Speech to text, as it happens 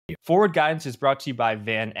Forward Guidance is brought to you by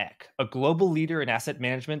VanEck, a global leader in asset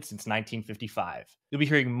management since 1955. You'll be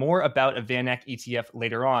hearing more about a VanEck ETF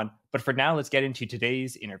later on, but for now, let's get into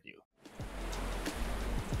today's interview.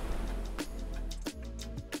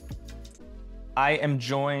 I am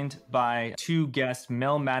joined by two guests,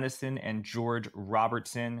 Mel Mattison and George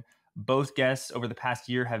Robertson. Both guests over the past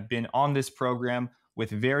year have been on this program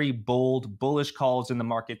with very bold, bullish calls in the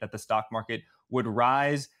market that the stock market would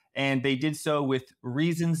rise. And they did so with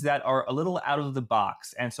reasons that are a little out of the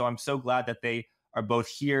box. And so I'm so glad that they are both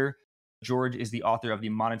here. George is the author of the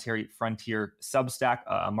Monetary Frontier Substack,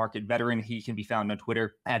 a market veteran. He can be found on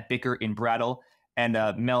Twitter at Bicker in Brattle. And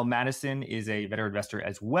Mel Mattison is a veteran investor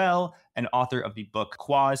as well, and author of the book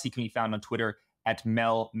Quaz. He can be found on Twitter at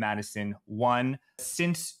Mel Mattison1.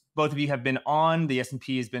 Since both of you have been on, the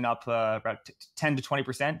S&P has been up about 10 to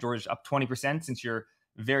 20%. George, up 20% since your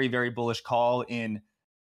very, very bullish call in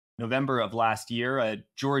November of last year.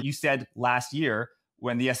 George, you said last year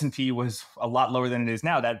when the S&P was a lot lower than it is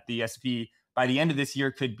now, that the S&P by the end of this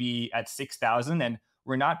year could be at 6,000, and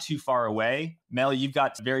we're not too far away. Mel, you've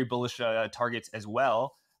got very bullish targets as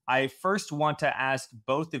well. I first want to ask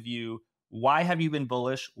both of you, why have you been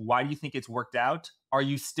bullish? Why do you think it's worked out? Are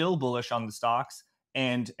you still bullish on the stocks?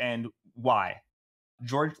 And why?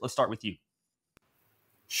 George, let's start with you.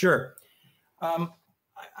 Sure.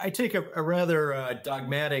 I take a rather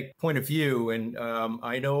dogmatic point of view, and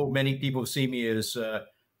I know many people see me as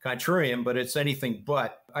contrarian, but it's anything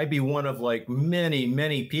but. I'd be one of like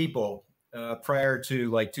many people prior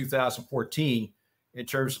to like 2014 in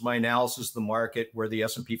terms of my analysis of the market, where the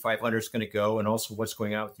S&P 500 is going to go, and also what's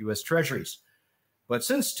going on with U.S. Treasuries. But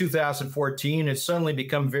since 2014, it's suddenly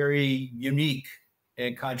become very unique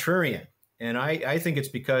and contrarian. And I think it's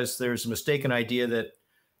because there's a mistaken idea that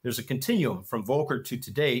there's a continuum from Volcker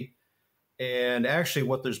to date. And actually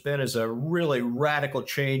what there's been is a really radical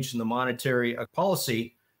change in the monetary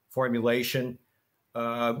policy formulation,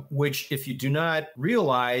 which if you do not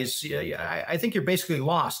realize, I think you're basically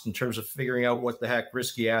lost in terms of figuring out what the heck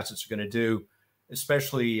risky assets are going to do,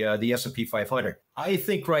 especially the S&P 500. I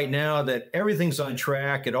think right now that everything's on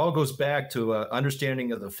track. It all goes back to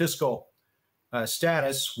understanding of the fiscal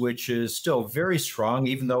status, which is still very strong,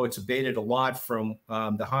 even though it's abated a lot from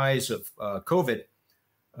the highs of COVID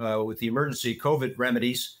with the emergency COVID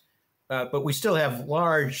remedies. But we still have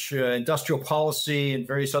large industrial policy and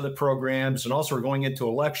various other programs. And also we're going into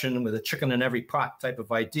election with a chicken in every pot type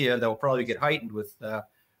of idea that will probably get heightened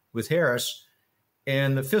with Harris.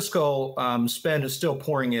 And the fiscal spend is still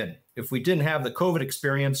pouring in. If we didn't have the COVID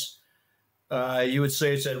experience, you would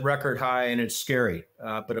say it's at record high and it's scary.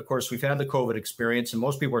 But of course, we've had the COVID experience, and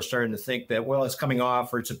most people are starting to think that, well, it's coming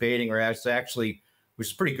off or it's abating, or it's actually, which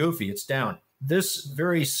is pretty goofy, it's down. This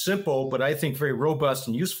very simple, but I think very robust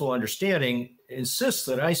and useful understanding insists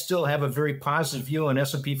that I still have a very positive view on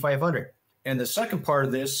S&P 500. And the second part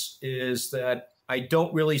of this is that I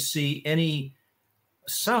don't really see any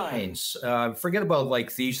signs, forget about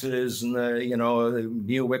like theses and the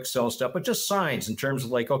Neil Wicksell stuff, but just signs in terms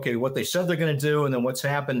of like, okay, what they said they're going to do, and then what's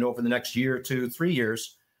happened over the next year, 2, 3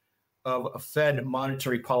 years of a Fed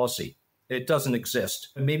monetary policy. It doesn't exist.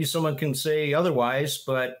 And maybe someone can say otherwise,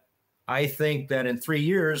 but I think that in 3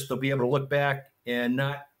 years, they'll be able to look back and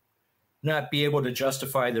not be able to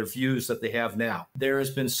justify their views that they have now. There has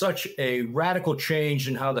been such a radical change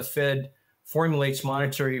in how the Fed formulates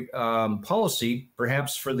monetary policy,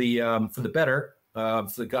 perhaps for the better,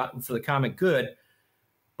 for the common good,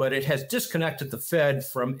 but it has disconnected the Fed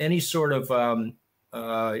from any sort of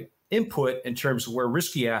input in terms of where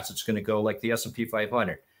risky assets are going to go, like the S&P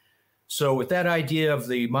 500. So with that idea of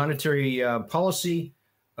the monetary policy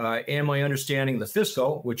and my understanding of the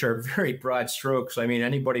fiscal, which are very broad strokes, I mean,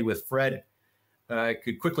 anybody with Fred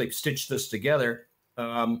could quickly stitch this together.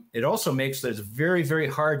 It also makes it very, very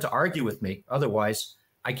hard to argue with me. Otherwise,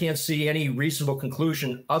 I can't see any reasonable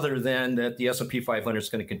conclusion other than that the S&P 500 is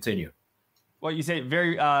going to continue. Well, you say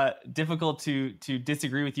very difficult to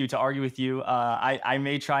disagree with you, to argue with you. I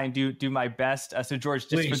may try and do my best. So, George,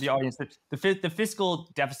 just Please. for the audience, the fiscal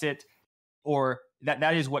deficit, or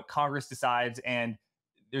that is what Congress decides, and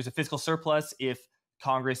there's a fiscal surplus if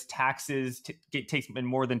Congress takes in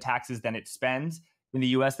more than taxes than it spends. In the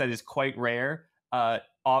U.S., that is quite rare.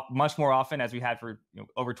 Much more often, as we had for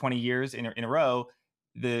over 20 years in a row,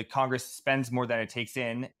 the Congress spends more than it takes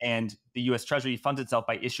in, and the U.S. Treasury funds itself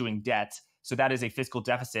by issuing debt. So that is a fiscal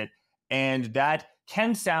deficit. And that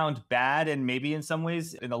can sound bad, and maybe in some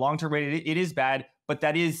ways, in the long-term rate, it is bad, but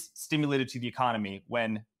that is stimulated to the economy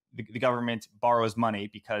when the government borrows money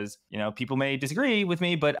because, people may disagree with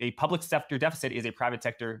me, but a public sector deficit is a private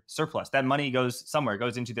sector surplus. That money goes somewhere,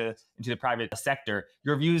 goes into the private sector.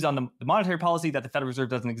 Your views on the monetary policy that the Federal Reserve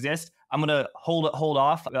doesn't exist, I'm going to hold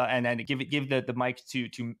off and give the mic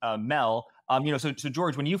to Mel. So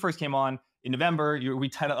George, when you first came on in November, we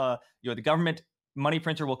titled, the government money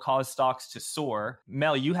printer will cause stocks to soar.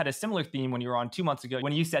 Mel, you had a similar theme when you were on 2 months ago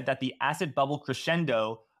when you said that the asset bubble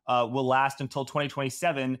crescendo will last until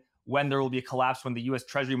 2027, when there will be a collapse when the U.S.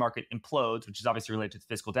 Treasury market implodes, which is obviously related to the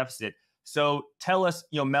fiscal deficit. So tell us,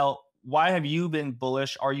 Mel, why have you been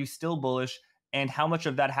bullish? Are you still bullish? And how much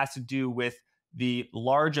of that has to do with the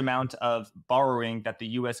large amount of borrowing that the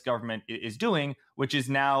U.S. government is doing, which is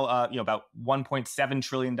now about $1.7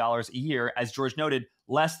 trillion a year, as George noted,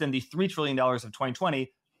 less than the $3 trillion of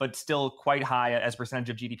 2020, but still quite high as percentage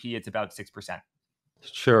of GDP. It's about 6%.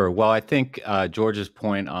 Sure. Well, I think George's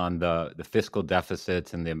point on the fiscal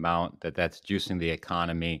deficits and the amount that's juicing the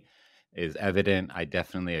economy is evident. I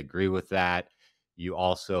definitely agree with that. You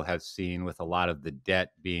also have seen with a lot of the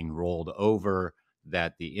debt being rolled over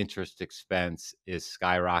that the interest expense is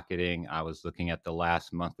skyrocketing. I was looking at the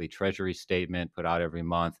last monthly Treasury statement put out every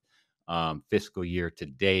month. Fiscal year to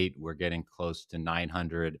date, we're getting close to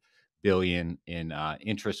 900 billion in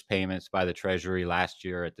interest payments by the Treasury. Last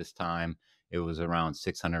year at this time, it was around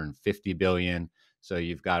 650 billion. So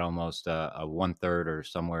you've got almost a 1/3 or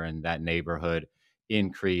somewhere in that neighborhood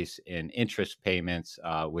increase in interest payments,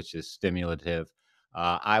 which is stimulative.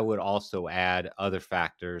 I would also add other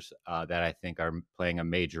factors that I think are playing a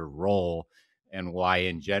major role, and why,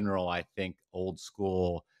 in general, I think old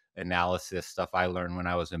school analysis stuff I learned when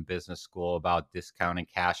I was in business school about discounting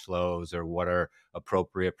cash flows or what are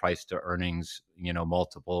appropriate price to earnings,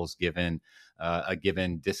 multiples given a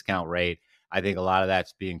given discount rate. I think a lot of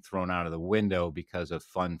that's being thrown out of the window because of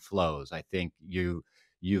fund flows. I think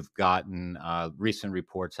you've gotten recent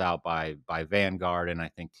reports out by Vanguard and I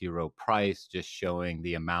think T. Rowe Price just showing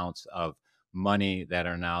the amounts of money that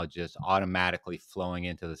are now just automatically flowing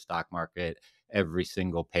into the stock market every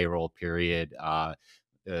single payroll period.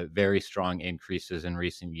 Very strong increases in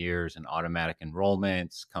recent years in automatic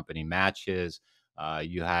enrollments, company matches.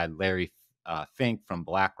 You had Larry Fink from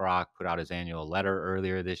BlackRock put out his annual letter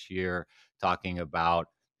earlier this year talking about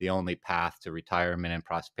the only path to retirement and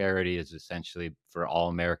prosperity is essentially for all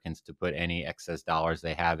Americans to put any excess dollars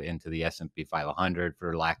they have into the S&P 500,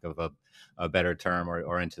 for lack of a better term,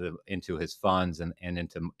 or into his funds and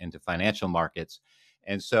into financial markets.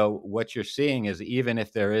 And so what you're seeing is even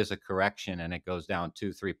if there is a correction and it goes down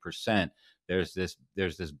 2-3%, there's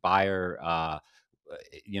this buyer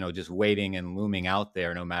just waiting and looming out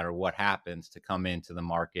there no matter what happens to come into the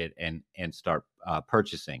market and start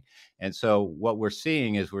purchasing. And so what we're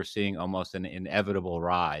seeing almost an inevitable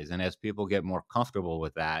rise. And as people get more comfortable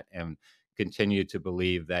with that and continue to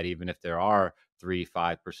believe that even if there are 3,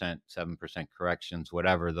 5%, 7% corrections,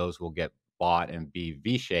 whatever, those will get bought and be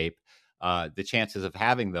V-shaped, the chances of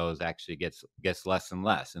having those actually gets less and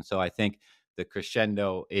less. And so I think the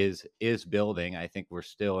crescendo is building. I think we're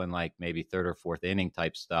still in like maybe third or fourth inning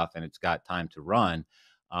type stuff, and it's got time to run.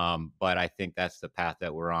 But I think that's the path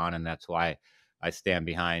that we're on, and that's why I stand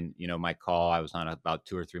behind my call. I was on about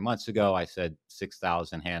 2 or 3 months ago. I said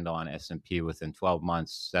 6,000 handle on S&P within 12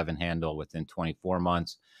 months, 7 handle within 24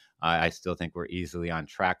 months. I still think we're easily on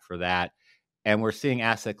track for that. And we're seeing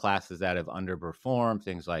asset classes that have underperformed,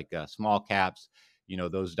 things like small caps.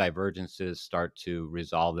 Those divergences start to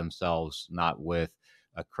resolve themselves, not with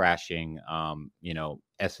a crashing,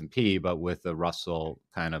 S&P, but with the Russell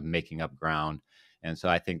kind of making up ground. And so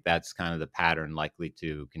I think that's kind of the pattern likely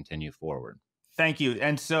to continue forward. Thank you.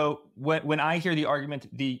 And so when I hear the argument,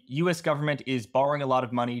 the U.S. government is borrowing a lot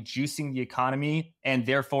of money, juicing the economy, and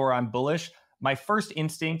therefore I'm bullish, my first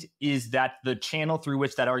instinct is that the channel through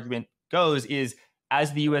which that argument goes is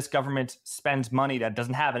as the U.S. government spends money that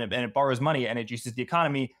doesn't have and it borrows money and it juices the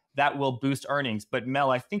economy, that will boost earnings. But Mel,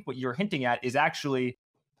 I think what you're hinting at is actually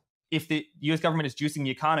if the U.S. government is juicing the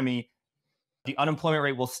economy, the unemployment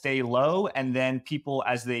rate will stay low, and then people,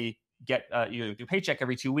 as they get their paycheck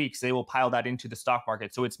every 2 weeks, they will pile that into the stock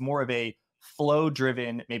market. So it's more of a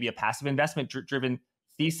flow-driven, maybe a passive investment-driven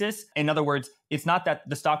thesis. In other words, it's not that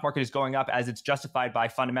the stock market is going up as it's justified by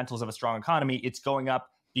fundamentals of a strong economy. It's going up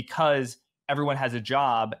because everyone has a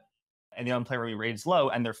job and the unemployment rate is low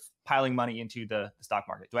and they're piling money into the stock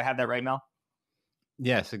market. Do I have that right, Mel?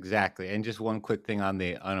 Yes, exactly. And just one quick thing on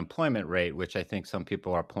the unemployment rate, which I think some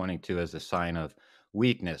people are pointing to as a sign of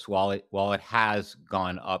weakness. While it has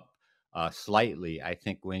gone up slightly, I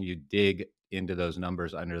think when you dig into those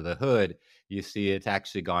numbers under the hood, you see it's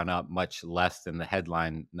actually gone up much less than the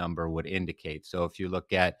headline number would indicate. So if you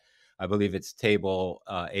look at, I believe it's table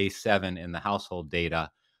A7 in the household data,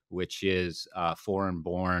 which is foreign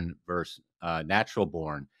born versus natural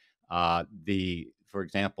born. For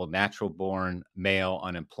example, natural born male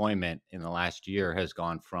unemployment in the last year has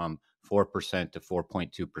gone from 4% to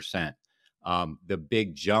 4.2%. The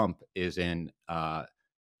big jump is in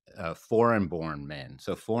foreign born men.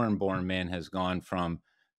 So foreign born men has gone from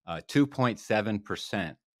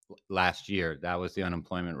 2.7% last year. That was the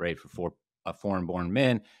unemployment rate for foreign born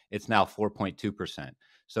men. It's now 4.2%.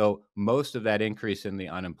 So most of that increase in the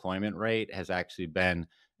unemployment rate has actually been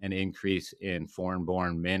an increase in foreign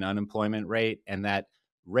born men unemployment rate. And that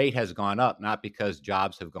rate has gone up, not because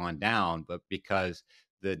jobs have gone down, but because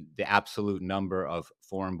the absolute number of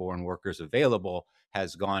foreign born workers available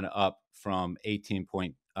has gone up from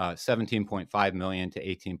 17.5 million to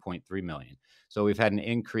 18.3 million. So we've had an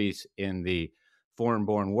increase in the foreign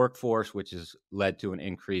born workforce, which has led to an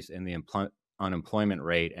increase in the unemployment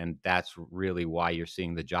rate. And that's really why you're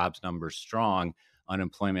seeing the jobs numbers strong.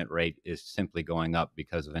 Unemployment rate is simply going up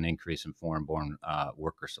because of an increase in foreign born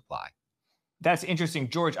worker supply. That's interesting.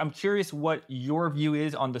 George, I'm curious what your view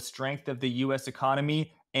is on the strength of the U.S.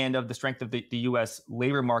 economy and of the strength of the U.S.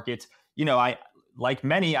 labor market. You know, like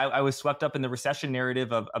many, I was swept up in the recession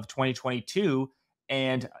narrative of 2022.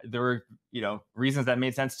 And there were, reasons that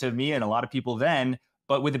made sense to me and a lot of people then.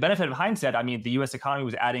 But with the benefit of hindsight, I mean, the U.S. economy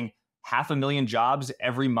was adding 500,000 jobs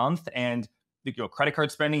every month. And credit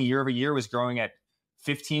card spending year over year was growing at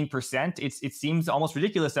 15%. It seems almost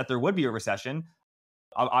ridiculous that there would be a recession.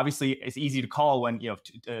 Obviously, it's easy to call when, 2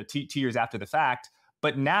 years after the fact.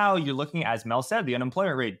 But now you're looking, as Mel said, the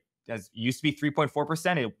unemployment rate used to be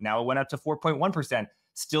 3.4%. Now it went up to 4.1%.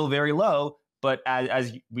 Still very low. But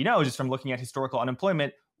as we know, just from looking at historical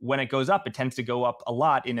unemployment, when it goes up, it tends to go up a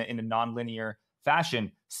lot in a nonlinear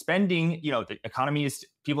fashion. Spending, the economy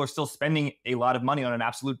people are still spending a lot of money on an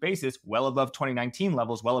absolute basis, well above 2019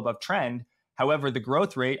 levels, well above trend. However, the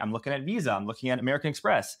growth rate, I'm looking at Visa, I'm looking at American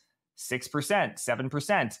Express, 6%,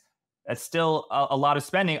 7%. That's still a lot of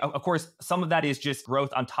spending. Of course, some of that is just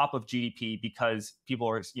growth on top of GDP because people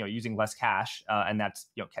are using less cash, and that's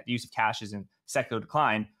the use of cash is in secular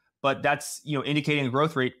decline. But that's indicating a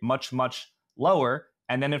growth rate much lower.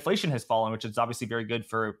 And then inflation has fallen, which is obviously very good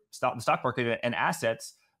for the stock market and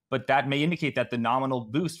assets. But that may indicate that the nominal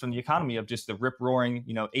boost from the economy of just the rip roaring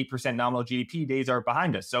 8% nominal GDP days are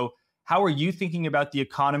behind us. So how are you thinking about the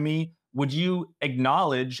economy? Would you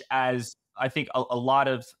acknowledge, as I think a lot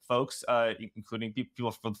of folks, including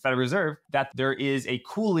people from the Federal Reserve, that there is a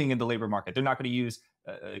cooling in the labor market? They're not going to use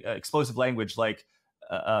explosive language like,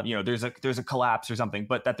 there's a collapse or something,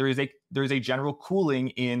 but that there is a general cooling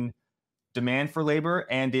in demand for labor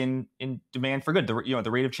and in demand for good.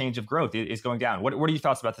 The rate of change of growth is going down. What are your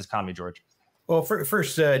thoughts about this economy, George? Well,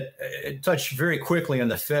 first, touch very quickly on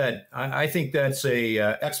the Fed. I think that's a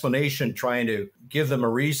explanation trying to give them a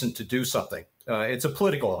reason to do something. It's a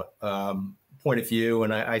political point of view,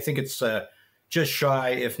 and I think it's just shy,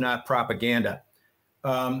 if not propaganda.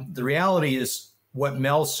 The reality is what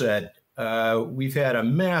Mel said. We've had a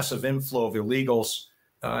massive inflow of illegals.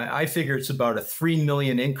 I figure it's about a 3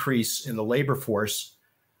 million increase in the labor force.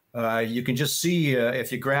 You can just see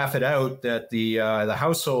if you graph it out that the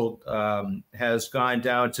household has gone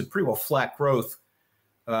down to pretty well flat growth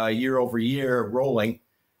year over year rolling,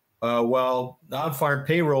 while non-farm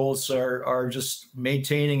payrolls are just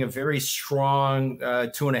maintaining a very strong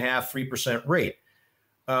 2.5–3% rate.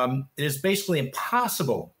 It is basically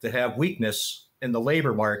impossible to have weakness in the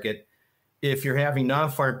labor market if you're having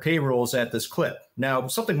non-farm payrolls at this clip. Now,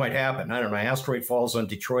 something might happen. I don't know. Asteroid falls on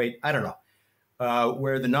Detroit. I don't know.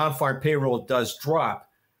 Where the non-farm payroll does drop,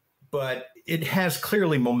 but it has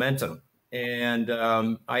clearly momentum. And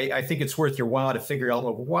I think it's worth your while to figure out,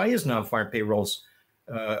 well, why is non-farm payrolls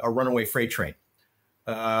a runaway freight train?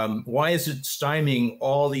 Why is it stymieing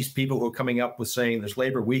all these people who are coming up with saying there's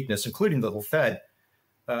labor weakness, including the Fed,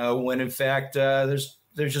 when in fact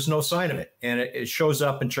there's just no sign of it? And it shows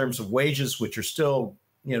up in terms of wages, which are still,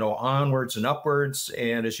 onwards and upwards.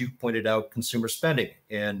 And as you pointed out, consumer spending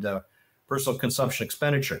and personal consumption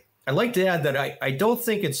expenditure. I'd like to add that I don't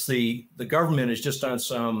think it's the government is just on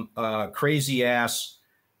some crazy ass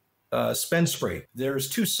spend spree. There's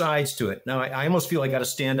two sides to it. Now, I almost feel I got to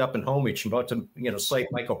stand up in homage. I'm about to, cite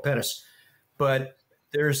Michael Pettis, but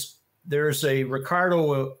there's a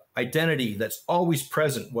Ricardo identity that's always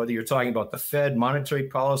present, whether you're talking about the Fed monetary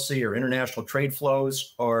policy or international trade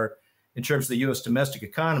flows, or in terms of the U.S. domestic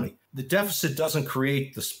economy. The deficit doesn't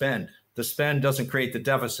create the spend. The spend doesn't create the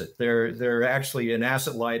deficit. They're actually an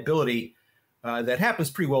asset liability that happens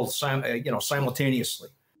pretty well, simultaneously.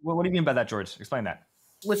 Well, what do you mean by that, George? Explain that.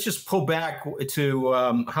 Let's just pull back to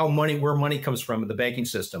where money comes from in the banking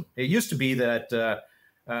system. It used to be that there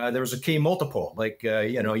was a key multiple, like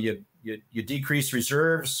you decrease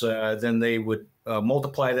reserves, then they would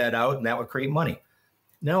multiply that out, and that would create money.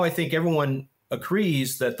 Now I think everyone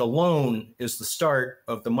agrees that the loan is the start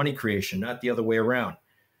of the money creation, not the other way around.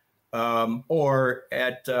 They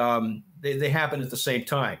happen at the same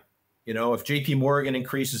time. If JP Morgan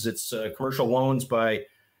increases its commercial loans by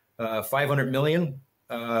 500 million,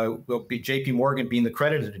 JP Morgan, being the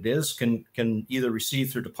credit it is, can either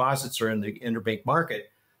receive through deposits or in the interbank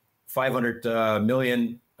market 500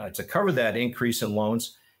 million to cover that increase in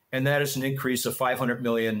loans, and that is an increase of 500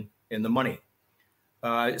 million in the money.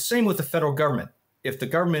 Same with the federal government. If the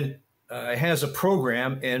government has a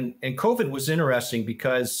program, and COVID was interesting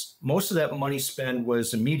because most of that money spent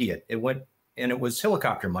was immediate. It was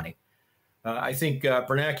helicopter money. I think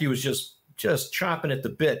Bernanke was just chomping at the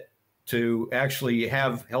bit to actually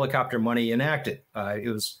have helicopter money enacted.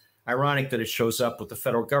 It was ironic that it shows up with the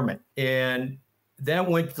federal government, and that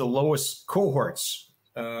went to the lowest cohorts.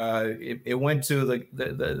 It went to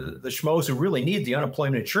the schmoes who really need the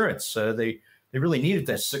unemployment insurance. They really needed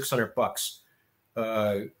that $600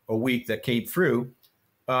 a week that came through,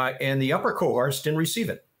 and the upper cohorts didn't receive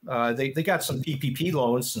it. They got some PPP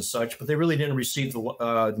loans and such, but they really didn't receive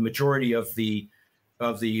the majority of the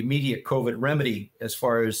immediate COVID remedy as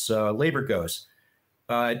far as labor goes.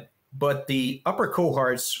 But the upper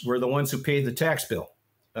cohorts were the ones who paid the tax bill.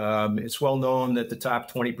 It's well known that the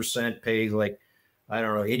top 20% pay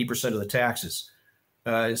 80% of the taxes.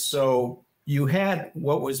 So you had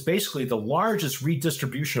what was basically the largest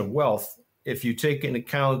redistribution of wealth, if you take into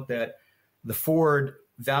account that the forward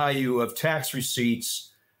value of tax receipts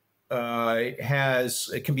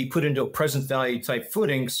it can be put into a present value type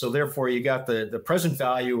footing. So therefore you got the present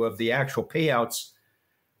value of the actual payouts.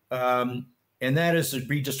 And that is the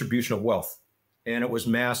redistribution of wealth. And it was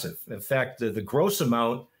massive. In fact, the gross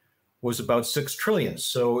amount was about 6 trillion.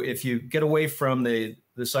 So if you get away from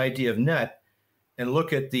this idea of net and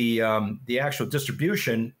look at the actual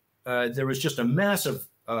distribution, there was just a massive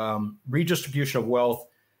redistribution of wealth,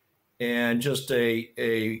 and just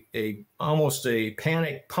almost a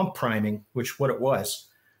panic pump priming, which what it was,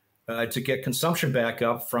 to get consumption back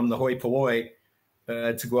up from the hoi polloi,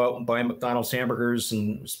 to go out and buy McDonald's hamburgers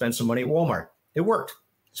and spend some money at Walmart. It worked.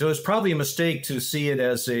 So it's probably a mistake to see it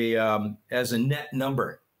as a net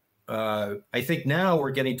number. I think now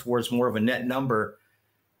we're getting towards more of a net number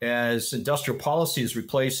as industrial policy is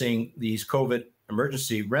replacing these COVID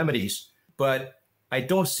emergency remedies. But I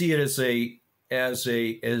don't see it as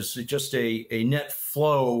just a net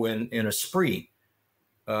flow in a spree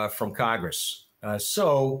from Congress.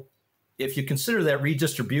 So if you consider that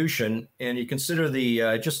redistribution, and you consider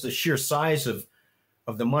just the sheer size of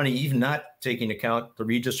the money, even not taking account the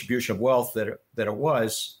redistribution of wealth that it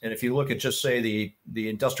was, and if you look at just say the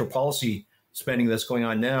industrial policy spending that's going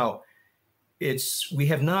on now, we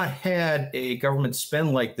have not had a government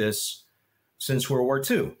spend like this since World War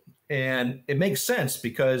II. And it makes sense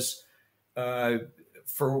because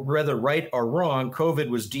for whether right or wrong, COVID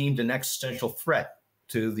was deemed an existential threat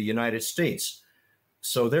to the United States.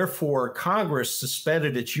 So therefore, Congress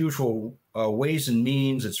suspended its usual ways and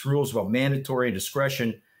means, its rules about mandatory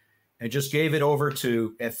discretion, and just gave it over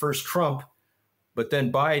to, at first, Trump, but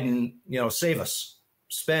then Biden, save us.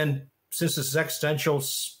 Spend, since this is existential,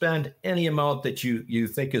 spend any amount that you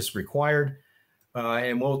think is required,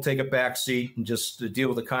 and we'll take a back seat and just deal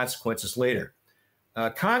with the consequences later.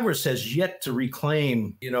 Congress has yet to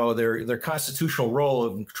reclaim, their constitutional role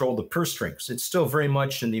of control the purse strings. It's still very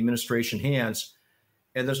much in the administration hands,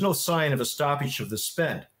 and there's no sign of a stoppage of the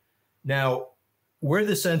spend. Now, where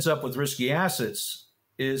this ends up with risky assets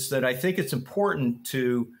is that I think it's important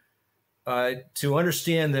to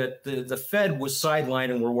understand that the Fed was sidelined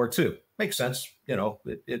in World War II. Makes sense, that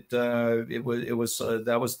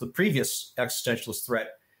was the previous existentialist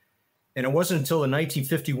threat, and it wasn't until the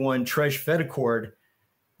 1951 Treasury Fed Accord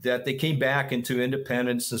that they came back into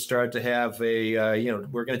independence and started to have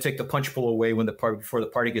we're going to take the punch bowl away before the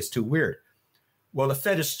party gets too weird. Well, the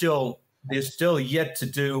Fed is still yet to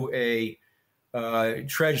do a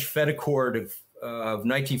Treasury Fed Accord of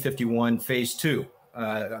 1951 Phase 2,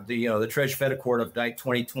 the Treasury Fed Accord of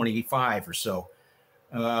 2025 or so.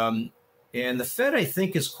 And the Fed, I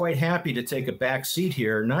think, is quite happy to take a back seat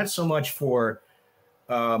here, not so much for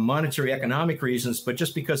monetary economic reasons, but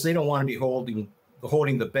just because they don't want to be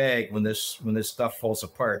holding the bag when this stuff falls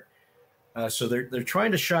apart. So they're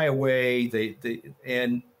trying to shy away.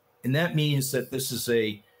 And that means that this is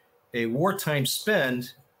a wartime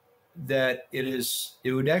spend that it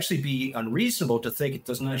would actually be unreasonable to think it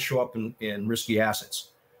does not show up in risky assets.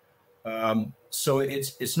 So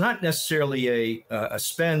it's not necessarily a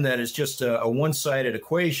spend that is just a one-sided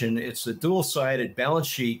equation. It's a dual-sided balance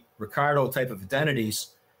sheet, Ricardo type of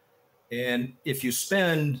identities. And if you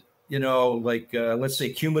spend, let's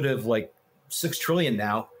say cumulative like 6 trillion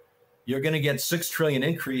now, you're going to get 6 trillion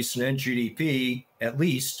increase in GDP at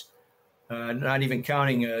least. Not even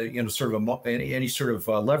counting, any sort of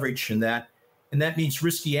leverage in that, and that means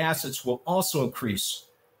risky assets will also increase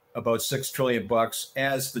about $6 trillion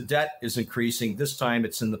as the debt is increasing. This time,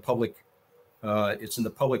 it's in the public,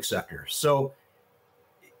 sector. So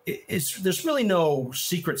there's really no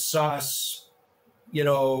secret sauce,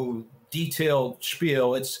 detailed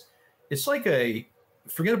spiel. It's like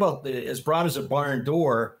forget about as broad as a barn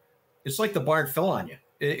door. It's like the barn fell on you.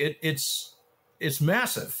 It's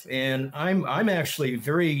massive, and I'm actually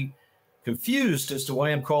very confused as to why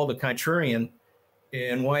I'm called a contrarian,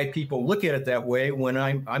 and why people look at it that way when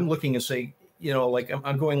I'm looking and say,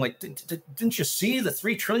 I'm going like, didn't you see the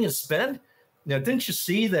 3 trillion spend? Now, didn't you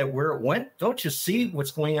see that where it went? Don't you see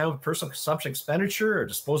what's going on with personal consumption expenditure or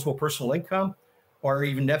disposable personal income, or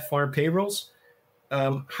even net foreign payrolls?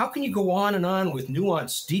 How can you go on and on with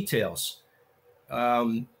nuanced details,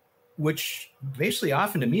 which basically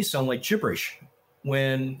often to me sound like gibberish,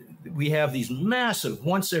 when we have these massive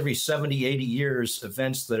once every 70, 80 years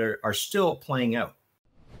events that are still playing out?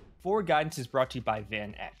 Forward Guidance is brought to you by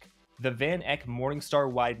VanEck. The VanEck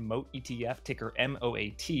Morningstar-wide Moat ETF, ticker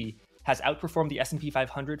MOAT, has outperformed the S&P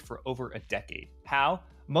 500 for over a decade. How?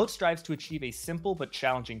 Moat strives to achieve a simple but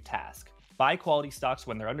challenging task: buy quality stocks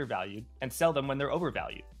when they're undervalued and sell them when they're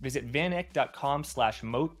overvalued. Visit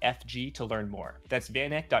vaneck.com/moatfg to learn more. That's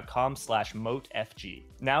vaneck.com/moatfg.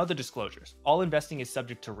 Now the disclosures. All investing is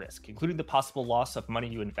subject to risk, including the possible loss of money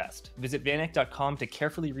you invest. Visit vaneck.com to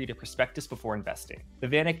carefully read a prospectus before investing. The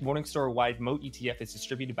VanEck Morningstar-wide Moat ETF is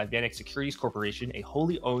distributed by VanEck Securities Corporation, a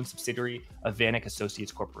wholly owned subsidiary of VanEck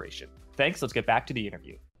Associates Corporation. Thanks. Let's get back to the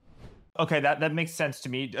interview. Okay, that makes sense to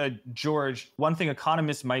me. George, one thing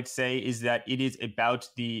economists might say is that it is about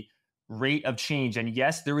the rate of change. And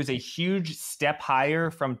yes, there was a huge step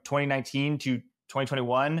higher from 2019 to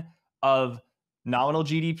 2021 of nominal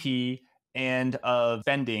GDP and of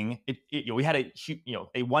spending. We had a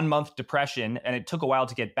 1-month depression, and it took a while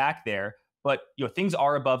to get back there. But things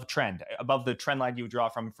are above trend, above the trend line you would draw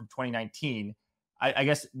from 2019. I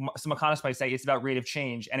guess some economists might say it's about rate of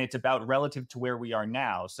change, and it's about relative to where we are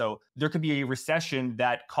now. So there could be a recession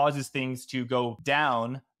that causes things to go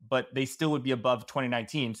down, but they still would be above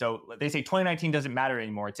 2019. So they say 2019 doesn't matter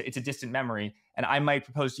anymore. It's a distant memory. And I might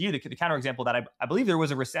propose to you the counterexample that I believe there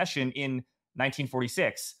was a recession in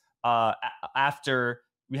 1946 after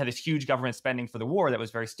we had this huge government spending for the war that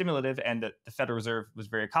was very stimulative, and the Federal Reserve was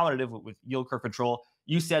very accommodative with yield curve control.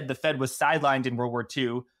 You said the Fed was sidelined in World War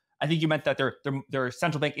II. I think you meant that their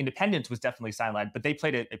central bank independence was definitely sidelined, but they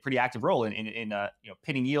played a pretty active role in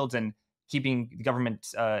pitting yields and keeping the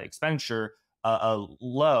government expenditure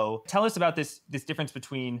low. Tell us about this difference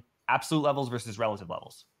between absolute levels versus relative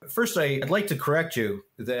levels. First, I'd like to correct you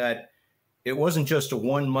that it wasn't just a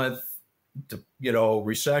 1-month,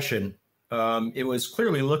 recession. It was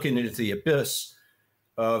clearly looking into the abyss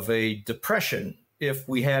of a depression if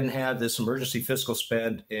we hadn't had this emergency fiscal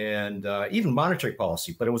spend and even monetary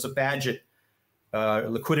policy. But it was a budget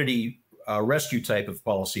liquidity rescue type of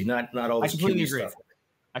policy, not all this completely agree. stuff.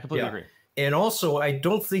 I completely agree. And also, I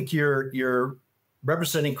don't think you're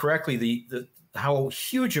representing correctly the how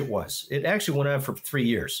huge it was. It actually went on for 3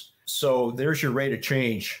 years. So there's your rate of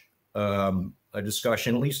change a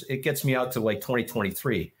discussion. At least it gets me out to like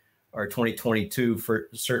 2023 or 2022 for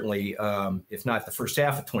certainly, if not the first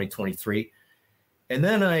half of 2023. And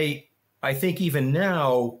then I think even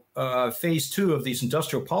now, phase 2 of these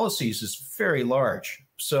industrial policies is very large.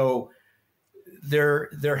 So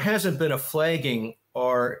there hasn't been a flagging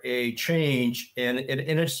or a change, and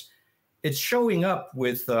it's showing up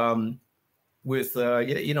with the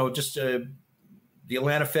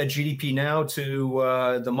Atlanta Fed GDP now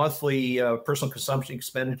to the monthly personal consumption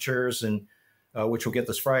expenditures, and which we'll get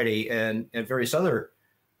this Friday, and various other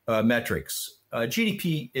metrics.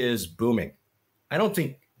 GDP is booming. I don't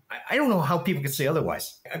know how people can say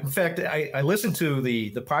otherwise. In fact, I listen to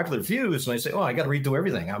the popular views and I say, I got to redo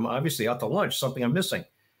everything. I'm obviously out to lunch, something I'm missing.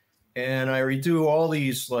 And I redo all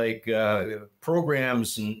these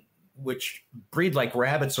programs and which breed like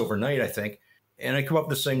rabbits overnight, I think. And I come up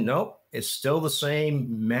with the same, nope, it's still the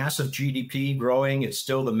same massive GDP growing. It's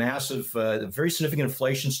still the massive, very significant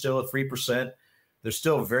inflation still at 3%. There's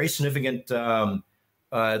still very significant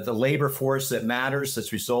the labor force that matters,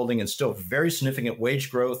 that's resulting in still very significant wage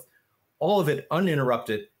growth. all of it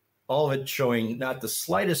uninterrupted, all of it showing not the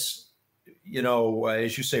slightest,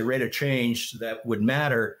 as you say, rate of change that would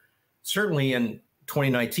matter, certainly in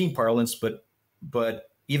 2019 parlance, but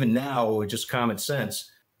even now, just common sense.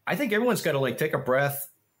 I think everyone's got to like take a breath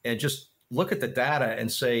and just look at the data and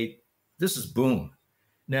say, this is boom.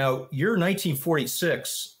 Now, your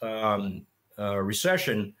 1946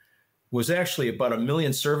 recession was actually about 1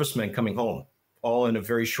 million servicemen coming home, all in a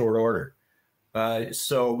very short order.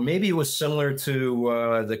 So maybe it was similar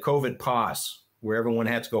to the COVID pause, where everyone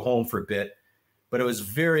had to go home for a bit, but it was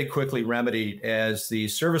very quickly remedied as the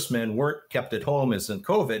servicemen weren't kept at home as in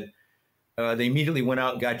COVID. They immediately went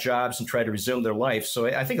out and got jobs and tried to resume their life. So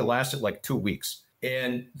I think it lasted like 2 weeks.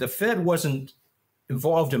 And the Fed wasn't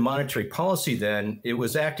involved in monetary policy then. It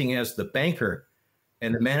was acting as the banker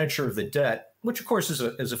and the manager of the debt, which of course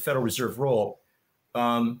is a Federal Reserve role.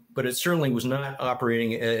 But it certainly was not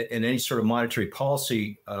operating in any sort of monetary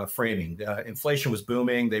policy framing. Inflation was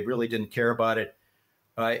booming. They really didn't care about it.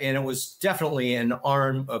 And it was definitely an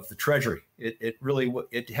arm of the Treasury.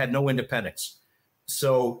 It had no independence.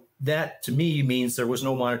 So that to me means there was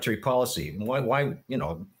no monetary policy. Why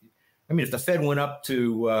if the Fed went up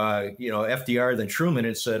to FDR, then Truman,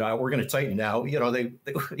 and said, we're going to tighten now, they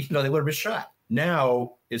would have been shot.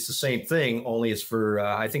 Now it's the same thing, only it's for,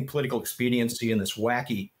 I think, political expediency and this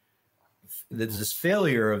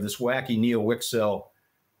failure of this wacky neo-Wicksell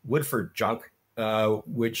Woodford junk,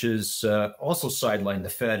 which is also sidelined the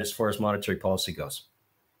Fed as far as monetary policy goes.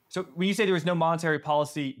 So when you say there was no monetary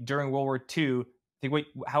policy during World War II, I think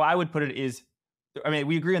how I would put it is,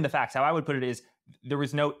 we agree on the facts. How I would put it is there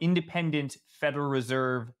was no independent Federal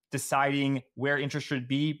Reserve deciding where interest should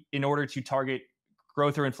be in order to target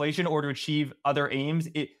growth or inflation or to achieve other aims.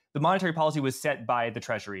 The monetary policy was set by the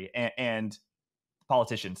Treasury and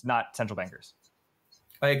politicians, not central bankers.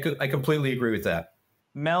 I completely agree with that.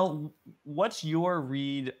 Mel, what's your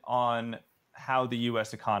read on how the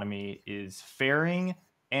U.S. economy is faring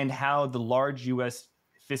and how the large U.S.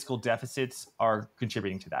 fiscal deficits are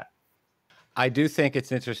contributing to that? I do think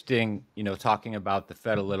it's interesting, talking about the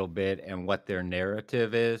Fed a little bit and what their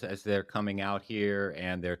narrative is as they're coming out here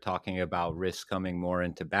and they're talking about risks coming more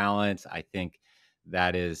into balance. I think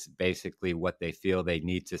that is basically what they feel they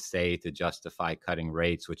need to say to justify cutting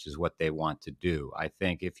rates, which is what they want to do. I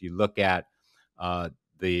think if you look at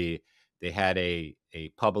they had a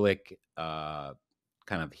public kind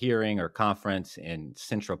of hearing or conference in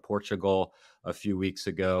Central Portugal a few weeks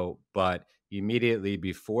ago, but immediately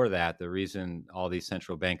before that, the reason all these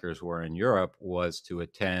central bankers were in Europe was to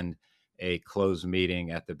attend a closed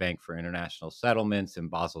meeting at the Bank for International Settlements in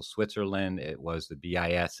Basel, Switzerland. It was the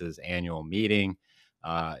BIS's annual meeting.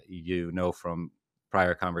 From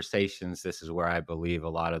prior conversations, this is where I believe a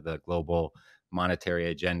lot of the global monetary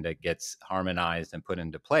agenda gets harmonized and put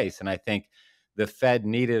into place. And I think the Fed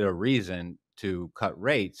needed a reason to cut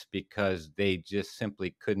rates because they just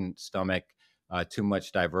simply couldn't stomach too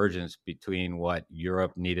much divergence between what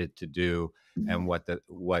Europe needed to do and what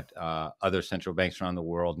other central banks around the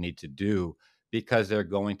world need to do, because they're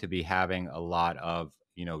going to be having a lot of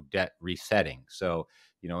debt resetting. So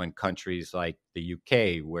in countries like the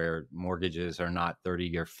UK, where mortgages are not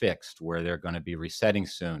 30-year fixed, where they're going to be resetting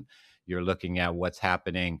soon, you're looking at what's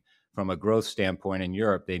happening from a growth standpoint in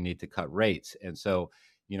Europe. They need to cut rates, and so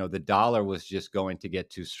the dollar was just going to get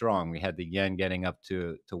too strong. We had the yen getting up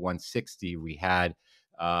to 160. We had,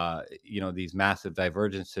 these massive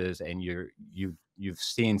divergences, and you've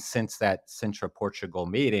seen since that Central Portugal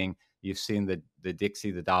meeting, you've seen the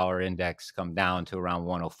Dixie, the dollar index, come down to around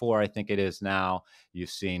 104. I think it is now. You've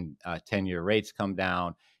seen 10-year rates come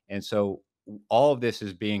down, and so all of this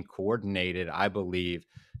is being coordinated, I believe,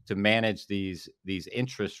 to manage these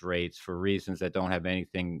interest rates for reasons that don't have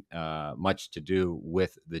anything much to do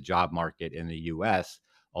with the job market in the U.S.,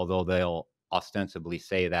 although they'll ostensibly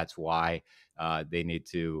say that's why they need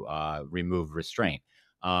to remove restraint.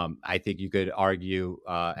 I think you could argue,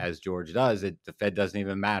 as George does, that the Fed doesn't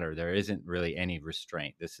even matter. There isn't really any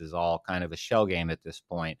restraint. This is all kind of a shell game at this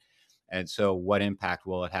point. And so what impact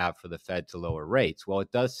will it have for the Fed to lower rates? Well,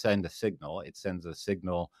 it does send a signal. It sends a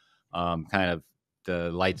signal, kind of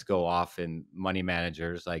the lights go off in money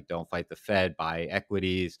managers, like don't fight the Fed, buy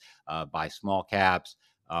equities, buy small caps.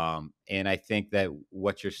 And I think that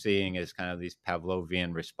what you're seeing is kind of these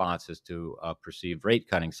Pavlovian responses to a perceived rate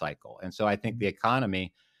cutting cycle. And so I think the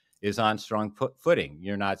economy is on strong footing.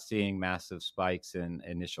 You're not seeing massive spikes in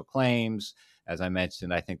initial claims. As I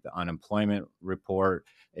mentioned, I think the unemployment report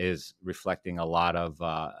is reflecting a lot of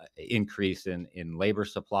increase in labor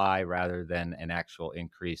supply rather than an actual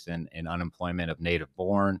increase in unemployment of native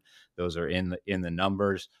born. Those are in the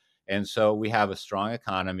numbers. And so we have a strong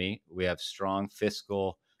economy. We have strong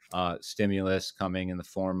fiscal stimulus coming in the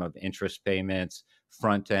form of interest payments,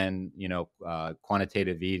 front end,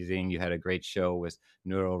 quantitative easing. You had a great show with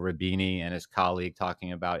Nuro Rabini and his colleague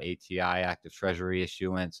talking about ATI, active treasury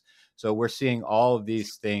issuance. So we're seeing all of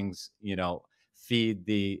these things, feed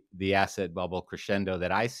the asset bubble crescendo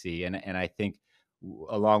that I see. And I think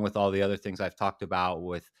along with all the other things I've talked about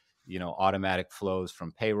with, automatic flows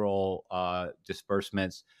from payroll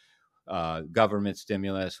disbursements, government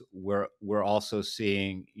stimulus, we're also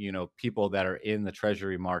seeing, people that are in the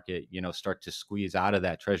Treasury market, start to squeeze out of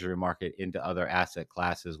that Treasury market into other asset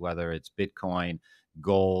classes, whether it's Bitcoin,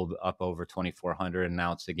 gold up over 2,400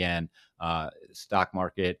 announced again, stock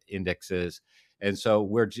market indexes. And so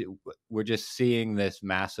we're just seeing this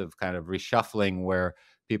massive kind of reshuffling where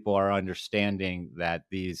people are understanding that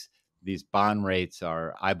these bond rates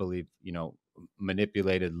are, I believe,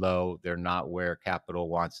 manipulated low. They're not where capital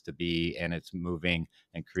wants to be, and it's moving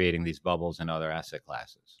and creating these bubbles in other asset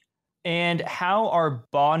classes. And how are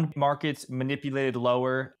bond markets manipulated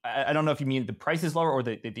lower? I don't know if you mean the price is lower or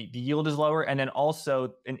the yield is lower. And then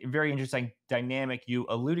also a very interesting dynamic you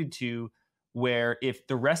alluded to, where if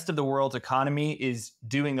the rest of the world's economy is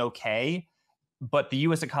doing okay, but the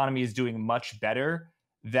US economy is doing much better,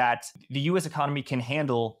 that the US economy can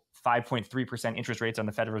handle 5.3% interest rates on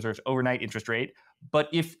the Federal Reserve's overnight interest rate. But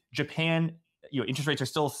if Japan, interest rates are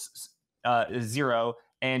still zero,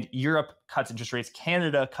 and Europe cuts interest rates,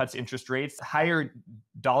 Canada cuts interest rates, higher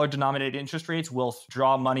dollar-denominated interest rates will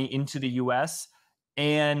draw money into the US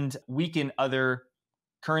and weaken other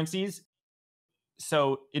currencies.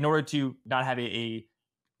 So in order to not have a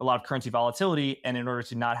lot of currency volatility, and in order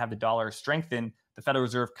to not have the dollar strengthen, the Federal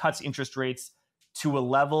Reserve cuts interest rates to a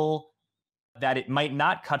level that it might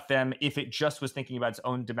not cut them if it just was thinking about its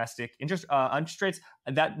own domestic interest rates.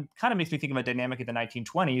 And that kind of makes me think of a dynamic in the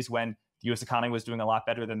 1920s when the U.S. economy was doing a lot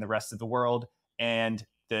better than the rest of the world, and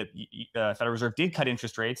the Federal Reserve did cut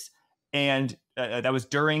interest rates, and that was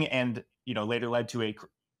during and later led to a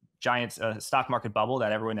giant stock market bubble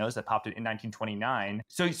that everyone knows that popped in 1929.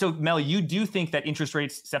 So Mel, you do think that interest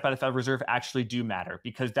rates set by the Federal Reserve actually do matter,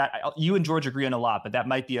 because that you and George agree on a lot, but that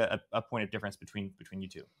might be a point of difference between you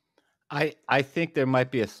two. I think there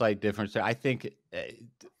might be a slight difference there. I think,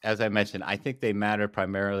 as I mentioned, I think they matter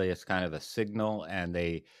primarily as kind of a signal, and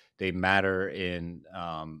they matter in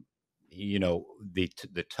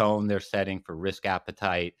the tone they're setting for risk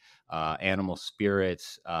appetite, animal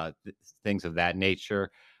spirits, things of that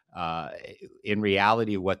nature. In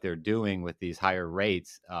reality, what they're doing with these higher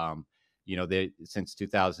rates, they since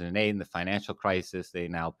 2008 in the financial crisis, they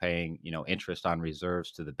now paying interest on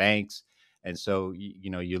reserves to the banks. And so,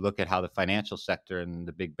 you look at how the financial sector and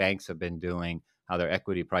the big banks have been doing, how their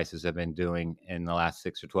equity prices have been doing in the last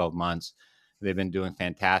 6 or 12 months. They've been doing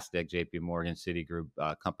fantastic. JP Morgan, Citigroup,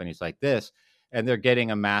 companies like this. And they're getting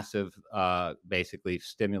a massive, basically,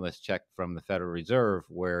 stimulus check from the Federal Reserve,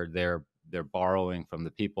 where they're borrowing from the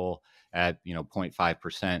people at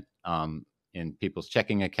 0.5% in people's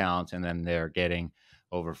checking accounts, and then they're getting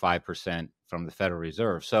over 5% from the Federal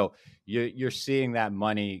Reserve. So you're seeing that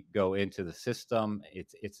money go into the system.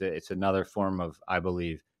 It's another form of, I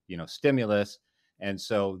believe, stimulus. And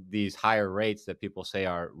so these higher rates that people say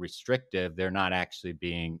are restrictive, they're not actually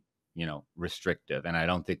being, restrictive. And I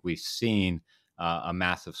don't think we've seen a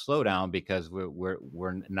massive slowdown, because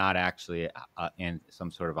we're not actually in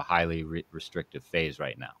some sort of a highly restrictive phase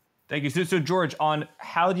right now. Thank you. So George, on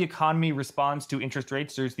how the economy responds to interest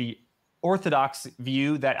rates, there's the orthodox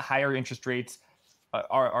view that higher interest rates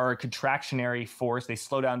are a contractionary force. They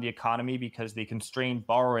slow down the economy because they constrain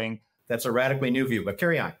borrowing. That's a radically new view, but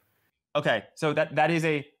carry on. Okay, so that's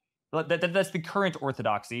the current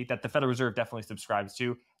orthodoxy that the Federal Reserve definitely subscribes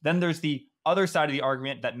to. Then there's the other side of the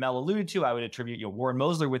argument that Mel alluded to. I would attribute Warren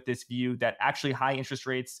Mosler with this view that actually high interest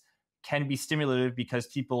rates can be stimulative because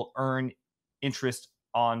people earn interest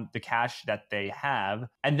on the cash that they have.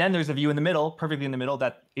 And then there's a view in the middle, perfectly in the middle,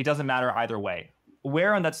 that it doesn't matter either way.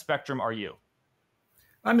 Where on that spectrum are you?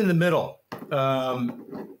 I'm in the middle,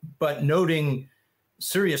 but noting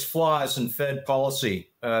serious flaws in Fed policy,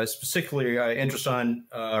 specifically interest on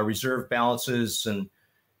reserve balances and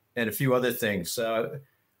a few other things.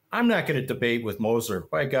 I'm not going to debate with Mosler.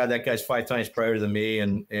 By God, that guy's 5 times brighter than me,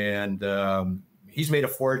 and he's made a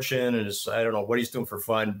fortune, and I don't know what he's doing for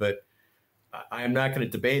fun, but I'm not going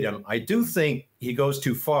to debate him. I do think he goes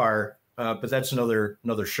too far, but that's another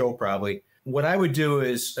show probably. What I would do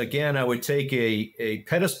is, again, I would take a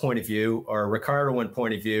Pettis point of view or a Ricardoan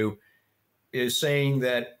point of view, is saying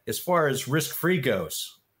that as far as risk-free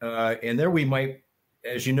goes, and there we might,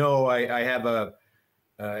 as you know, I have a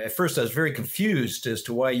At first, I was very confused as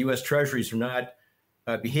to why U.S. Treasuries are not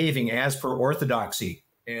behaving as per orthodoxy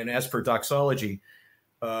and as per doxology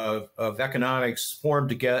of economics formed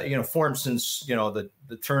together, formed since the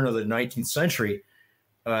turn of the 19th century.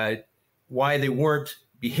 Why they weren't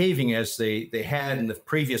behaving as they had in the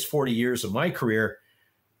previous 40 years of my career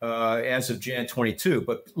as of Jan 22.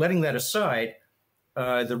 But letting that aside,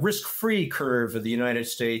 the risk-free curve of the United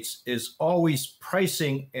States is always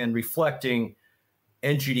pricing and reflecting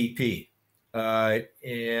NGDP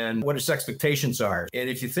and what its expectations are. And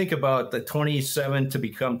if you think about the 27 to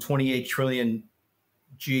become 28 trillion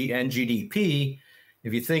NGDP,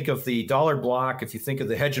 if you think of the dollar block, if you think of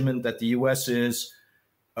the hegemon that the U.S. is,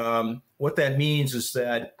 what that means is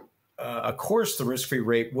that, of course, the risk-free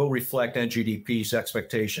rate will reflect NGDP's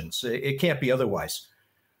expectations. It can't be otherwise.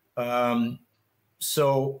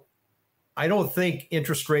 So I don't think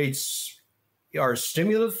interest rates are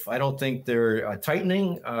stimulative. I don't think they're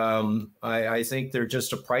tightening. I think they're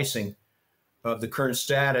just a pricing of the current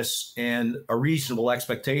status and a reasonable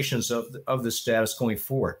expectations of the status going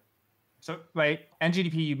forward. So by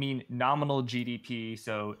NGDP, you mean nominal GDP,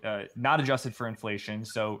 so not adjusted for inflation.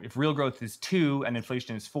 So if real growth is 2 and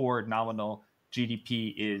inflation is 4, nominal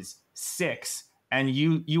GDP is 6. And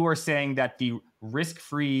you are saying that the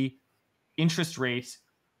risk-free interest rate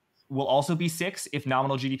will also be 6 if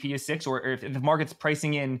nominal GDP is 6, or if the market's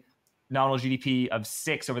pricing in nominal GDP of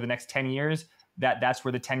 6 over the next 10 years, that's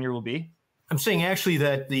where the 10-year will be? I'm saying actually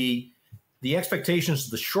that the expectations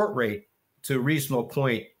of the short rate to a reasonable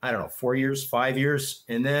point, I don't know, 4 years, 5 years,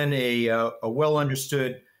 and then a well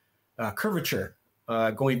understood curvature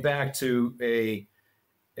going back to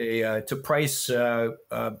to price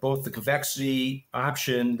both the convexity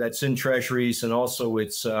option that's in treasuries and also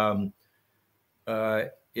its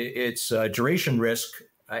duration risk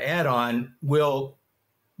add-on will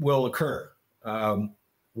occur.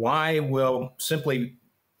 Why? Well, simply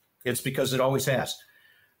it's because it always has.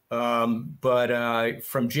 But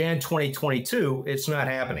from Jan 2022, it's not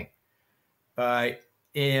happening.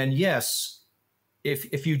 And yes,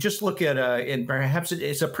 if you just look at, and perhaps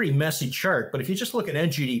it's a pretty messy chart, but if you just look at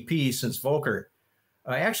NGDP since Volcker,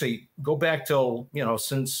 actually go back till,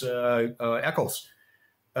 since Eccles,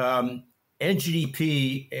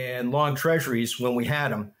 NGDP and long treasuries, when we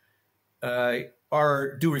had them,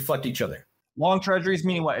 do reflect each other. Long treasuries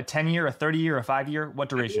meaning what? A 10-year, a 30-year, a 5-year? What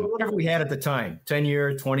duration? Whatever we had at the time,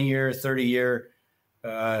 10-year, 20-year, 30-year,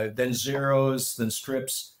 then zeros, then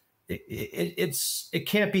strips. It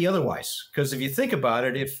can't be otherwise. Because if you think about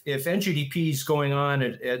it, if NGDP is going on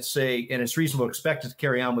at say, and it's reasonable expected to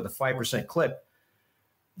carry on with a 5% clip,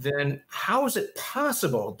 then how is it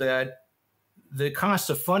possible that the cost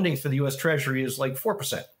of funding for the U.S. Treasury is like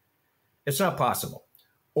 4%? It's not possible.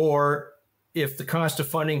 Or if the cost of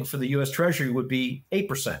funding for the U.S. Treasury would be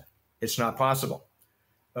 8%, it's not possible.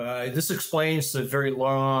 This explains the very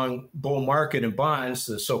long bull market in bonds,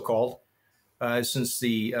 the so-called, since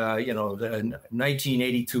the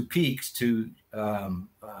 1982 peaks to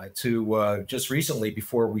just recently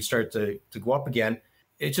before we start to go up again.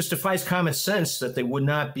 It just defies common sense that they would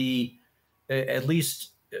not be at least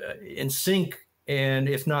in sync, and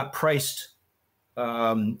if not priced.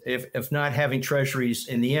 If not having treasuries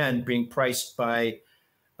in the end being priced by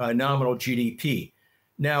nominal GDP.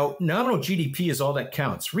 Now, nominal GDP is all that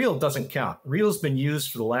counts. Real doesn't count. Real's been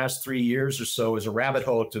used for the last 3 years or so as a rabbit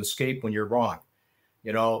hole to escape when you're wrong.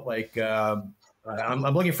 I'm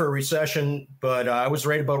looking for a recession, but I was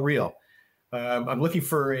right about real. I'm looking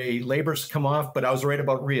for a labor's to come off, but I was right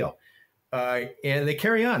about real. And they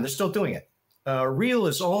carry on. They're still doing it. Real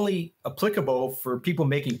is only applicable for people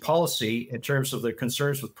making policy in terms of their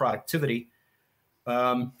concerns with productivity.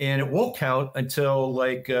 And it won't count until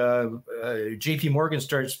JP Morgan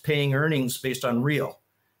starts paying earnings based on real.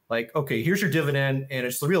 Like, okay, here's your dividend and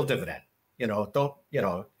it's the real dividend. Don't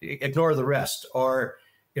ignore the rest. Or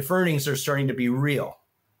if earnings are starting to be real,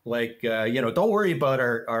 don't worry about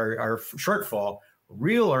our shortfall.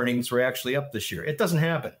 Real earnings were actually up this year. It doesn't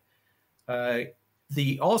happen. The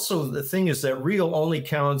thing is that real only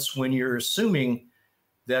counts when you're assuming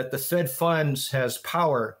that the Fed funds has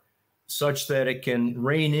power such that it can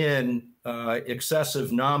rein in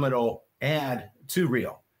excessive nominal add to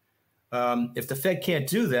real. If the Fed can't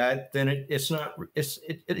do that, then it's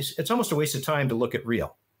almost a waste of time to look at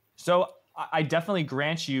real. So I definitely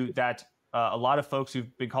grant you that a lot of folks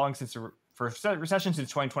who've been calling for recession since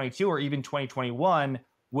 2022 or even 2021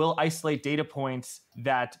 will isolate data points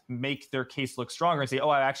that make their case look stronger and say, oh,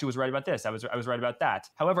 I actually was right about this. I was right about that.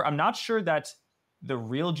 However, I'm not sure that the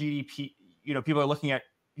real GDP, people are looking at,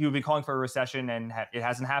 you've been calling for a recession and it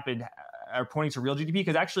hasn't happened. are pointing to real GDP?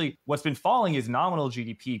 Because actually what's been falling is nominal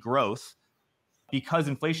GDP growth because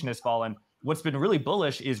inflation has fallen. What's been really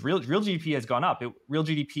bullish is real GDP has gone up. Real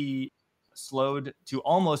GDP slowed to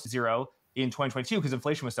almost zero in 2022 because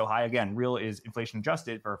inflation was so high. Again, real is inflation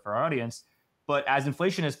adjusted for our audience. But as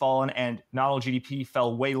inflation has fallen and nominal GDP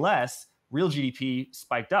fell way less, real GDP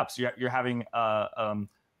spiked up. So you're having a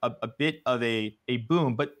bit of a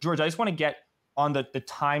boom. But George, I just want to get on the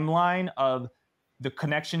timeline of the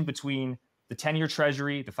connection between the 10-year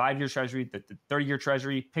Treasury, the 5-year Treasury, the 30-year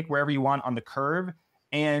Treasury, pick wherever you want on the curve,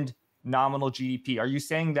 and nominal GDP. Are you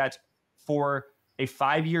saying that for a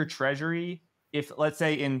 5-year Treasury, if let's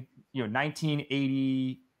say in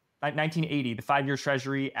 1980, the 5-year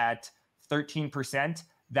Treasury at 13%,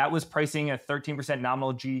 that was pricing a 13%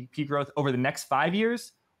 nominal GDP growth over the next 5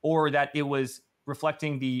 years, or that it was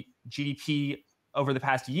reflecting the GDP over the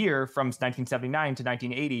past year from 1979 to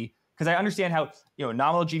 1980? Because I understand how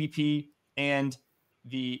nominal GDP and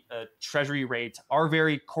the Treasury rate are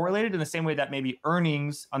very correlated in the same way that maybe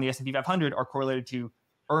earnings on the S&P 500 are correlated to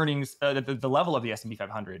earnings, the level of the S&P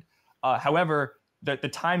 500. However, the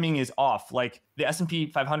timing is off. Like the S&P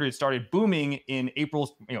 500 started booming in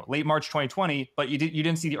April, late March 2020, but you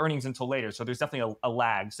didn't see the earnings until later. So there's definitely a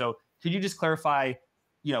lag. So could you just clarify,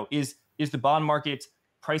 is the bond market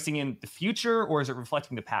pricing in the future, or is it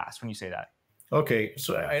reflecting the past when you say that? Okay,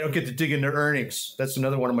 so I don't get to dig into earnings. That's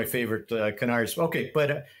another one of my favorite canaries. Okay,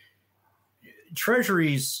 but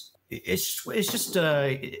treasuries, it's just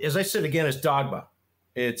as I said again, it's dogma.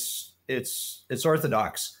 It's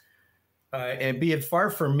orthodox, and be it far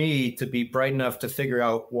from me to be bright enough to figure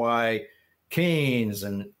out why Keynes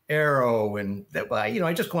and Arrow and that.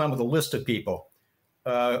 I just go on with a list of people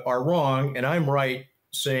are wrong, and I'm right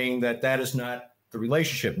saying that is not the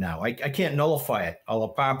relationship now. I can't nullify it a la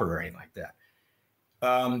Popper or anything like that.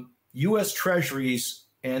 U.S. Treasuries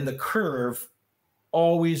and the curve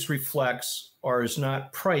always reflects or is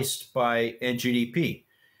not priced by GDP.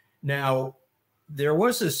 Now, there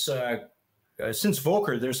was this, since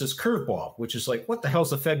Volcker, there's this curveball, which is like, what the hell's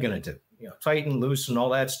the Fed going to do? Tighten, loosen, all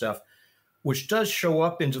that stuff, which does show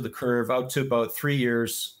up into the curve out to about 3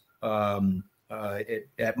 years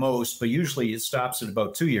at most, but usually it stops at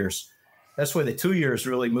about 2 years. That's why the 2 years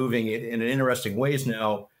really moving in interesting ways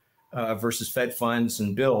now. Versus Fed funds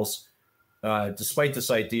and bills, despite this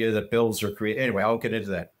idea that bills are created. Anyway, I'll get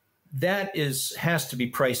into that. That has to be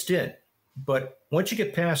priced in. But once you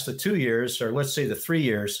get past the 2 years, or let's say the 3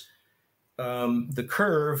 years, the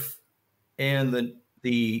curve and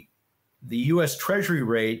the U.S. Treasury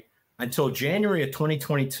rate until January of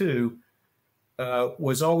 2022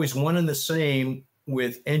 was always one and the same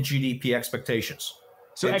with NGDP expectations.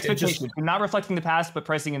 So expectations, not reflecting the past, but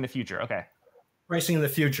pricing in the future. Okay. Pricing in the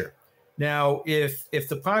future. Now, if the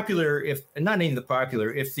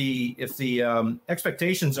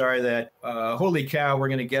expectations are that holy cow, we're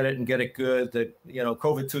going to get it and get it good, that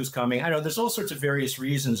COVID-2 is coming. I know there's all sorts of various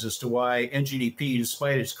reasons as to why NGDP,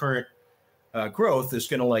 despite its current growth, is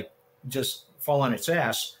going to just fall on its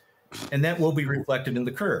ass, and that will be reflected in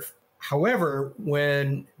the curve. However,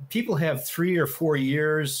 when people have 3 or 4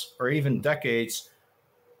 years or even decades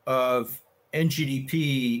of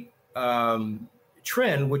NGDP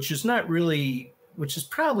trend, which is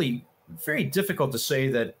probably very difficult to say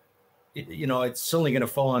that, it's suddenly going to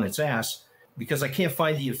fall on its ass, because I can't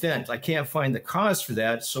find the event. I can't find the cause for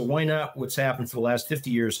that. So why not what's happened for the last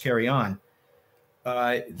 50 years carry on?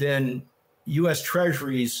 Then U.S.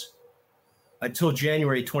 Treasuries until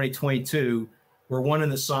January 2022 were one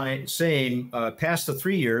and the same past the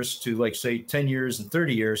 3 years to say 10 years and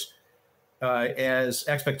 30 years as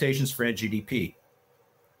expectations for NGDP.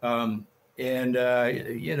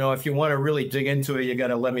 If you want to really dig into it, you got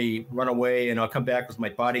to let me run away and I'll come back with my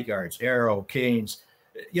bodyguards, Arrow, Keynes.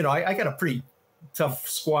 I got a pretty tough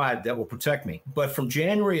squad that will protect me. But from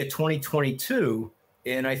January of 2022,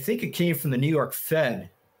 and I think it came from the New York Fed,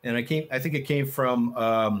 and I think it came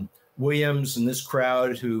from Williams and this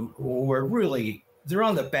crowd who were really, they're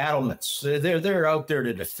on the battlements. They're out there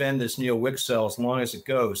to defend this neo-Wicksell as long as it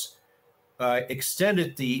goes.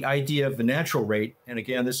 Extended the idea of the natural rate, and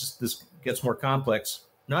again, this gets more complex,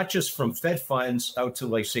 not just from Fed funds out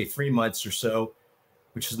to say 3 months or so,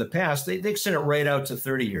 which is the past. They extend it right out to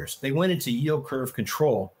 30 years. They went into yield curve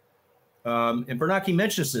control. And Bernanke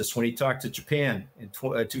mentions this when he talked to Japan in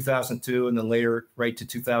 2002 and then later right to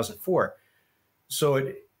 2004. So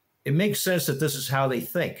it makes sense that this is how they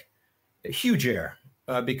think. A huge error,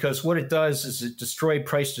 because what it does is it destroyed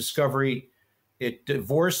price discovery. It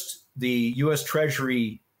divorced the U.S.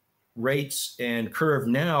 Treasury rates and curve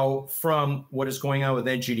now from what is going on with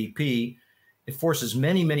NGDP. It forces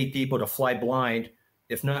many, many people to fly blind.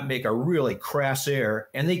 if not make a really crass error,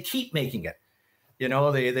 and they keep making it. You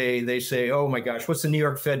know, they say, oh my gosh, what's the New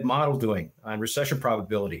York Fed model doing on recession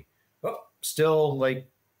probability? Oh, still like,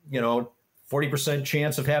 40%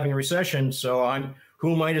 chance of having a recession. So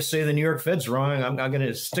who am I to say the New York Fed's wrong? I'm going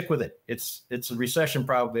to stick with it. It's a recession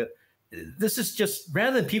probability. This is just,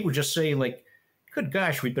 rather than people just say like, good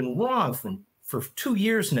gosh, we've been wrong for 2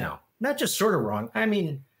 years now. Not just sort of wrong. I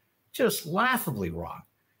mean, just laughably wrong.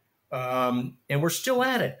 And we're still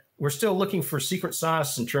at it. We're still looking for secret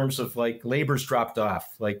sauce in terms of like labor's dropped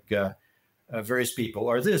off, like various people,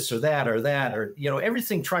 or this or that, or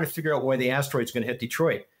everything, trying to figure out why the asteroid's going to hit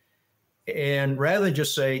Detroit. And rather than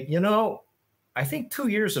just say, I think 2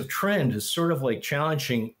 years of trend is sort of like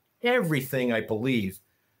challenging everything I believe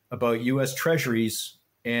about U.S. treasuries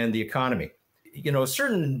and the economy.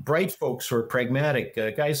 Certain bright folks who are pragmatic,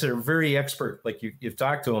 guys that are very expert, like you've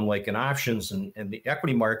talked to them, like in options and the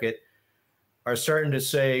equity market, are starting to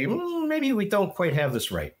say, maybe we don't quite have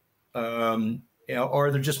this right.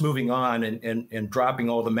 Or they're just moving on and dropping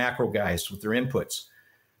all the macro guys with their inputs.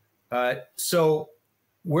 So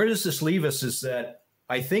where does this leave us is that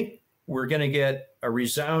I think we're going to get a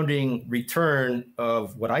resounding return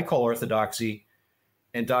of what I call orthodoxy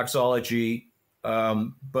and doxology,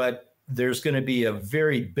 but there's going to be a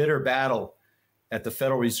very bitter battle at the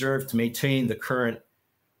Federal Reserve to maintain the current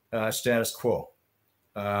status quo.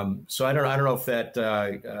 So I don't know if that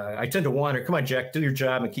I tend to wander. Come on, Jack, do your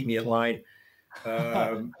job and keep me in line.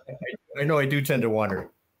 I know I do tend to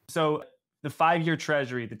wander. So the 5-year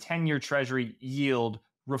Treasury, the 10-year Treasury yield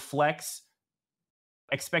reflects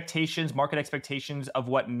expectations, market expectations of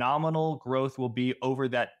what nominal growth will be over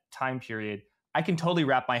that time period. I can totally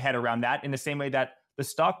wrap my head around that in the same way that the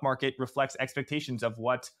stock market reflects expectations of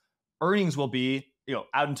what earnings will be,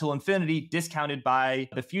 out until infinity, discounted by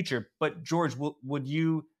the future. But George, would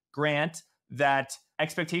you grant that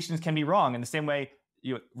expectations can be wrong in the same way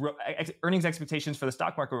earnings expectations for the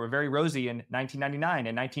stock market were very rosy in 1999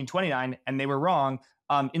 and 1929, and they were wrong?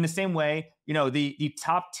 In the same way, the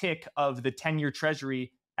top tick of the 10-year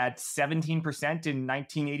Treasury at 17% in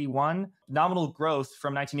 1981, nominal growth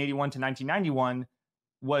from 1981 to 1991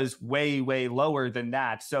 was way, way lower than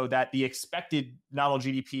that. So that the expected nominal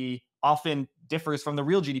GDP often differs from the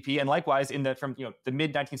real GDP. And likewise, from the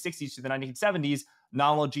mid 1960s to the 1970s,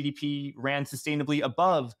 nominal GDP ran sustainably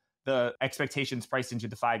above the expectations priced into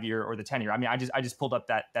the 5-year or the 10-year. I mean, I just pulled up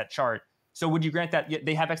that chart. So would you grant that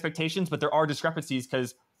they have expectations, but there are discrepancies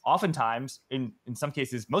because oftentimes, in some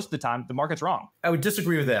cases, most of the time, the market's wrong? I would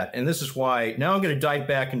disagree with that. And this is why now I'm going to dive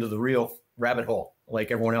back into the real rabbit hole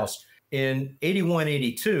like everyone else. In 81,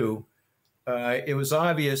 82, it was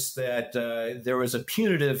obvious that there was a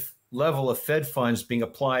punitive level of Fed funds being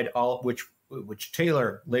applied, which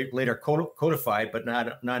Taylor later codified, but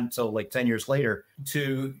not until like 10 years later,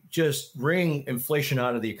 to just wring inflation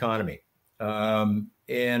out of the economy.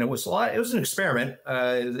 And it was an experiment.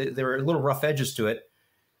 There were little rough edges to it.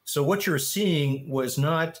 So what you're seeing was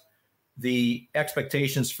not the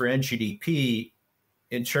expectations for NGDP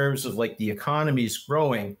in terms of like the economy's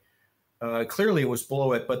growing. Clearly it was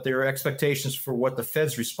below it, but there are expectations for what the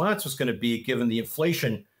Fed's response was going to be given the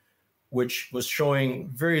inflation, which was showing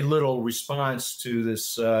very little response to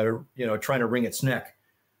this, trying to wring its neck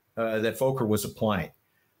that Volcker was applying.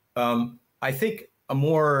 I think a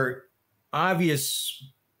more obvious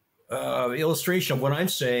illustration of what I'm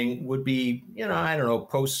saying would be,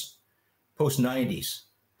 post 90s,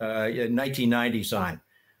 1990s on,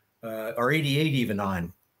 or 88 even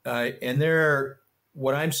on. And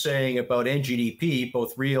what I'm saying about NGDP,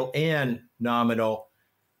 both real and nominal,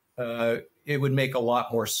 it would make a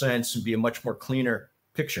lot more sense and be a much more cleaner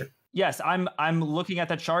picture. Yes, I'm looking at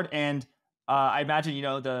that chart, and I imagine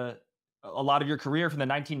a lot of your career from the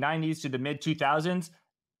 1990s to the mid 2000s.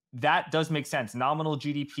 That does make sense. Nominal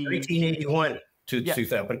GDP, 1981 to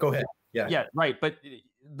 2000. But go ahead. Yeah, right. But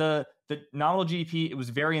the nominal GDP, it was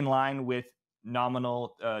very in line with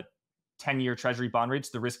nominal 10-year Treasury bond rates,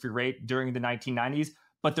 the risk-free rate during the 1990s.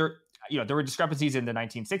 But there were discrepancies in the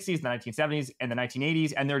 1960s, the 1970s, and the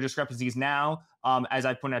 1980s, and there are discrepancies now. As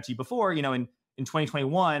I pointed out to you before, in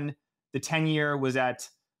 2021, the 10-year was at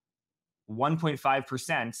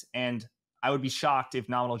 1.5%, and I would be shocked if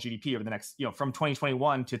nominal GDP over the next, from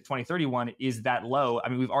 2021 to 2031 is that low. I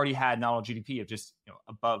mean, we've already had nominal GDP of just,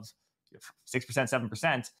 above 6%,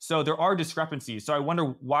 7%. So there are discrepancies. So I wonder,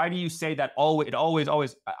 why do you say that always,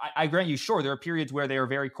 I grant you, sure, there are periods where they are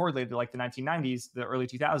very correlated, like the 1990s, the early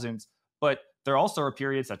 2000s, but there also are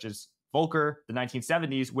periods such as Volcker, the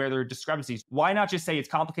 1970s, where there are discrepancies. Why not just say it's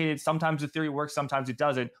complicated? Sometimes the theory works, sometimes it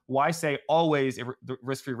doesn't. Why say always the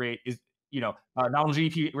risk-free rate nominal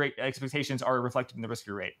GDP rate expectations are reflected in the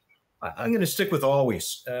risk-free rate? I'm going to stick with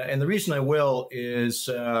always. And the reason I will is,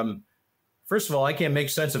 first of all, I can't make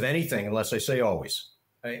sense of anything unless I say always.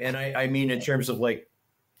 And I mean in terms of like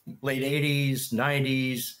late 80s,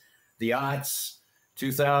 90s, the aughts,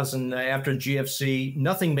 2000, after GFC,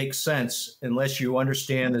 nothing makes sense unless you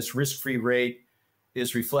understand this risk-free rate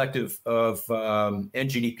is reflective of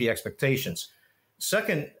NGDP expectations.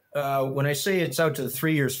 Second, when I say it's out to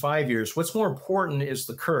 3 years, 5 years, what's more important is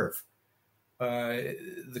the curve.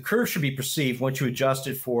 The curve should be perceived once you adjust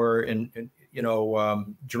it for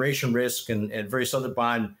duration risk and various other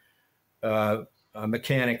bond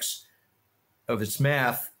mechanics of its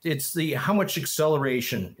math. It's how much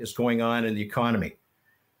acceleration is going on in the economy.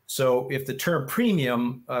 So if the term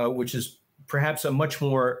premium, which is perhaps a much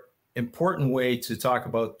more important way to talk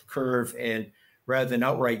about the curve and rather than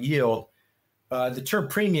outright yield, the term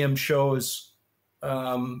premium shows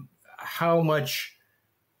how much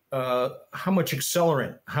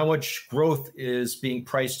accelerant, how much growth is being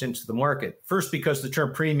priced into the market. First, because the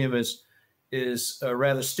term premium is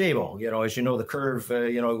rather stable. As you know, the curve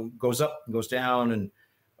goes up, goes down, and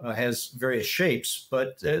has various shapes.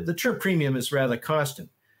 But the term premium is rather constant,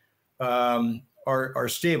 are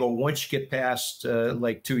stable once you get past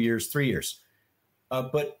like 2 years, 3 years.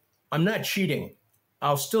 But I'm not cheating.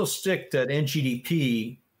 I'll still stick that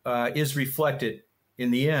NGDP is reflected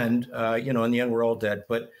in the end. In the end, we're all dead.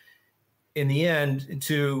 But in the end,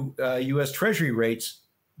 to U.S. Treasury rates,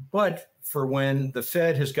 but for when the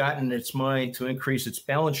Fed has gotten its mind to increase its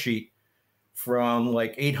balance sheet from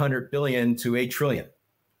like 800 billion to 8 trillion.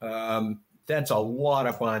 That's a lot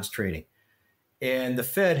of bonds trading. And the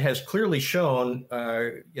Fed has clearly shown,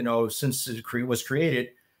 since it was created,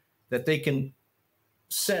 that they can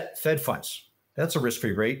set Fed funds. That's a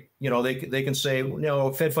risk-free rate. They can say,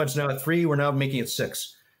 Fed funds now at 3, we're now making it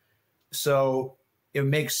 6. So it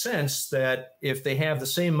makes sense that if they have the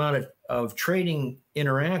same amount of trading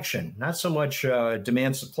interaction, not so much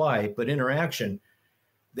demand supply, but interaction,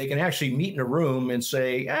 they can actually meet in a room and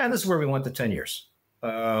say, this is where we want the 10 years.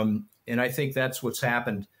 And I think that's what's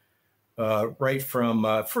happened right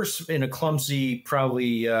from first in a clumsy,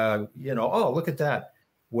 probably, look at that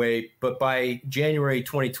way. But by January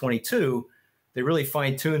 2022, they really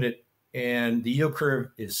fine-tuned it, and the yield curve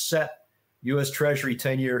is set. U.S. Treasury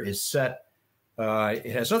 10-year is set.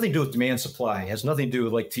 It has nothing to do with demand supply. It has nothing to do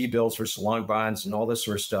with like T-bills versus long bonds and all this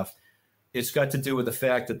sort of stuff. It's got to do with the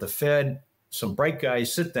fact that the Fed, some bright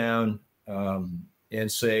guys sit down and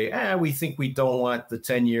say, we think we don't want the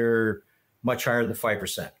 10-year much higher than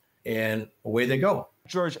 5%. And away they go.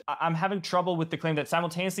 George, I'm having trouble with the claim that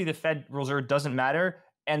simultaneously the Fed Reserve doesn't matter.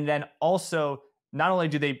 And then also, not only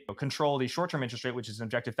do they control the short-term interest rate, which is an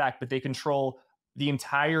objective fact, but they control the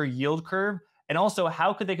entire yield curve. And also,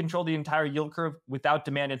 how could they control the entire yield curve without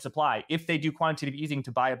demand and supply? If they do quantitative easing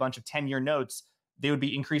to buy a bunch of 10-year notes, they would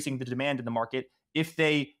be increasing the demand in the market. If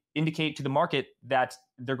they indicate to the market that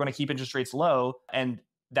they're going to keep interest rates low and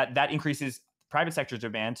that increases private sector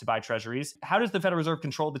demand to buy treasuries, how does the Federal Reserve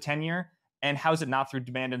control the 10-year? And how is it not through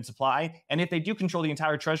demand and supply? And if they do control the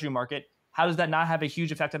entire treasury market, how does that not have a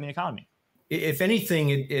huge effect on the economy? If anything,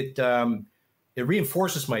 it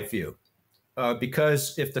reinforces my view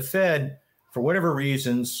because if the Fed, for whatever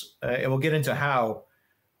reasons, and we'll get into how,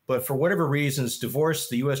 but for whatever reasons, divorce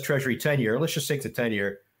the U.S. Treasury 10-year, let's just take the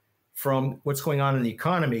 10-year, from what's going on in the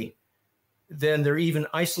economy, then they're even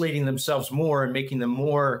isolating themselves more and making them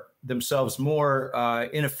themselves more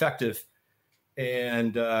ineffective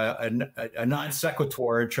and a non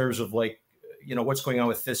sequitur in terms of what's going on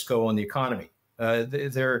with Fiscal and the economy.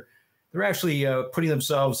 They're actually putting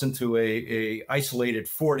themselves into a isolated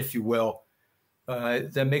fort, if you will,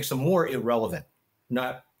 that makes them more irrelevant,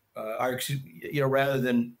 not rather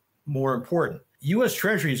than more important. U.S.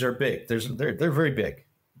 Treasuries are big. They're very big,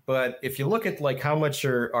 but if you look at how much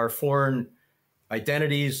are foreign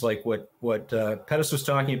identities, like what Pettis was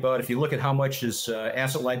talking about, if you look at how much is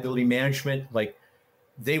asset liability management,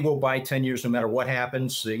 they will buy 10 years no matter what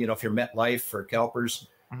happens. If you're MetLife or CalPERS,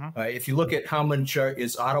 if you look at how much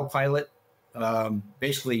is autopilot,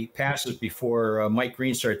 basically passive before Mike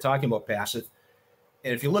Green started talking about passive.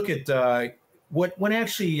 And if you look at what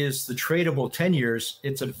actually is the tradable 10 years,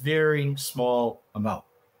 it's a very small amount,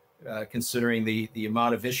 considering the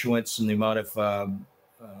amount of issuance and the amount of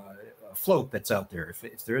float that's out there,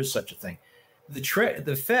 if there is such a thing. The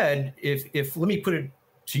Fed, if let me put it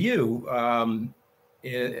to you,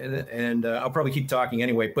 and I'll probably keep talking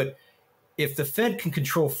anyway, but if the Fed can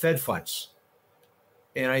control Fed funds,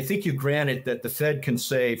 and I think you granted that the Fed can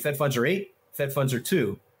say Fed funds are 8, Fed funds are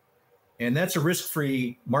 2, and that's a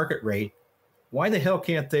risk-free market rate, why the hell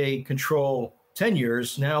can't they control 10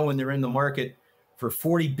 years now when they're in the market for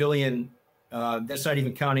 40 billion? That's not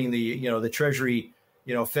even counting the Treasury,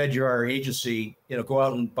 Fed your agency, go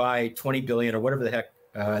out and buy 20 billion or whatever the heck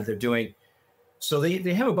they're doing. So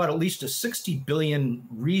they have about at least a 60 billion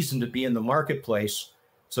reason to be in the marketplace.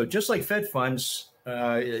 So just like Fed funds,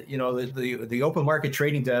 the open market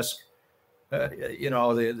trading desk,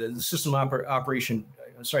 the system operation,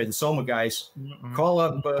 sorry, the SOMA guys call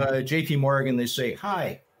up JP Morgan. They say,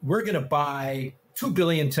 hi, we're going to buy 2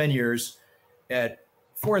 billion 10 years at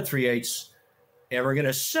 4 3/8, and we're going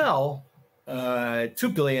to sell 2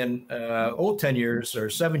 billion old 10 years or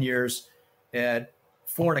 7 years at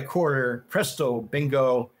 4 1/4. Presto,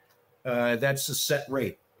 bingo. That's a set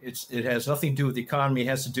rate. It has nothing to do with the economy. It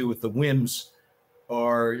has to do with the whims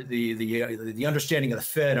or the understanding of the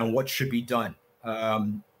Fed on what should be done.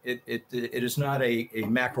 It is not a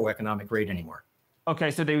macroeconomic rate anymore.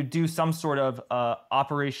 Okay, so they would do some sort of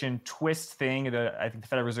Operation Twist thing. I think the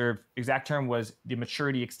Federal Reserve exact term was the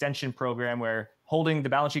maturity extension program, where holding the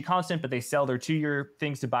balance sheet constant, but they sell their 2-year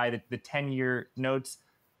things to buy the 10-year notes.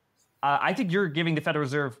 I think you're giving the Federal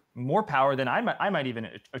Reserve more power than I might even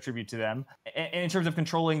attribute to them, and in terms of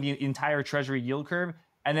controlling the entire Treasury yield curve.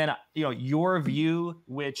 And then, your view,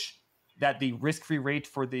 that the risk-free rate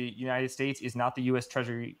for the United States is not the U.S.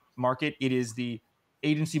 Treasury market; it is the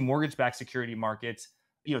agency mortgage-backed security markets.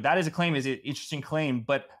 That is an interesting claim.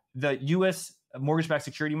 But the U.S. mortgage-backed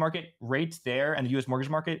security market rates there and the U.S. mortgage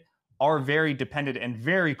market are very dependent and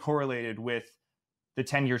very correlated with the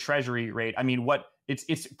 10-year Treasury rate. I mean,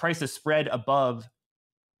 it's priced a spread above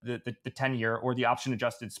the 10-year or the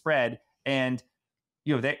option-adjusted spread, and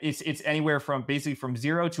it's anywhere from basically from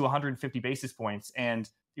 0 to 150 basis points, and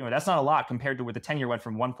that's not a lot compared to where the 10-year went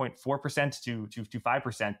from 1.4% to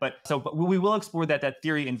 5%. But we will explore that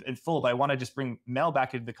theory in full. But I want to just bring Mel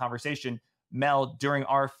back into the conversation. Mel, during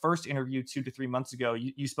our first interview 2 to 3 months ago,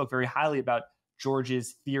 you spoke very highly about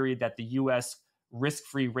George's theory that the U.S.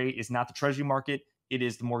 risk-free rate is not the Treasury market; it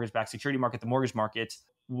is the mortgage-backed security market, the mortgage market.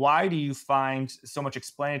 Why do you find so much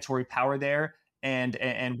explanatory power there? And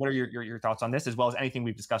what are your thoughts on this, as well as anything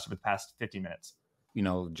we've discussed over the past 15 minutes?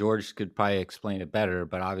 George could probably explain it better,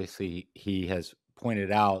 but obviously he has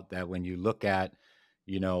pointed out that when you look at,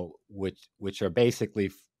 which are basically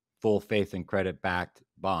full faith and credit backed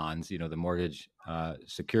bonds, the mortgage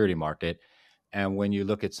security market. And when you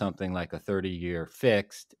look at something like a 30-year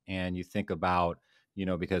fixed and you think about,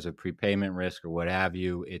 because of prepayment risk or what have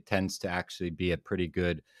you, it tends to actually be a pretty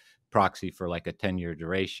good proxy for like a 10-year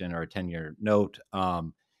duration or a 10-year note.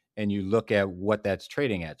 And you look at what that's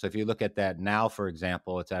trading at. So if you look at that now, for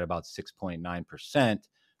example, it's at about 6.9%,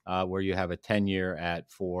 where you have a 10-year at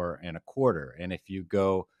 4 1/4. And if you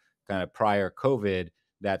go kind of prior COVID,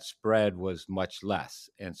 that spread was much less.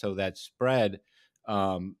 And so that spread,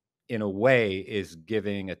 in a way, is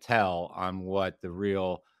giving a tell on what the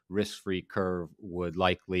real risk-free curve would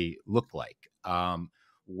likely look like.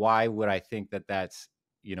 Why would I think that that's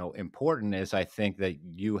important? Is I think that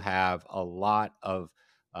you have a lot of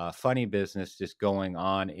funny business just going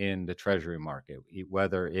on in the Treasury market,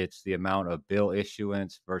 whether it's the amount of bill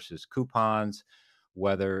issuance versus coupons,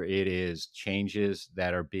 whether it is changes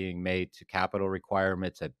that are being made to capital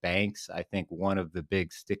requirements at banks. I think one of the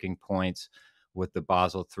big sticking points with the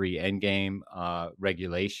Basel III Endgame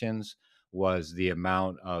regulations was the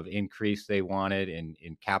amount of increase they wanted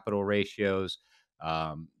in capital ratios.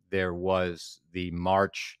 There was the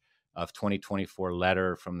March of 2024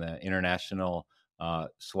 letter from the International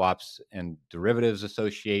Swaps and Derivatives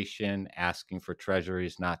Association asking for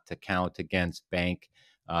treasuries not to count against bank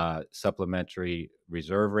supplementary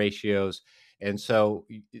reserve ratios. And so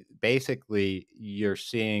basically you're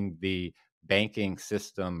seeing the banking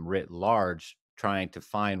system writ large trying to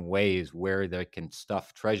find ways where they can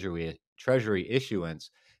stuff treasury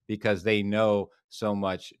issuance, because they know so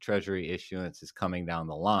much treasury issuance is coming down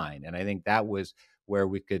the line. And I think that was where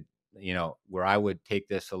we could, where I would take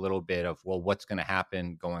this a little bit of, well, what's going to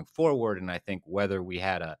happen going forward? And I think whether we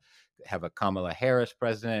have a Kamala Harris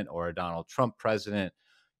president or a Donald Trump president,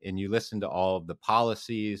 and you listen to all of the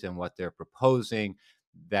policies and what they're proposing,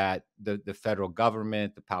 that the federal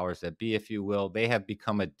government, the powers that be, if you will, they have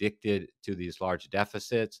become addicted to these large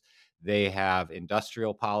deficits. They have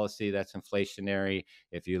industrial policy that's inflationary.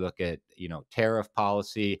 If you look at, tariff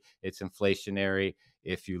policy, it's inflationary.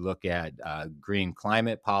 If you look at green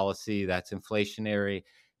climate policy, that's inflationary.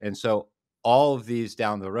 And so all of these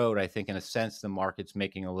down the road, I think in a sense, the market's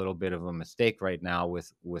making a little bit of a mistake right now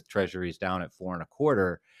with treasuries down at 4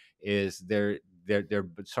 1/4, is they're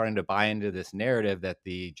starting to buy into this narrative that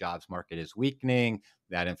the jobs market is weakening,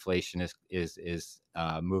 that inflation is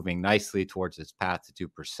moving nicely towards its path to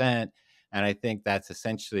 2%. And I think that's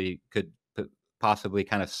essentially could possibly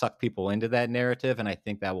kind of suck people into that narrative. And I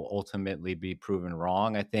think that will ultimately be proven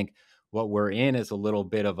wrong. I think what we're in is a little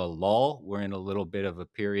bit of a lull. We're in a little bit of a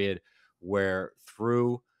period where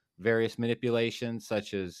through various manipulations,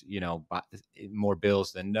 such as, more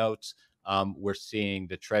bills than notes, we're seeing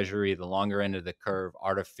the Treasury, the longer end of the curve,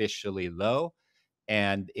 artificially low.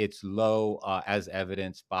 And it's low as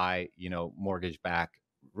evidenced by, mortgage-backed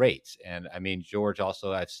rates. And I mean, George,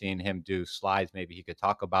 also, I've seen him do slides, maybe he could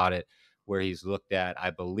talk about it, where he's looked at,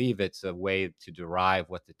 I believe it's a way to derive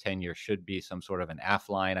what the 10-year should be, some sort of an AF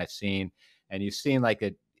line I've seen. And you've seen like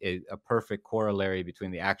a perfect corollary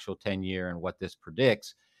between the actual 10-year and what this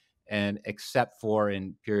predicts. And except for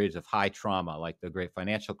in periods of high trauma, like the great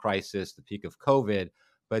financial crisis, the peak of COVID.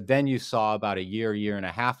 But then you saw about a year and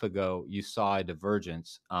a half ago, you saw a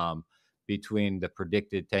divergence between the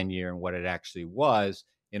predicted 10-year and what it actually was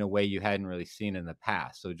in a way you hadn't really seen in the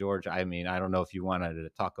past. So, George, I mean, I don't know if you wanted to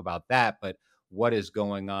talk about that, but what is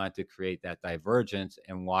going on to create that divergence,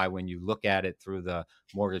 and why, when you look at it through the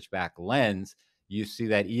mortgage-backed lens, you see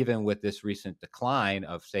that even with this recent decline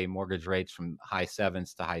of, say, mortgage rates from high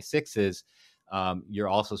sevens to high sixes, you're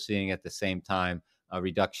also seeing at the same time a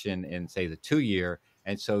reduction in, say, the 2-year.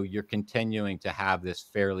 And so you're continuing to have this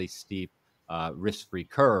fairly steep risk-free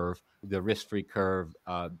curve, the risk-free curve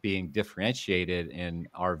being differentiated, in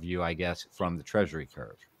our view, I guess, from the Treasury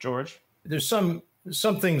curve. George? There's some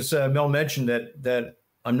things Mel mentioned that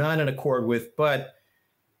I'm not in accord with,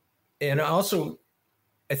 and also,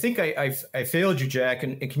 I think I failed you, Jack,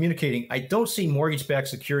 in communicating. I don't see mortgage-backed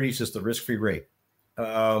securities as the risk-free rate.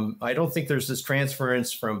 I don't think there's this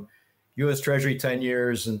transference from U.S. Treasury 10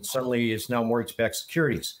 years and suddenly it's now mortgage-backed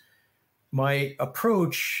securities. My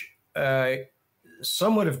approach,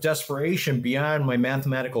 somewhat of desperation beyond my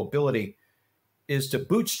mathematical ability, is to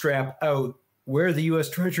bootstrap out where the U.S.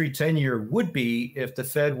 Treasury 10-year would be if the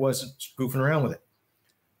Fed wasn't goofing around with it.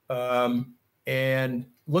 And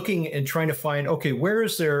looking and trying to find, okay, where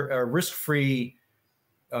is there a risk-free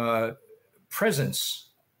presence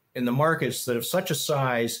in the markets that of such a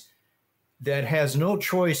size that has no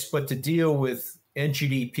choice but to deal with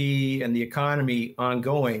NGDP and the economy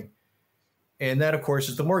ongoing? And that, of course,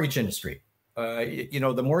 is the mortgage industry.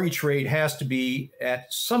 The mortgage rate has to be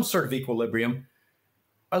at some sort of equilibrium.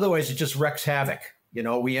 Otherwise, it just wreaks havoc.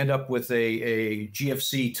 We end up with a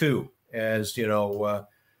GFC too, as,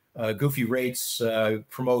 goofy rates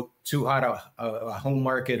promote too hot a home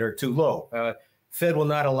market or too low. Fed will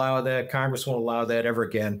not allow that. Congress won't allow that ever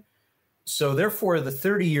again. So therefore, the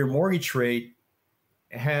 30-year mortgage rate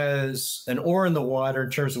has an oar in the water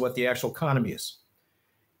in terms of what the actual economy is.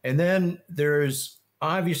 And then there's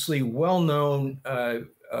obviously well-known,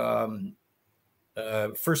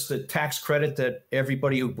 first, the tax credit that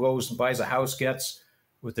everybody who goes and buys a house gets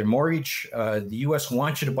with their mortgage. The U.S.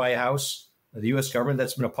 wants you to buy a house. The U.S. government,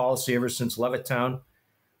 that's been a policy ever since Levittown,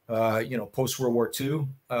 post-World War II.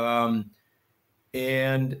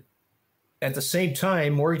 And at the same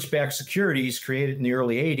time, mortgage-backed securities created in the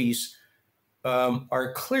early 80s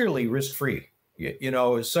are clearly risk-free,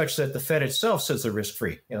 such that the Fed itself says they're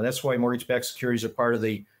risk-free. That's why mortgage-backed securities are part of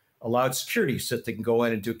the allowed securities that they can go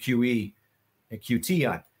in and do QE and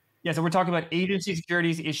QT on. Yeah, so we're talking about agency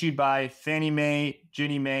securities issued by Fannie Mae,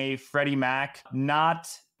 Ginnie Mae, Freddie Mac, not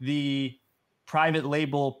the private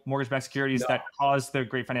label mortgage-backed securities that caused the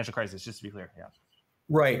great financial crisis, just to be clear. Yeah.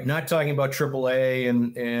 Right. Not talking about AAA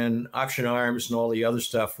and option arms and all the other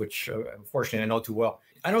stuff, which unfortunately I know too well.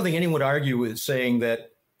 I don't think anyone would argue with saying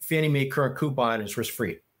that Fannie Mae current coupon is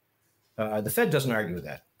risk-free. The Fed doesn't argue with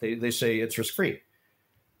that. They say it's risk-free.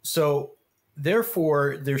 So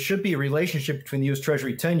therefore, there should be a relationship between the U.S.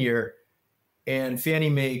 Treasury 10-year and Fannie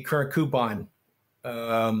Mae current coupon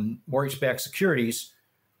mortgage-backed securities,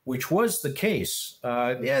 which was the case.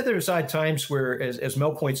 There's odd times where, as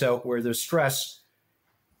Mel points out, where there's stress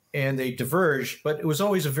and they diverge, but it was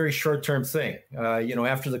always a very short-term thing.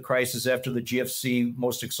 After the crisis, after the GFC,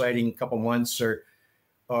 most exciting couple months, or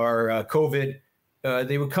COVID,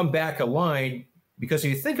 they would come back aligned, because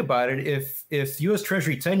if you think about it, if U.S.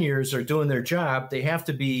 Treasury 10 years are doing their job, they have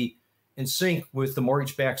to be in sync with the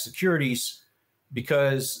mortgage-backed securities,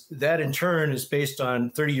 because that in turn is based on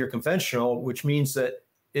 30-year conventional, which means that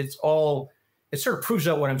it sort of proves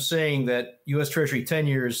out what I'm saying, that U.S. Treasury 10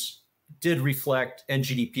 years did reflect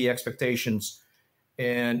NGDP expectations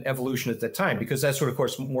and evolution at that time, because that's what, of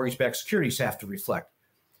course, mortgage-backed securities have to reflect.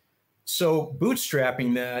 So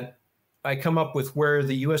bootstrapping that, I come up with where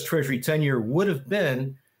the U.S. Treasury 10-year would have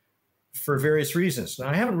been for various reasons. Now,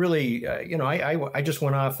 I haven't really, I just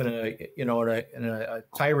went off in a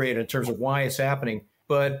tirade in terms of why it's happening,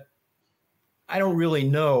 but I don't really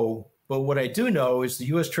know. But what I do know is the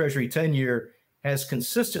U.S. Treasury 10-year has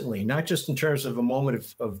consistently, not just in terms of a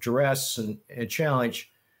moment of duress and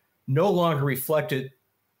challenge, no longer reflected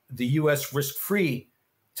the U.S. risk-free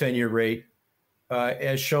 10-year rate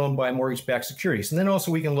as shown by mortgage-backed securities. And then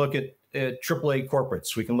also we can look at AAA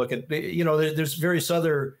corporates. We can look at, there's various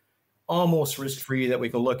other almost risk-free that we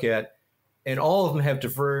can look at, and all of them have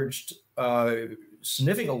diverged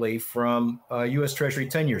significantly from U.S. Treasury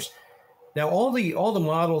 10 years. Now, all the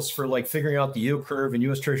models for like figuring out the yield curve in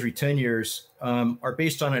U.S. Treasury 10 years are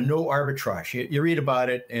based on a no arbitrage. You read about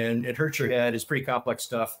it and it hurts your head. It's pretty complex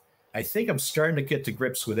stuff. I think I'm starting to get to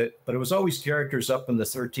grips with it, but it was always characters up on the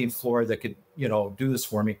 13th floor that could, do this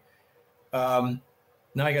for me. Now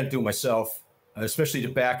I got to do it myself, especially to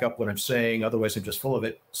back up what I'm saying. Otherwise, I'm just full of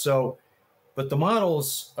it. So, but the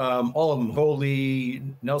models, all of them, Holy,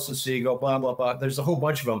 Nelson Siegel, blah, blah, blah. There's a whole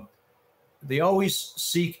bunch of them. They always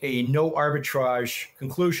seek a no arbitrage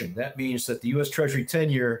conclusion. That means that the U.S. Treasury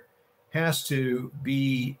 10-year has to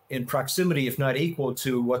be in proximity, if not equal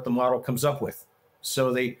to what the model comes up with.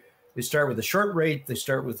 So they start with a short rate. They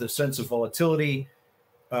start with a sense of volatility.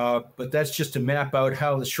 But that's just to map out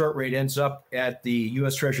how the short rate ends up at the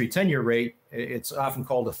U.S. Treasury 10-year rate. It's often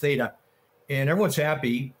called a theta. And everyone's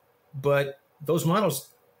happy, but those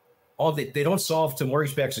models, they don't solve to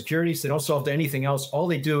mortgage-backed securities. They don't solve to anything else. All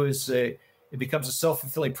they do is it becomes a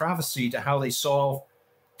self-fulfilling prophecy to how they solve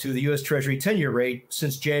to the U.S. Treasury 10-year rate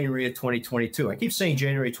since January of 2022. I keep saying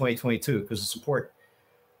January 2022 because it's important.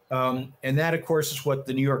 And that, of course, is what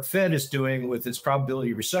the New York Fed is doing with its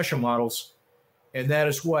probability recession models. And that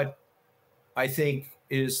is what I think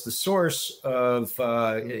is the source of,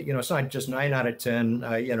 it's not just 9 out of 10,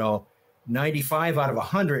 95 out of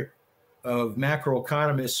 100 of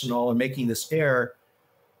macroeconomists and all are making this error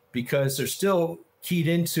because they're still keyed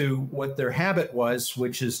into what their habit was,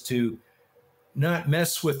 which is to not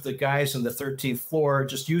mess with the guys on the 13th floor,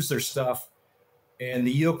 just use their stuff. And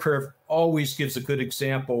the yield curve always gives a good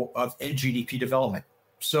example of GDP development.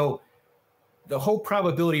 So the whole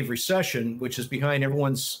probability of recession, which is behind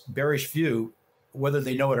everyone's bearish view, whether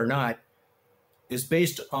they know it or not, is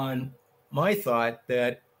based on my thought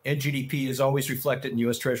that GDP is always reflected in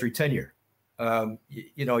U.S. Treasury 10-year.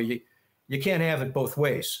 You can't have it both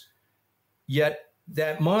ways. Yet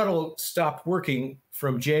that model stopped working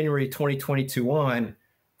from January 2022 on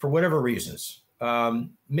for whatever reasons.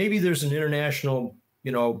 Maybe there's an international,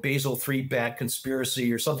 Basel III back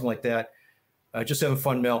conspiracy or something like that. Just having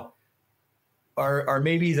fun, Mel. Or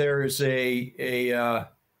maybe there's a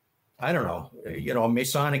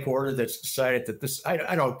Masonic order that's decided that this,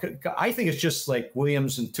 I think it's just like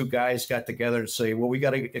Williams and two guys got together and say, well, we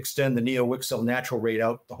got to extend the Neo-Wixel natural rate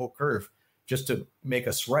out the whole curve just to make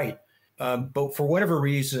us right. But for whatever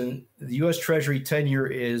reason, the U.S. Treasury 10-year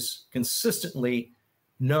is consistently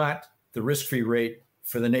not the risk-free rate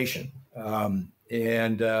for the nation.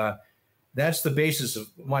 That's the basis of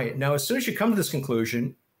now, as soon as you come to this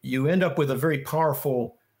conclusion, you end up with a very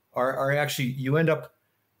powerful, you end up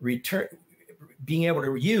being able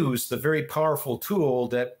to use the very powerful tool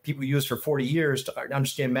that people use for 40 years to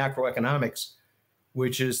understand macroeconomics,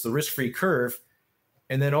 which is the risk-free curve.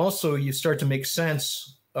 And then also you start to make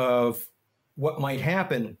sense of what might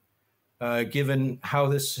happen given how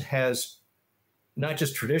this has not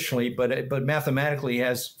just traditionally, but mathematically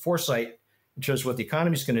has foresight in terms of what the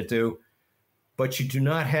economy is going to do, but you do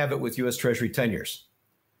not have it with U.S. Treasury 10 years.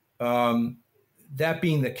 That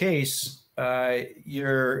being the case, I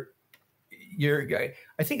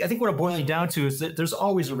think what I'm boiling down to is that there's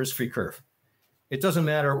always a risk-free curve. It doesn't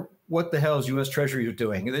matter what the hell is U.S. Treasury are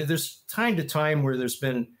doing. There's time to time where there's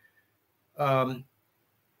been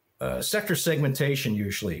sector segmentation,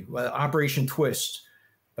 usually Operation Twist.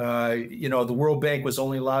 The World Bank was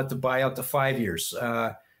only allowed to buy out to 5 years.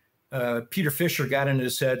 Peter Fisher got in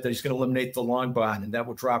his head that he's going to eliminate the long bond and that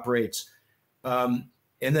will drop rates.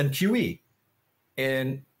 And then QE.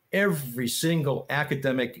 And every single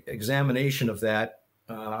academic examination of that,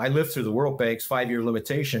 I lived through the World Bank's 5-year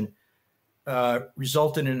limitation,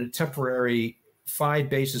 resulted in a temporary 5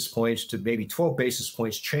 basis points to maybe 12 basis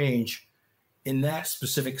points change in that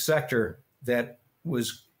specific sector that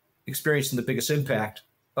was experiencing the biggest impact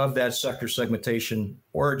of that sector segmentation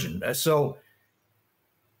origin. So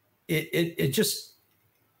it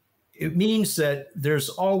means that there's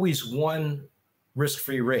always one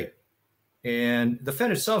risk-free rate. And the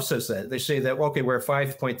Fed itself says that. They say that, okay, we're at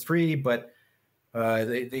 5.3, but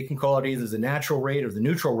they can call it either the natural rate or the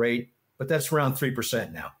neutral rate, but that's around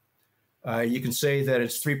 3% now. You can say that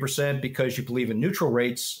it's 3% because you believe in neutral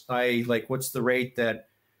rates, i.e., like what's the rate that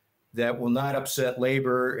will not upset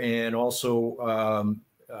labor and also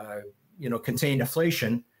contain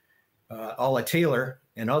inflation, a la Taylor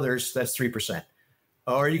and others, that's 3%.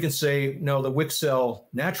 Or you can say, no, the Wixell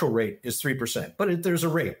natural rate is 3%, but there's a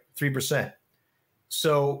rate, 3%.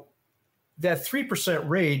 So that 3%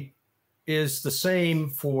 rate is the same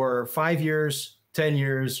for 5 years, 10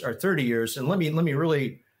 years, or 30 years. And let me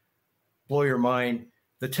really blow your mind.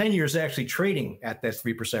 The 10 years actually trading at that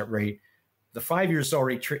 3% rate. The 5 years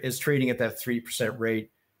already is trading at that 3%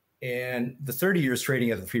 rate, and the 30 years trading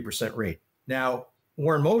at the 3% rate. Now,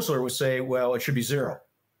 Warren Mosler would say, well, it should be zero.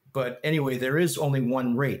 But anyway, there is only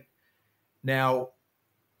one rate. Now,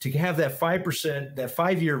 to have that 5%, that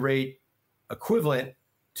 5-year rate equivalent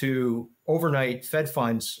to overnight Fed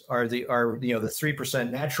funds are the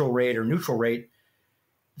 3% natural rate or neutral rate,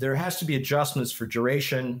 there has to be adjustments for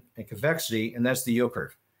duration and convexity, and that's the yield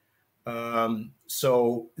curve.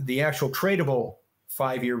 So the actual tradable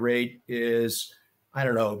 5-year rate is, I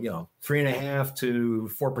don't know, 3.5 to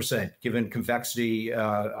 4%, given convexity,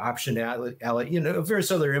 optionality,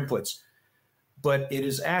 various other inputs. But it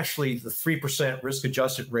is actually the 3%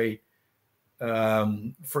 risk-adjusted rate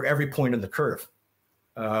for every point in the curve.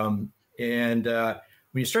 And when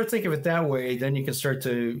you start thinking of it that way, then you can start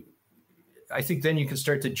to,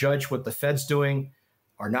 judge what the Fed's doing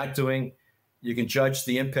or not doing. You can judge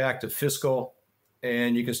the impact of fiscal,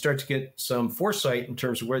 and you can start to get some foresight in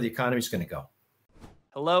terms of where the economy is going to go.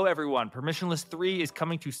 Hello, everyone. Permissionless 3 is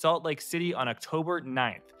coming to Salt Lake City on October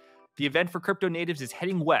 9th. The event for crypto natives is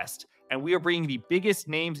heading west, and we are bringing the biggest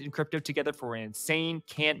names in crypto together for an insane,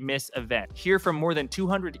 can't-miss event. Hear from more than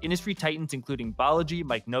 200 industry titans, including Balaji,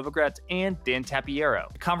 Mike Novogratz, and Dan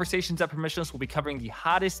Tapiero. The conversations at Permissionless will be covering the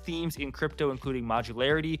hottest themes in crypto, including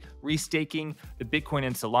modularity, restaking, the Bitcoin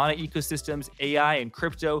and Solana ecosystems, AI and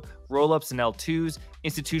crypto, rollups and L2s,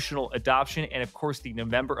 institutional adoption, and of course the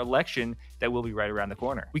November election that will be right around the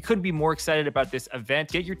corner. We couldn't be more excited about this event.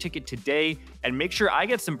 Get your ticket today and make sure I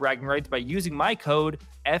get some bragging rights by using my code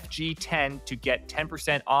FG10 to get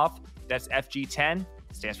 10% off. That's FG10.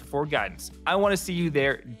 Stands for Forward Guidance. I want to see you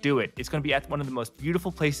there. Do it. It's going to be at one of the most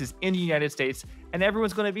beautiful places in the United States, and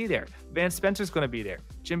everyone's going to be there. Van Spencer's going to be there.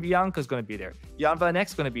 Jim Bianco's going to be there. Jan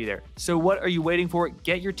VanEck's going to be there. So what are you waiting for?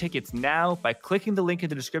 Get your tickets now by clicking the link in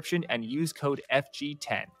the description and use code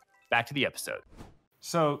FG10. Back to the episode.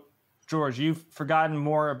 So, George, you've forgotten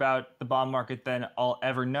more about the bond market than I'll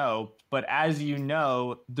ever know. But as you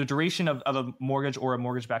know, the duration of a mortgage or a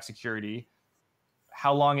mortgage-backed security,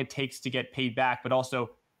 how long it takes to get paid back, but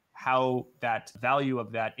also how that value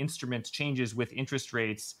of that instrument changes with interest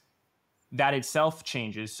rates, that itself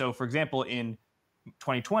changes. So for example, in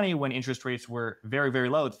 2020, when interest rates were very, very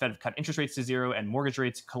low, the Fed cut interest rates to zero and mortgage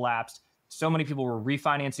rates collapsed. So many people were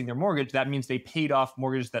refinancing their mortgage. That means they paid off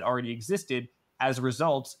mortgages that already existed. As a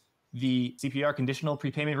result, the CPR conditional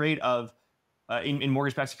prepayment rate of in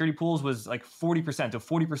mortgage-backed security pools was like 40%. So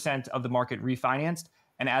 40% of the market refinanced.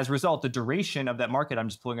 And as a result, the duration of that market, I'm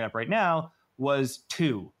just pulling it up right now, was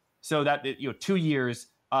 2. So that, 2 years.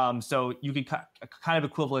 So you could kind of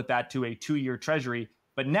equivalent that to a 2-year treasury.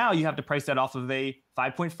 But now you have to price that off of a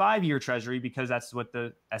 5.5-year treasury because that's what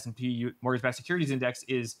the S&P Mortgage-Backed Securities Index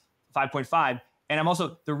is, 5.5. And I'm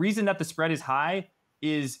also, the reason that the spread is high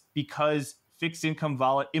is because fixed income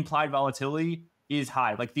implied volatility is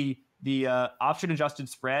high. Like the option adjusted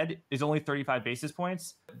spread is only 35 basis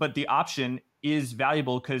points, but the option is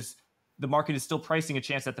valuable because the market is still pricing a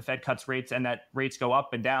chance that the Fed cuts rates and that rates go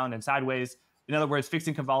up and down and sideways. In other words, fixed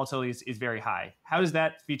income volatility is very high. How does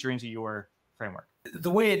that feature into your framework?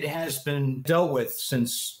 The way it has been dealt with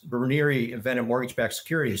since Ranieri invented mortgage-backed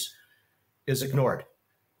securities is ignored.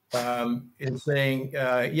 It's saying,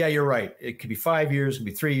 yeah, you're right. It could be 5 years, it could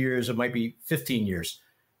be 3 years, it might be 15 years.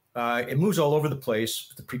 It moves all over the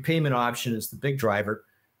place. The prepayment option is the big driver.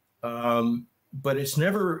 But it's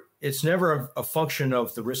never a function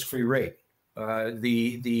of the risk-free rate.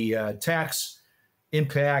 The tax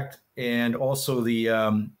impact and also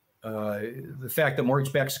the fact that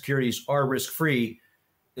mortgage-backed securities are risk-free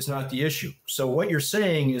is not the issue. So what you're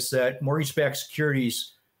saying is that mortgage-backed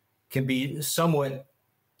securities can be somewhat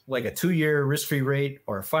like a 2-year risk-free rate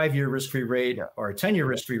or a 5-year risk-free rate or a 10-year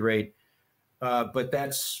risk-free rate, but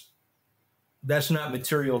that's not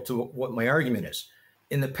material to what my argument is.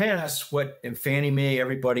 In the past, in Fannie Mae,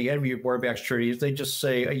 every mortgage-backed securities, they just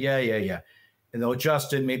say, yeah. And they'll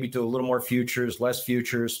adjust it, maybe do a little more futures, less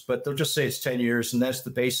futures, but they'll just say it's 10 years. And that's the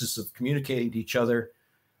basis of communicating to each other.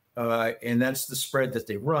 And that's the spread that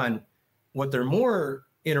they run. What they're more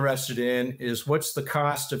interested in is what's the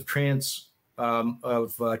cost of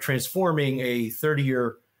of transforming a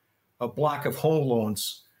 30-year block of home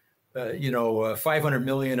loans. 500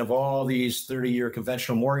 million of all these 30-year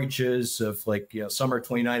conventional mortgages of some are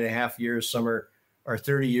 29 and a half years, some are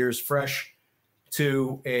 30 years fresh,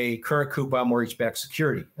 to a current coupon mortgage-backed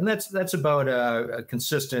security. And that's about a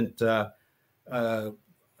consistent, I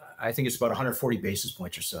think it's about 140 basis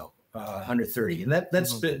points or so, 130. And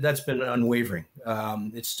that's been unwavering.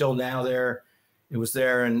 It's still now there. It was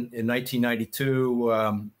there in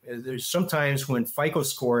 1992. There's sometimes when FICO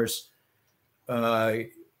scores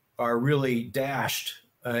are really dashed,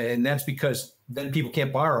 and that's because then people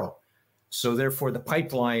can't borrow. So therefore, the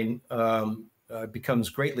pipeline becomes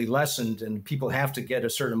greatly lessened, and people have to get a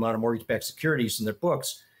certain amount of mortgage-backed securities in their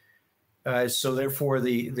books. So therefore,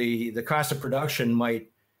 the cost of production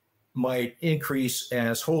might increase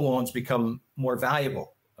as whole loans become more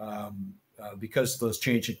valuable because of those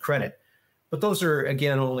changes in credit. But those are,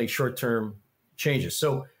 again, only short-term changes.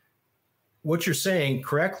 So what you're saying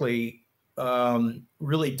correctly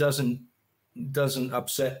really doesn't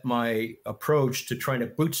upset my approach to trying to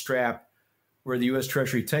bootstrap where the U.S.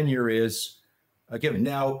 Treasury 10-year is given.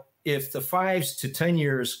 Now, if the 5s to 10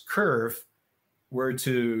 years curve were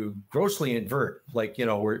to grossly invert,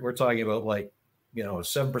 we're talking about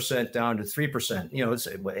 7% down to 3%,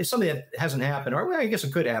 it's something that hasn't happened, or I guess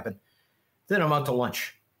it could happen, then I'm out to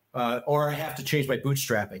lunch. Or I have to change my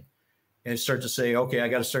bootstrapping and start to say, okay, I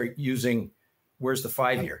got to start using where's the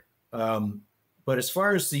 5-year. But as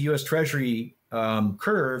far as the U.S. Treasury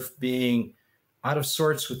curve being out of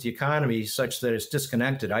sorts with the economy such that it's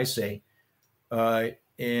disconnected, I say,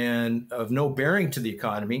 and of no bearing to the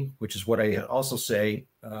economy, which is what I also say,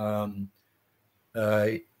 I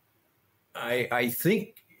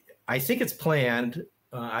think it's planned.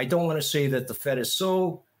 I don't want to say that the Fed is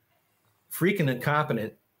so freaking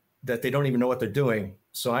incompetent that they don't even know what they're doing.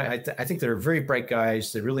 So I think they're very bright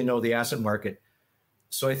guys. They really know the asset market.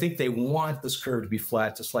 So I think they want this curve to be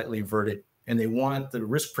flat to slightly inverted, and they want the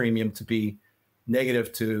risk premium to be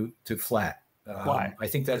negative to flat. Why? I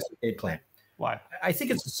think that's a plan. Why? I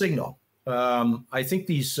think it's a signal. I think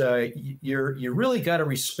these you really got to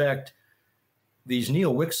respect these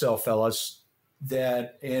Neil Wicksell fellas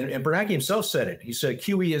that, and Bernanke himself said it. He said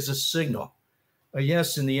QE is a signal.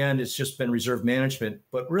 Yes, in the end, it's just been reserve management,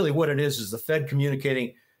 but really what it is the Fed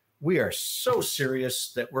communicating, we are so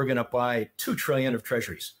serious that we're going to buy $2 trillion of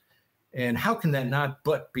treasuries. And how can that not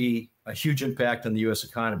but be a huge impact on the U.S.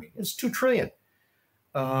 economy? It's $2 trillion.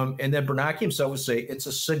 And then Bernanke himself would say it's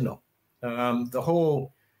a signal. The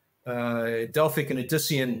whole Delphic and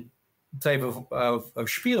Odyssean type of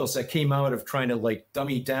spiels that came out of trying to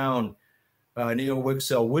dummy down Neil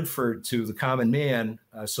Wicksell Woodford to the common man,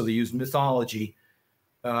 so they used mythology,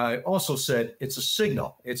 also said it's a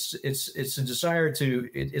signal. It's a desire to,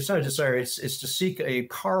 it's not a desire, it's to seek a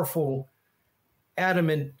powerful,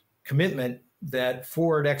 adamant commitment that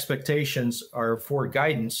forward expectations or forward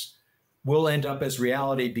guidance will end up as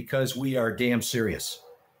reality because we are damn serious.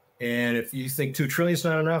 And if you think $2 trillion is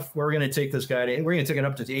not enough, we're going to take this guy we're going to take it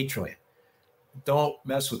up to $8 trillion. Don't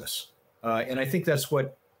mess with us. And I think that's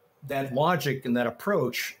what that logic and that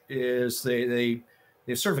approach is. They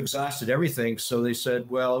sort of exhausted everything. So they said,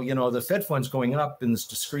 well, the Fed funds going up in this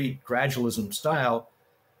discrete gradualism style,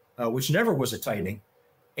 which never was a tightening,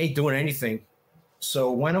 ain't doing anything.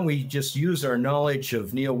 So why don't we just use our knowledge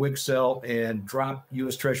of Neil Wicksell and drop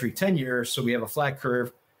U.S. Treasury 10-year so we have a flat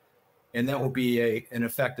curve, and that will be an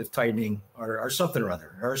effective tightening or something or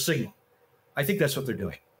other, or a signal. I think that's what they're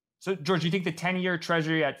doing. So, George, you think the 10-year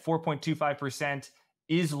Treasury at 4.25%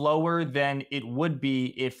 is lower than it would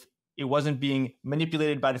be if it wasn't being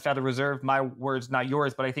manipulated by the Federal Reserve? My words, not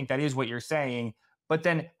yours, but I think that is what you're saying. But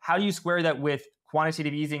then how do you square that with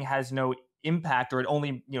quantitative easing has no impact, or it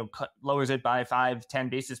only lowers it by 5-10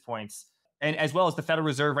 basis points? And as well as the Federal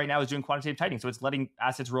Reserve right now is doing quantitative tightening, so it's letting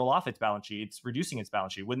assets roll off its balance sheet. It's reducing its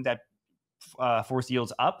balance sheet. Wouldn't that force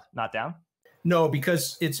yields up, not down? No,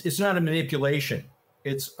 because it's not a manipulation.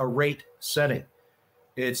 It's a rate setting.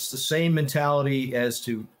 It's the same mentality as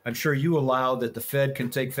to, I'm sure you allow that the Fed can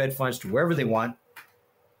take Fed funds to wherever they want.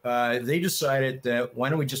 They decided that why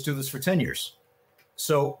don't we just do this for 10 years?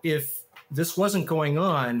 So if this wasn't going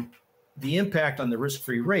on, the impact on the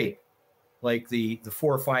risk-free rate, like the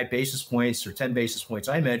 4 or 5 basis points or 10 basis points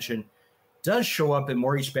I mentioned, does show up in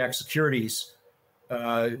mortgage-backed securities,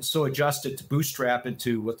 so adjusted to bootstrap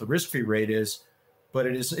into what the risk-free rate is, but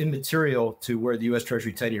it is immaterial to where the U.S.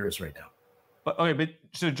 Treasury 10-year is right now. But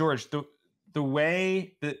so George, the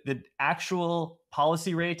way the actual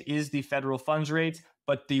policy rate is the federal funds rate,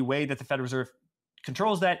 but the way that the Federal Reserve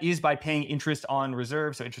controls that is by paying interest on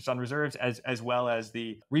reserves, so interest on reserves, as well as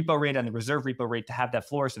the repo rate and the reserve repo rate to have that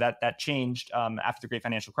floor. So that changed after the great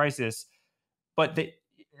financial crisis. But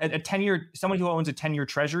a 10-year, someone who owns a 10-year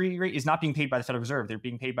Treasury rate is not being paid by the Federal Reserve. They're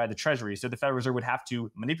being paid by the Treasury. So the Federal Reserve would have to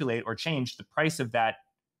manipulate or change the price of that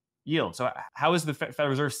yield. So how is the Federal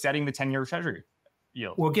Reserve setting the 10-year Treasury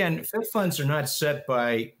yield? Well, again, Fed funds are not set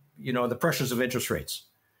by, the pressures of interest rates.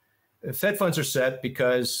 Fed funds are set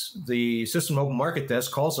because the System Open Market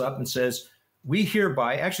Desk calls up and says, we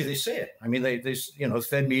hereby, actually they say it. I mean, they the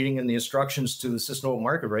Fed meeting and the instructions to the System Open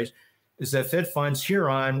Market rates is that Fed funds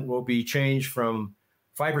hereon will be changed from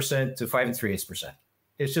 5% to 5 3/8%.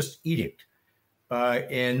 It's just edict.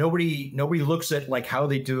 And nobody looks at like how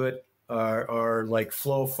they do it or like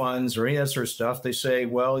flow funds or any of that sort of stuff. They say,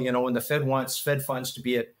 well, when the Fed wants Fed funds to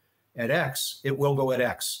be at X, it will go at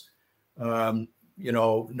X.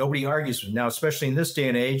 Nobody argues now, especially in this day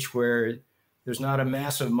and age where there's not a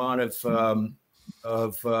massive amount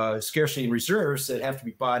of scarcity in reserves that have to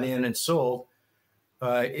be bought in and sold.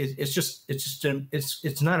 It's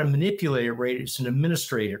not a manipulated rate; it's an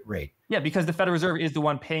administrated rate. Yeah, because the Federal Reserve is the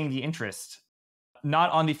one paying the interest,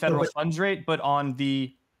 not on the federal funds rate, but on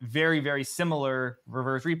the very, very similar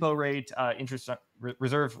reverse repo rate, interest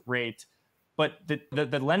reserve rate. But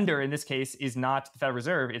the lender in this case is not the Federal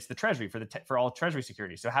Reserve; it's the Treasury for all Treasury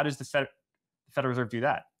securities. So how does the Federal Reserve do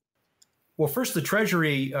that? Well, first, the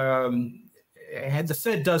Treasury, the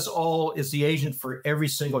Fed is the agent for every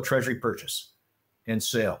single Treasury purchase and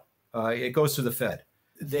sale. It goes to the Fed.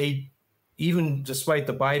 They, even despite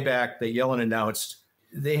the buyback that Yellen announced,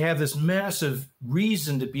 they have this massive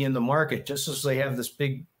reason to be in the market, just as they have this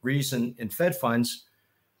big reason in Fed funds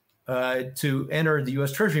to enter the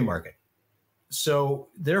U.S. Treasury market. So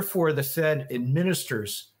therefore, the Fed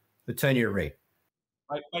administers the 10-year rate.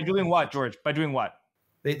 By doing what, George? By doing what?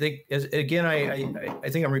 I think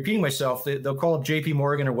I'm repeating myself. They'll call up J.P.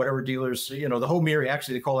 Morgan or whatever dealers, the whole myriad.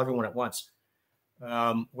 Actually, they call everyone at once.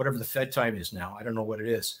 Whatever the Fed time is now, I don't know what it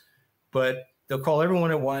is, but they'll call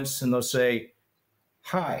everyone at once and they'll say,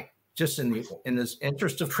 "Hi, just in this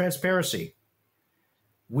interest of transparency,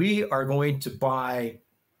 we are going to buy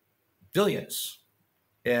billions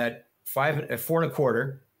at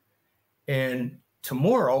 4.25, and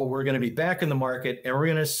tomorrow we're going to be back in the market and we're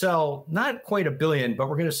going to sell not quite $1 billion, but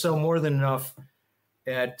we're going to sell more than enough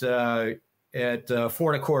at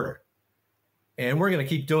 4.25, and we're going to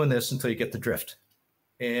keep doing this until you get the drift."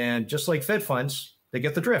 And just like Fed funds, they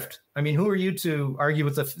get the drift. I mean, who are you to argue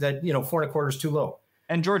with that 4.25 is too low?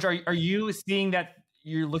 And George, are you seeing that?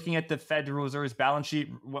 You're looking at the Federal Reserve's balance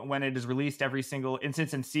sheet when it is released every single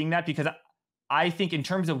instance and seeing that? Because I think in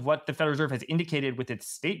terms of what the Federal Reserve has indicated with its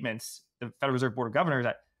statements, the Federal Reserve Board of Governors,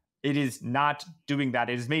 that it is not doing that.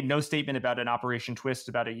 It has made no statement about an Operation Twist,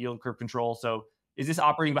 about a yield curve control. So is this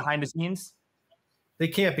operating behind the scenes? They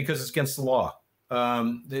can't, because it's against the law.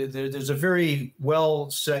 There's a very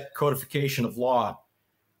well-set codification of law.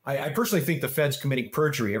 I personally think the Fed's committing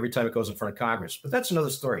perjury every time it goes in front of Congress, but that's another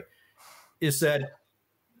story, is that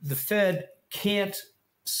the Fed can't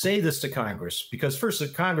say this to Congress because first the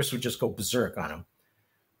Congress would just go berserk on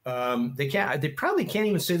them. They probably can't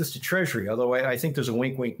even say this to Treasury, although I think there's a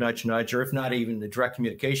wink, wink, nudge, nudge, or if not even the direct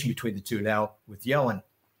communication between the two now with Yellen.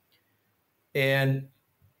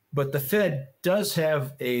 But the Fed does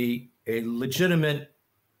have a legitimate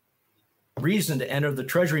reason to enter the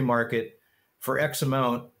Treasury market for X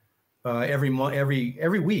amount every month,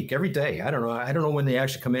 every week, every day. I don't know when they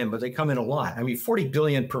actually come in, but they come in a lot. I mean, 40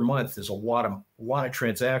 billion per month is a lot of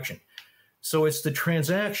transaction. So it's the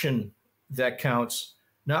transaction that counts,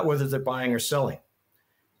 not whether they're buying or selling.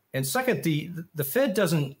 And second, the Fed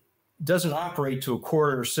doesn't operate to a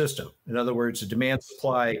quarter system. In other words, a demand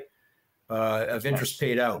supply of interest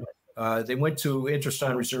paid out. They went to interest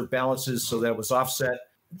on reserve balances, so that was offset.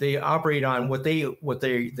 They operate on what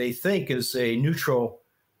they think is a neutral.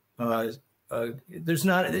 It's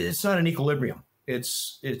not an equilibrium.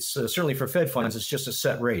 It's certainly for Fed funds, it's just a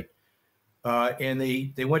set rate. And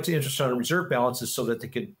they went to interest on reserve balances so that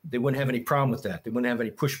they wouldn't have any problem with that. They wouldn't have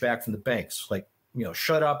any pushback from the banks, like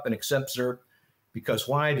shut up and accept ZIRP. Because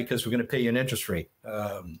why? Because we're going to pay you an interest rate,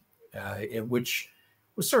 which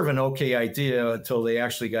was sort of an okay idea until they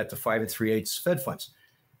actually got to 5 3/8 Fed funds.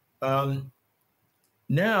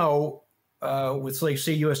 Now, with like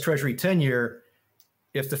say U.S. Treasury 10-year,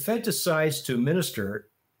 if the Fed decides to administer,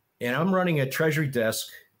 and I'm running a Treasury desk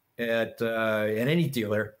at any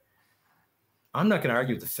dealer, I'm not going to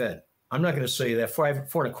argue with the Fed. I'm not going to say that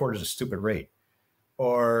 4.25 is a stupid rate,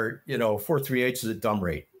 or 4 3/8 is a dumb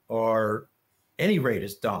rate, or any rate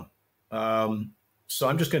is dumb. So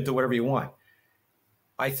I'm just going to do whatever you want.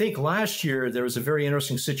 I think last year there was a very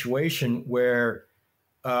interesting situation where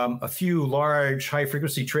a few large high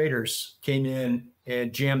frequency traders came in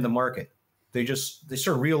and jammed the market. They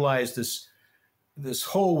sort of realized this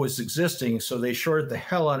hole was existing, so they shorted the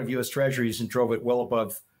hell out of U.S. Treasuries and drove it well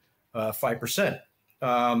above 5%.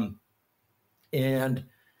 And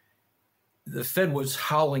the Fed was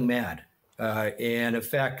howling mad. And in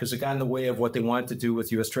fact, because it got in the way of what they wanted to do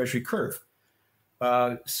with U.S. Treasury curve.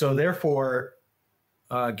 So therefore,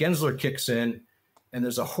 Gensler kicks in, and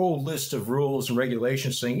there's a whole list of rules and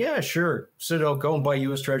regulations saying, yeah, sure, Citadel, go and buy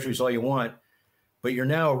U.S. Treasuries all you want, but you're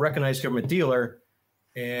now a recognized government dealer,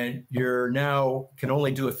 and you're now can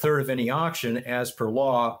only do a third of any auction as per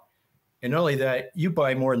law. And not only that, you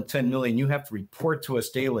buy more than 10 million, you have to report to us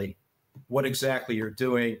daily what exactly you're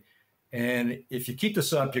doing. And if you keep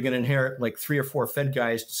this up, you're going to inherit like 3 or 4 Fed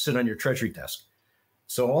guys to sit on your Treasury desk.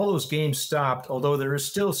 So all those games stopped, although there is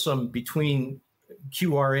still some between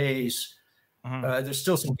QRAs. There's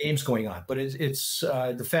still some games going on, but it's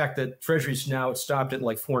the fact that Treasuries now stopped at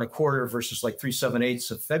like 4.25 versus like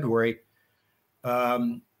 3.78 of February.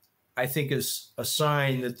 I think is a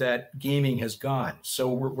sign that gaming has gone.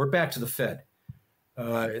 So we're back to the Fed.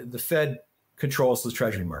 The Fed controls the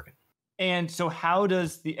Treasury market. And so how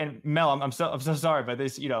does and Mel, I'm so sorry, but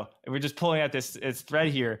this, we're just pulling out this thread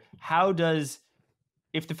here. How does,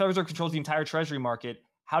 if the Federal Reserve controls the entire Treasury market,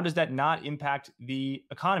 how does that not impact the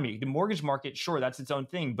economy? The mortgage market, sure, that's its own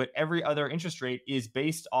thing, but every other interest rate is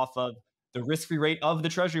based off of the risk-free rate of the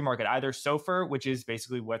Treasury market, either SOFR, which is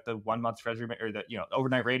basically what the 1-month Treasury or the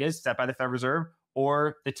overnight rate is set by the Federal Reserve,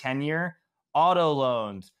 or the 10-year, auto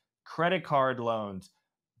loans, credit card loans,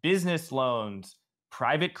 business loans,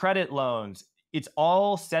 private credit loans. It's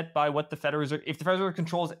all set by what the Federal Reserve. If the Federal Reserve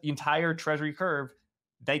controls the entire Treasury curve,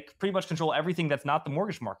 they pretty much control everything that's not the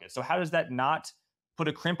mortgage market. So how does that not put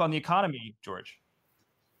a crimp on the economy, George?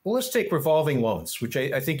 Well, let's take revolving loans, which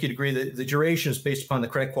I think you'd agree that the duration is based upon the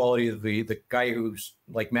credit quality of the guy who's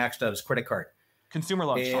like maxed out his credit card. Consumer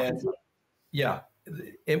loans. And, yeah.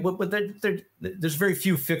 But there's very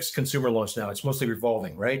few fixed consumer loans now. It's mostly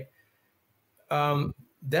revolving, right?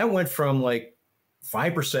 That went from like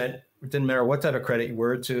 5%, it didn't matter what type of credit you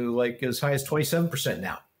were, to like as high as 27%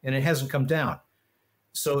 now. And it hasn't come down.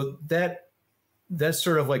 So that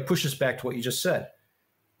sort of like pushes back to what you just said.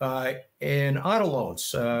 And auto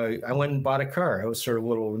loans, I went and bought a car. I was sort of a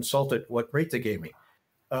little insulted what rate they gave me.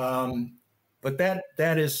 But that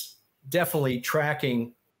is definitely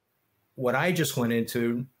tracking what I just went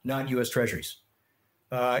into, not U.S. Treasuries.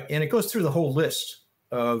 And it goes through the whole list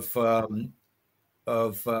of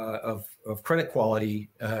credit quality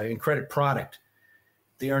and credit product.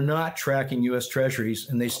 They are not tracking U.S. Treasuries,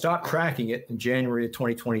 and they stopped tracking it in January of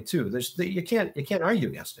 2022. You can't argue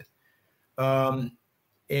against it.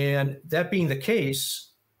 And that being the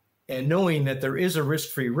case, and knowing that there is a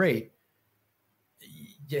risk-free rate,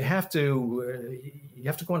 you have to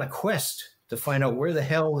go on a quest to find out where the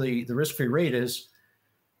hell the risk-free rate is,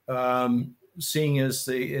 seeing as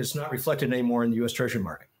it's not reflected anymore in the U.S. Treasury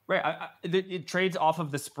market. Right. It trades off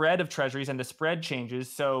of the spread of Treasuries, and the spread changes.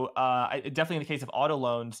 So definitely in the case of auto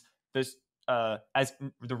loans, as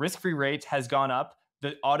the risk-free rate has gone up,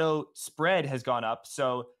 the auto spread has gone up.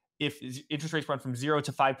 So if interest rates went from 0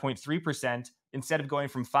 to 5.3%, instead of going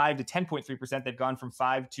from 5 to 10.3%, they've gone from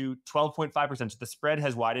 5 to 12.5%. So the spread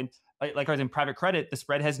has widened. Like I was in private credit, the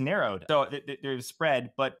spread has narrowed. So there's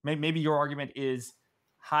spread, but maybe your argument is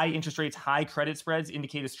high interest rates, high credit spreads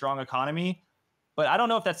indicate a strong economy. But I don't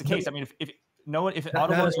know if that's the case. I mean, if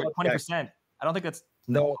auto loans are at 20%, I don't think that's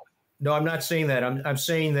no. I'm not saying that. I'm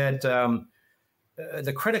saying that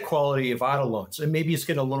the credit quality of auto loans, and maybe it's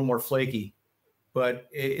getting a little more flaky, but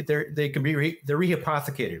they're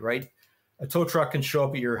rehypothecated, right? A tow truck can show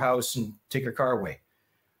up at your house and take your car away,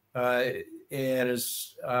 and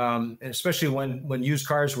especially when used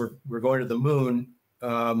cars were going to the moon.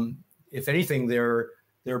 If anything, they're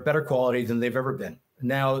better quality than they've ever been.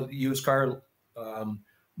 Now, the used car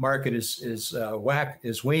market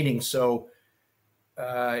is waning, so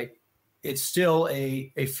it's still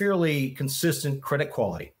a fairly consistent credit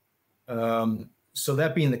quality. So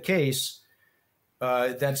that being the case,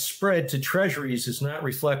 that spread to Treasuries is not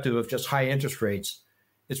reflective of just high interest rates.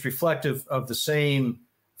 It's reflective of the same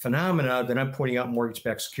phenomena that I'm pointing out in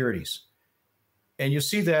mortgage-backed securities. And you'll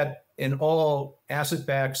see that in all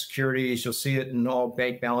asset-backed securities. You'll see it in all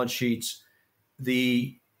bank balance sheets.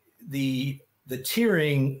 The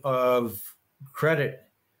tiering of credit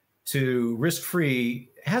to risk-free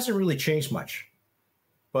hasn't really changed much,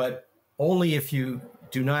 but only if you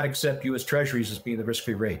do not accept U.S. Treasuries as being the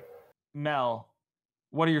risk-free rate. Mel,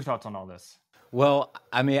 what are your thoughts on all this? Well,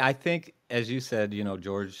 I mean, I think, as you said,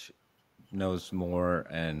 George knows more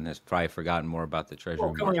and has probably forgotten more about the Oh,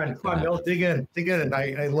 Treasury come market than on, I Mel, do. dig in.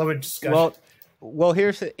 I love a discussion. Well,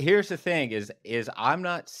 here's the thing is I'm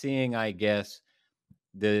not seeing, I guess,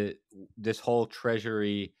 the this whole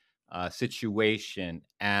Treasury situation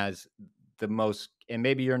as the most, and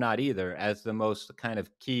maybe you're not either, as the most kind of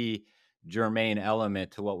key germane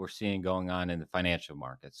element to what we're seeing going on in the financial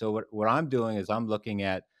market. So what I'm doing is I'm looking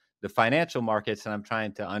at the financial markets and I'm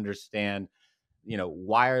trying to understand,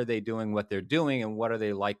 why are they doing what they're doing and what are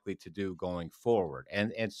they likely to do going forward.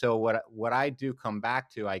 And so what I do come back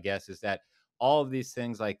to, I guess, is that all of these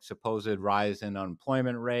things like supposed rise in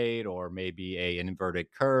unemployment rate or maybe an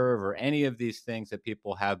inverted curve or any of these things that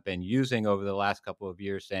people have been using over the last couple of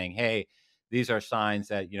years saying, hey, these are signs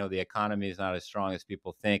that the economy is not as strong as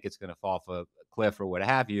people think, it's going to fall off a cliff or what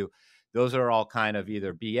have you. Those are all kind of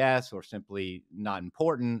either BS or simply not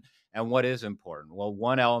important. And what is important? Well,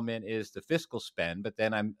 one element is the fiscal spend, but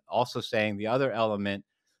then I'm also saying the other element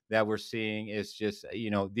that we're seeing is just,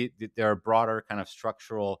 there are broader kind of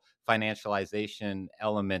structural financialization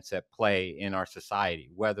elements at play in our society,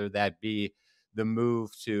 whether that be the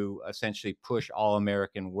move to essentially push all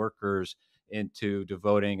American workers into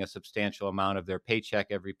devoting a substantial amount of their paycheck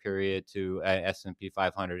every period to a S&P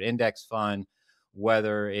 500 index fund,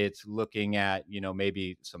 whether it's looking at,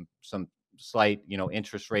 maybe some slight,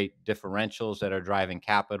 interest rate differentials that are driving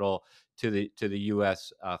capital to the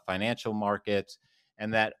U.S. Financial markets,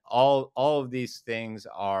 and that all of these things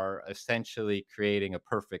are essentially creating a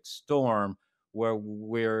perfect storm where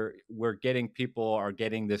we're getting people are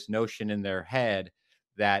getting this notion in their head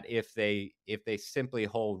that if they simply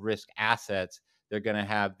hold risk assets, they're going to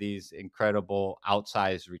have these incredible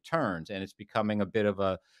outsized returns, and it's becoming a bit of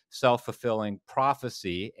a self-fulfilling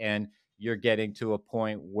prophecy. And you're getting to a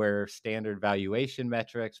point where standard valuation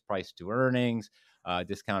metrics, price to earnings,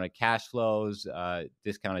 discounted cash flows,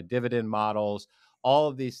 discounted dividend models, all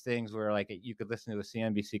of these things where like you could listen to a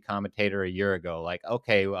CNBC commentator a year ago, like,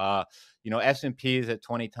 okay, S&P is at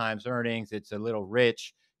 20 times earnings. It's a little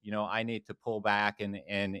rich. I need to pull back and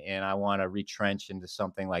I want to retrench into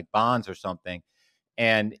something like bonds or something.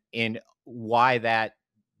 And in why that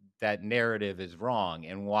narrative is wrong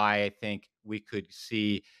and why I think we could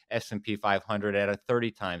see S&P 500 at a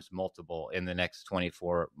 30 times multiple in the next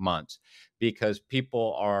 24 months, because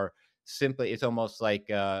people are simply, it's almost like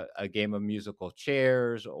a game of musical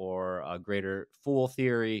chairs or a greater fool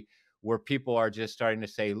theory, where people are just starting to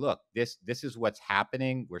say, look, this is what's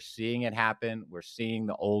happening. We're seeing it happen. We're seeing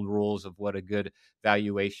the old rules of what a good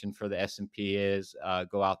valuation for the S&P is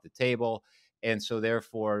go out the table. And so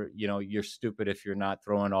therefore, you're stupid if you're not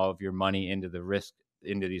throwing all of your money into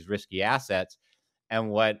these risky assets. And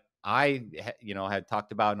what I had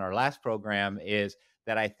talked about in our last program is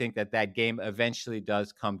that I think that game eventually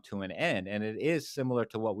does come to an end. And it is similar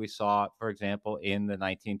to what we saw, for example, in the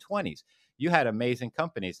 1920s. You had amazing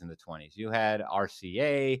companies in the 20s. You had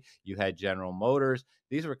RCA, you had General Motors.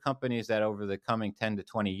 These were companies that over the coming 10 to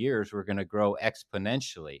 20 years were going to grow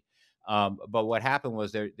exponentially. But what happened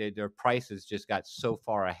was their prices just got so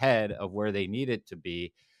far ahead of where they needed to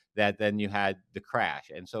be that then you had the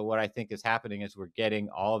crash. And so what I think is happening is we're getting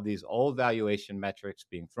all of these old valuation metrics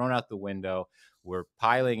being thrown out the window. We're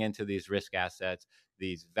piling into these risk assets.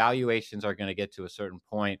 These valuations are going to get to a certain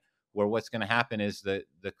point where what's going to happen is the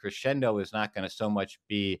crescendo is not going to so much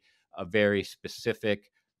be a very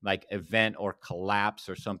specific like event or collapse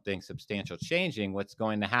or something substantial changing. What's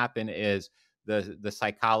going to happen is the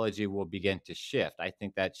psychology will begin to shift. I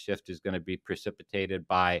think that shift is going to be precipitated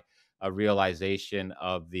by a realization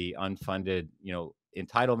of the unfunded,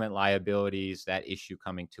 entitlement liabilities, that issue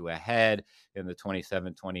coming to a head in the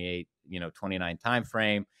 27, 28, 29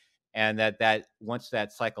 timeframe. And that once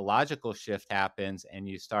that psychological shift happens and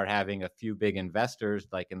you start having a few big investors,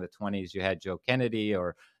 like in the 20s, you had Joe Kennedy,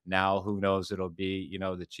 or now who knows, it'll be,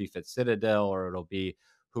 the chief at Citadel, or it'll be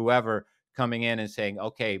whoever coming in and saying,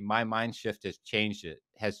 okay, my mind shift has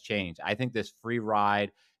changed. I think this free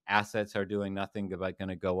ride, assets are doing nothing but going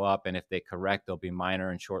to go up. And if they correct, there'll be minor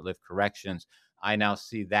and short-lived corrections. I now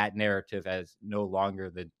see that narrative as no longer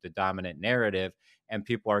the dominant narrative. And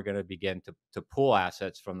people are going to begin to pull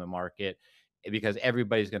assets from the market because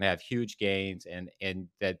everybody's going to have huge gains, and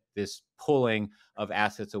that this pulling of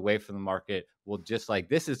assets away from the market will, just like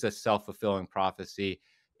this is a self-fulfilling prophecy,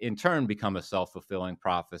 in turn become a self-fulfilling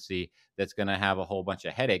prophecy that's going to have a whole bunch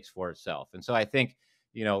of headaches for itself. And so I think,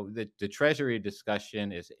 the Treasury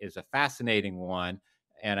discussion is a fascinating one.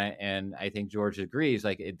 And I think George agrees,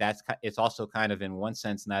 like it's also kind of in one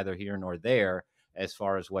sense neither here nor there as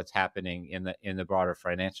far as what's happening in the broader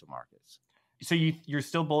financial markets. so you're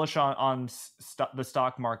still bullish on the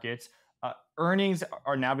stock markets. Earnings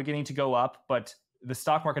are now beginning to go up, but the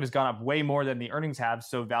stock market has gone up way more than the earnings have.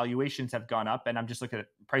 So valuations have gone up, and I'm just looking at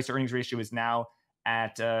price to earnings ratio is now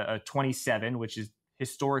at 27, which is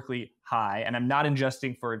historically high. And I'm not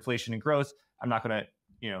adjusting for inflation and growth. I'm not going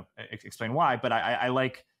to explain why, but I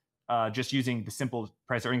like just using the simple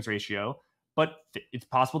price to earnings ratio. But it's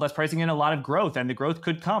possible that's pricing in a lot of growth, and the growth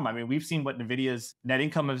could come. I mean, we've seen what Nvidia's net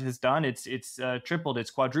income has done. It's tripled,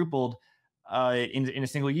 it's quadrupled in a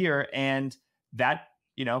single year, and that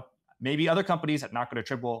maybe other companies are not going to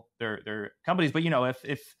triple their companies, but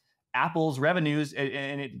if Apple's revenues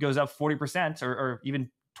and it goes up 40% or even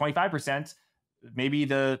 25%, maybe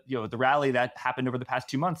the rally that happened over the past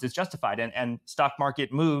 2 months is justified, and stock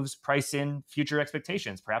market moves price in future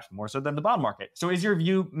expectations, perhaps more so than the bond market. So is your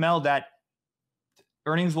view, Mel, that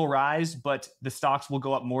earnings will rise, but the stocks will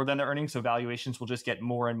go up more than the earnings, so valuations will just get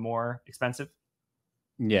more and more expensive?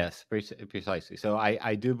 Yes, precisely. So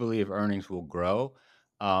I do believe earnings will grow,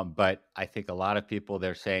 but I think a lot of people,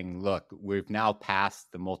 they're saying, look, we've now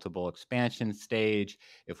passed the multiple expansion stage.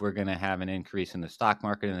 If we're going to have an increase in the stock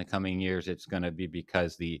market in the coming years, it's going to be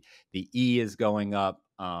because the E is going up,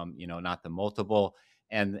 not the multiple.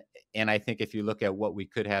 And I think if you look at what we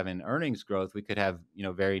could have in earnings growth, we could have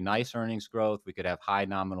very nice earnings growth. We could have high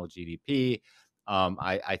nominal GDP.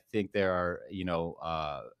 I think there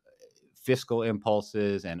are fiscal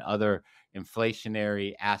impulses and other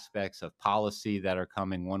inflationary aspects of policy that are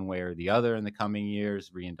coming one way or the other in the coming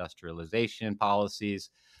years, reindustrialization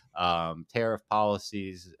policies, tariff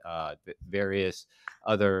policies, various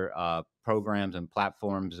other programs and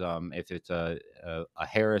platforms. If it's a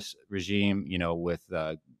Harris regime, with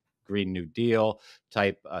Green New Deal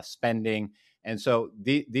type spending. And so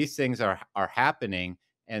these things are happening,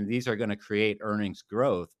 and these are going to create earnings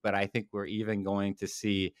growth. But I think we're even going to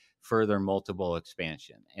see further multiple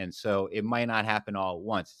expansion. And so it might not happen all at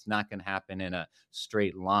once. It's not going to happen in a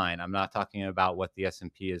straight line. I'm not talking about what the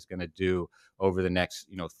S&P is going to do over the next,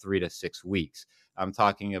 3 to 6 weeks. I'm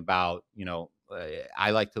talking about,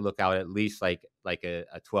 I like to look out at least like a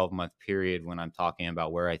 12-month period when I'm talking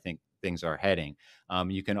about where I think things are heading.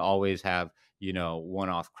 You can always have,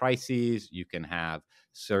 one-off crises. You can have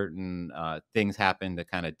certain things happen to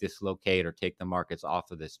kind of dislocate or take the markets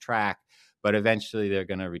off of this track. But eventually they're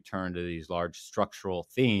going to return to these large structural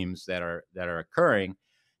themes that are occurring.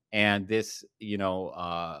 And this,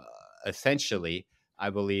 essentially, I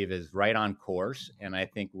believe, is right on course. And I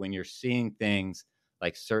think when you're seeing things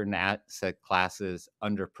like certain asset classes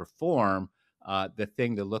underperform, the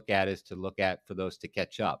thing to look at is to look at for those to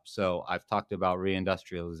catch up. So I've talked about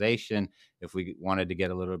reindustrialization. If we wanted to get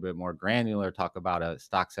a little bit more granular, talk about a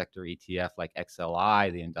stock sector ETF like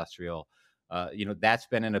XLI, the industrial. That's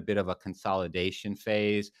been in a bit of a consolidation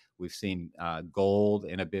phase. We've seen gold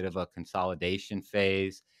in a bit of a consolidation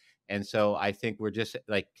phase. And so I think we're just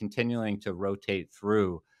like continuing to rotate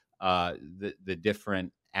through the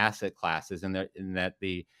different asset classes, and that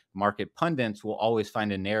the market pundits will always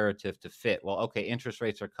find a narrative to fit. Well, okay, interest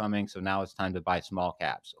rates are coming, so now it's time to buy small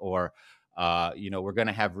caps, or we're going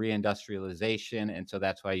to have reindustrialization, and so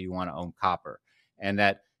that's why you want to own copper. And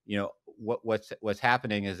that what's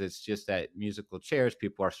happening is it's just that musical chairs.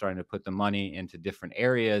 People are starting to put the money into different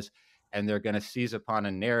areas, and they're going to seize upon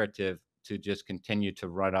a narrative to just continue to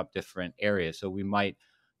run up different areas. So we might,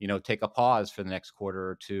 take a pause for the next quarter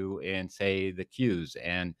or two and say the Qs,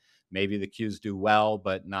 and maybe the Qs do well,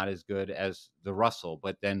 but not as good as the Russell.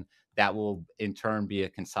 But then that will in turn be a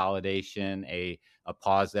consolidation, a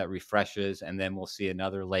pause that refreshes, and then we'll see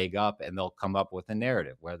another leg up, and they'll come up with a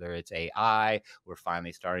narrative, whether it's AI. We're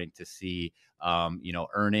finally starting to see,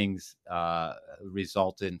 earnings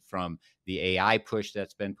resultant from the AI push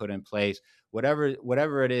that's been put in place.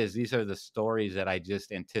 Whatever it is, these are the stories that I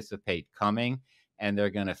just anticipate coming, and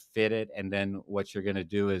they're going to fit it. And then what you're going to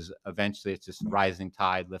do is eventually it's just rising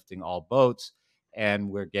tide lifting all boats, and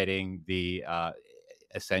we're getting the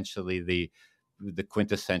essentially the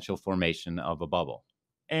quintessential formation of a bubble.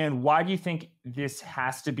 And why do you think this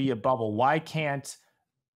has to be a bubble? Why can't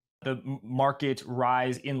the market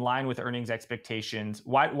rise in line with earnings expectations?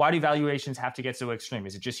 Why do valuations have to get so extreme?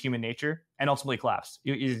 Is it just human nature and ultimately collapse?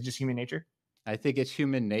 Is it just human nature? I think it's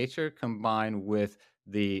human nature combined with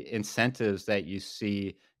the incentives that you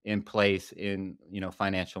see in place in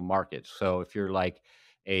financial markets. So if you're like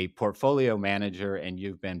a portfolio manager and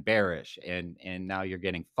you've been bearish, and now you're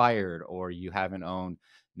getting fired, or you haven't owned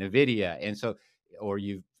Nvidia, and so, or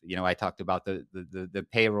I talked about the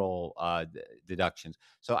payroll deductions.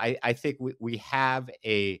 So I think we have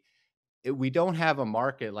we don't have a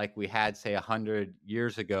market like we had, say, 100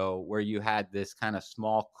 years ago, where you had this kind of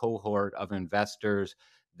small cohort of investors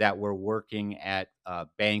that were working at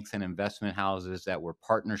banks and investment houses that were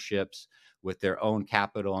partnerships with their own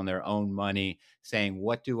capital and their own money, saying,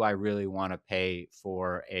 what do I really want to pay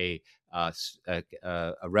for a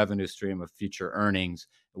revenue stream of future earnings?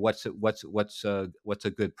 What's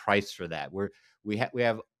a good price for that? We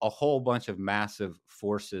have a whole bunch of massive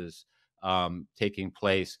forces taking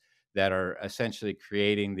place that are essentially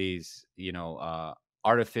creating these,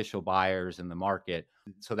 artificial buyers in the market.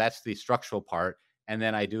 So that's the structural part. And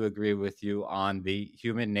then I do agree with you on the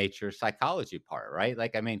human nature psychology part, right?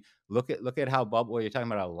 Like, I mean, look at how you're talking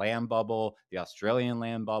about a land bubble, the Australian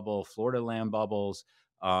land bubble, Florida land bubbles.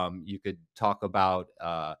 You could talk about,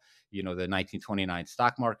 the 1929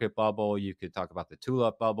 stock market bubble. You could talk about the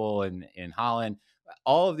tulip bubble in Holland.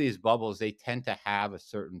 All of these bubbles, they tend to have a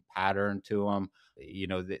certain pattern to them.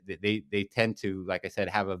 They tend to, like I said,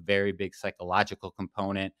 have a very big psychological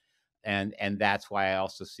component. And that's why I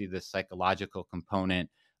also see this psychological component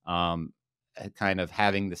kind of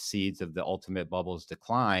having the seeds of the ultimate bubbles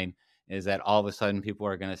decline, is that all of a sudden people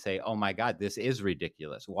are going to say, oh my God, this is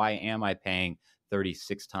ridiculous. Why am I paying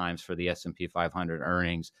 36 times for the S&P 500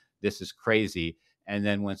 earnings? This is crazy. And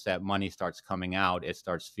then once that money starts coming out, it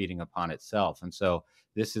starts feeding upon itself. And so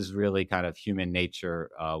this is really kind of human nature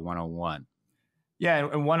 101. Yeah,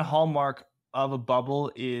 and one hallmark of a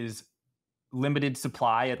bubble is limited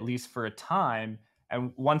supply, at least for a time.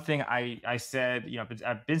 And one thing I said,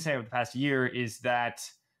 I've been saying over the past year, is that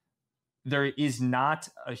there is not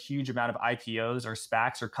a huge amount of IPOs or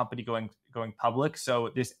SPACs or company going public.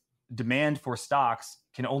 So this demand for stocks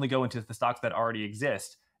can only go into the stocks that already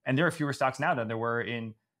exist. And there are fewer stocks now than there were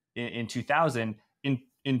in 2000.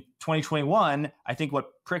 In 2021, I think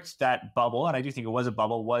what pricked that bubble, and I do think it was a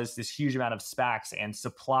bubble, was this huge amount of SPACs and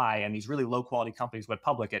supply, and these really low quality companies went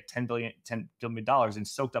public at $10 billion and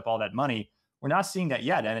soaked up all that money. We're not seeing that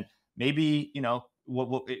yet, and maybe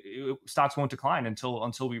stocks won't decline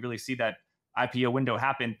until we really see that IPO window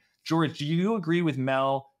happen. George, do you agree with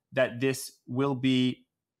Mel that this will be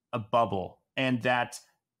a bubble, and that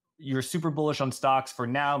you're super bullish on stocks for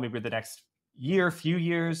now, maybe the next year, few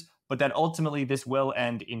years, but that ultimately this will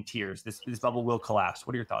end in tears? This bubble will collapse.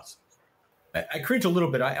 What are your thoughts? I cringe a little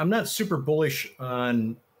bit. I'm not super bullish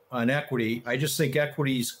on equity. I just think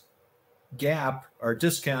equities gap are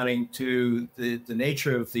discounting to the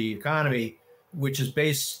nature of the economy, which is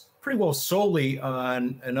based pretty well solely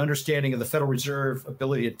on an understanding of the Federal Reserve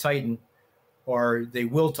ability to tighten, or they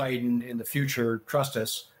will tighten in the future, trust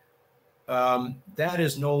us. That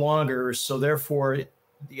is no longer. So therefore,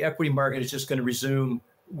 the equity market is just going to resume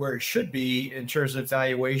where it should be in terms of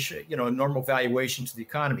valuation, normal valuation to the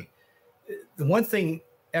economy. The one thing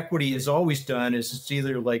equity has always done is it's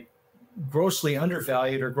either like grossly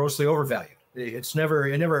undervalued or grossly overvalued. It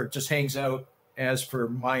never just hangs out, as per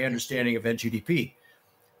my understanding of NGDP,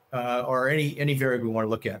 or any variable we want to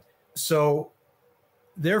look at. So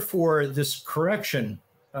therefore, this correction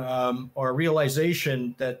or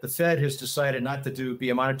realization that the Fed has decided not to be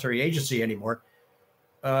a monetary agency anymore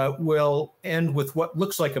will end with what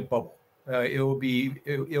looks like a bubble. It will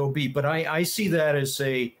be, but I see that as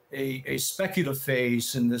a speculative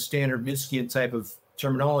phase in the standard Minskian type of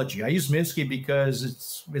terminology. I use Minsky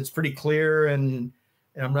because it's pretty clear, and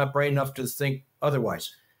I'm not bright enough to think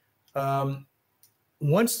otherwise.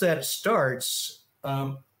 Once that starts,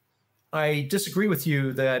 I disagree with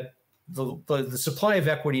you that the supply of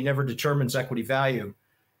equity never determines equity value.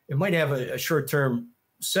 It might have a short-term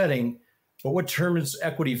setting, but what determines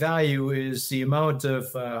equity value is the amount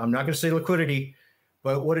of, I'm not going to say liquidity,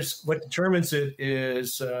 but what determines it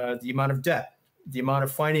is the amount of debt, the amount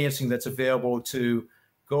of financing that's available to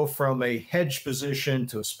go from a hedge position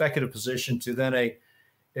to a speculative position to then I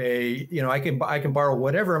can borrow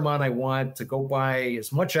whatever amount I want to go buy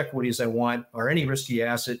as much equity as I want, or any risky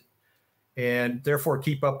asset, and therefore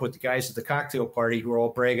keep up with the guys at the cocktail party who are all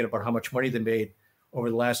bragging about how much money they made over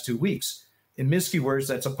the last 2 weeks. In Minsky words,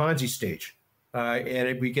 that's a Ponzi stage, and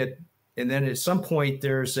then at some point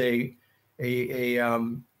there's a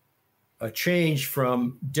change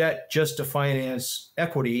from debt just to finance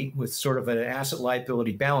equity with sort of an asset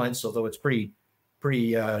liability balance, although it's pretty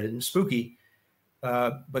spooky.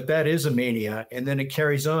 But that is a mania, and then it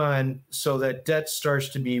carries on so that debt starts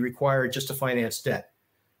to be required just to finance debt.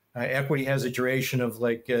 Equity has a duration of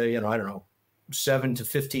I don't know, 7 to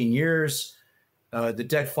 15 years. The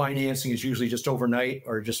debt financing is usually just overnight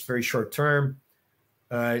or just very short term.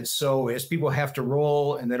 So as people have to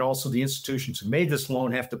roll, and then also the institutions who made this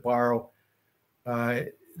loan have to borrow,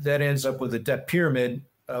 that ends up with a debt pyramid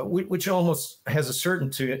which almost has a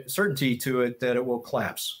certainty to it that it will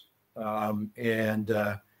collapse. And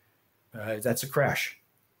that's a crash.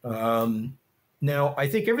 Now, I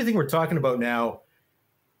think everything we're talking about now,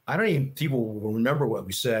 I don't even people will remember what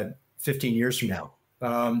we said 15 years from now.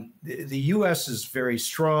 The U.S. is very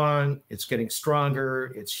strong. It's getting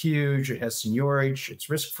stronger. It's huge. It has seigniorage. It's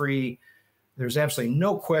risk-free. There's absolutely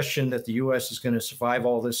no question that the U.S. is going to survive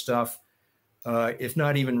all this stuff, if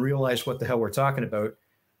not even realize what the hell we're talking about.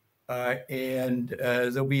 And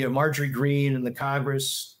there'll be a Marjorie Greene in the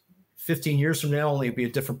Congress 15 years from now, only it'll be a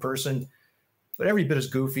different person, but every bit as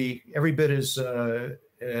goofy, every bit as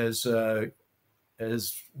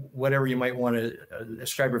whatever you might want to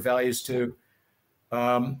ascribe her values to.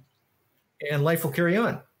 And life will carry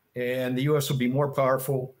on. And the U.S. will be more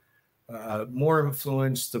powerful, more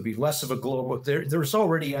influenced. There'll be less of a global. There's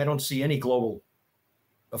already, I don't see any global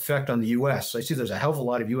effect on the U.S. I see there's a hell of a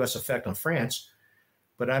lot of U.S. effect on France,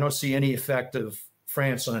 but I don't see any effect of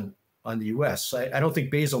France on the U.S. I don't think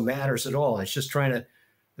Basel matters at all. It's just the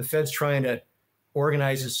Fed's trying to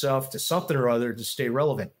organize itself to something or other to stay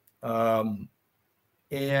relevant. And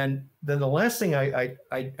then the last thing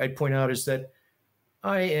I'd point out is that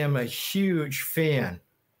I am a huge fan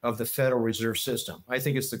of the Federal Reserve System. I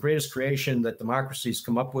think it's the greatest creation that democracy's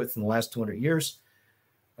come up with in the last 200 years.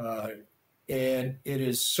 And it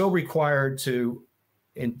is so required to,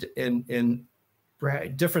 in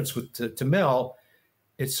difference to Mel,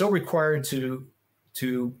 it's so required to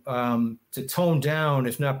tone down,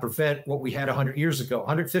 if not prevent, what we had 100 years ago,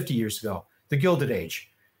 150 years ago, the Gilded Age.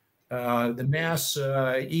 The mass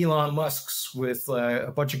Elon Musks with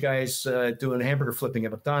a bunch of guys doing hamburger flipping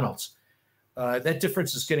at McDonald's. That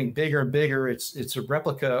difference is getting bigger and bigger. It's a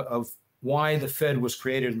replica of why the Fed was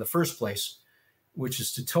created in the first place, which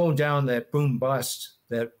is to tone down that boom bust,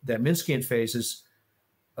 that Minskian phases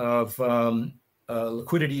of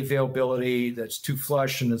liquidity availability that's too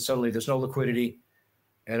flush, and then suddenly there's no liquidity.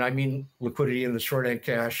 And I mean liquidity in the short end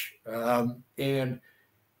cash. And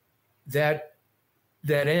that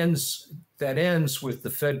ends with the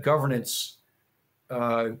Fed governance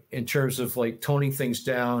in terms of like toning things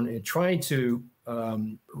down and trying to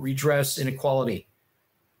redress inequality.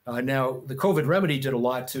 Now, the COVID remedy did a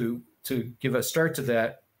lot to give a start to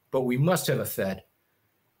that, but we must have a Fed.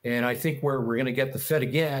 And I think where we're going to get the Fed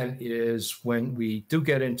again is when we do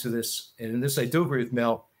get into this, and in this I do agree with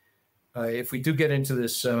Mel, if we do get into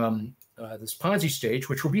this this Ponzi stage,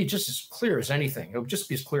 which will be just as clear as anything. It'll just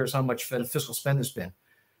be as clear as how much fiscal spend has been.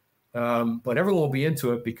 But everyone will be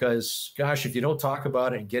into it because, gosh, if you don't talk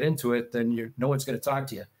about it and get into it, then no one's going to talk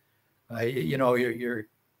to you.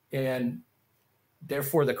 And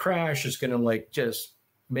therefore the crash is going to like just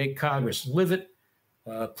make Congress livid.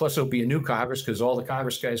 Plus there'll be a new Congress because all the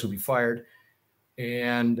Congress guys will be fired,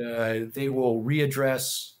 and they will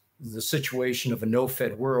readdress the situation of a no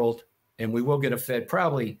Fed world. And we will get a Fed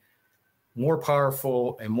probably more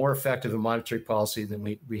powerful and more effective in monetary policy than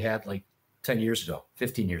we had like 10 years ago,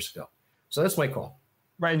 15 years ago. So that's my call.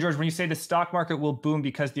 Right. And George, when you say the stock market will boom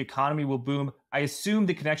because the economy will boom, I assume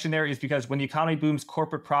the connection there is because when the economy booms,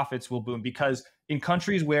 corporate profits will boom, because in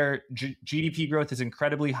countries where GDP growth is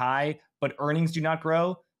incredibly high, but earnings do not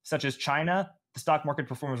grow, such as China, the stock market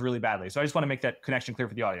performs really badly. So I just want to make that connection clear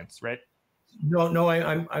for the audience, right? No,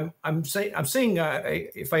 I'm saying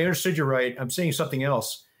if I understood you right, I'm saying something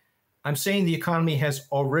else. I'm saying the economy has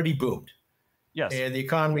already boomed. Yes. And the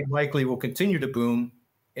economy likely will continue to boom.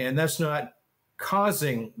 And that's not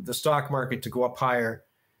causing the stock market to go up higher.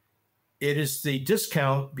 It is the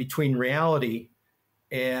discount between reality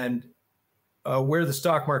and where the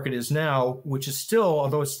stock market is now, which is still,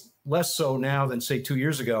 although it's less so now than, say, 2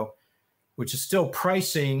 years ago, which is still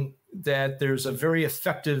pricing that there's a very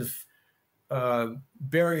effective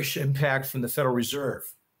bearish impact from the Federal Reserve.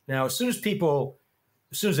 Now, as soon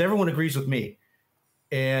as everyone agrees with me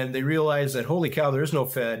and they realize that, holy cow, there is no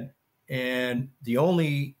Fed, and the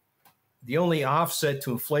only offset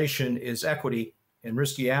to inflation is equity and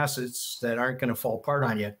risky assets that aren't going to fall apart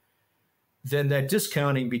on you, then that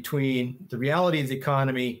discounting between the reality of the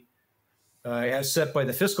economy as set by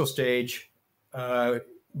the fiscal stage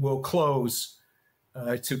will close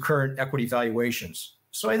to current equity valuations.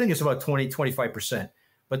 So I think it's about 20-25%.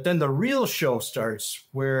 But then the real show starts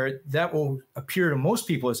where that will appear to most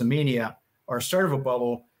people as a mania or a start of a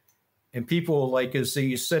bubble. And people, like as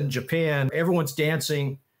you said in Japan, everyone's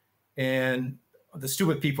dancing and the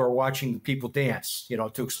stupid people are watching the people dance,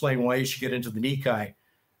 to explain why you should get into the Nikkei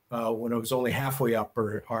when it was only halfway up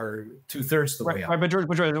or 2/3 the way up. Right, but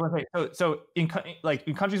George, I want to say, so in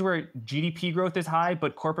countries where GDP growth is high,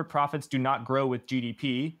 but corporate profits do not grow with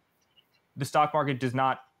GDP, the stock market does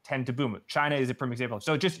not tend to boom. China is a prime example.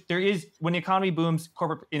 So just there is, when the economy booms,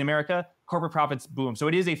 corporate in America, corporate profits boom. So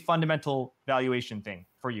it is a fundamental valuation thing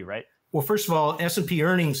for you, right? Well, first of all, S&P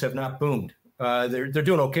earnings have not boomed. They're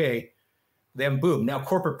doing okay. They haven't boomed. Now,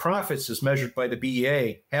 corporate profits, as measured by the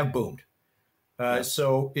BEA, have boomed.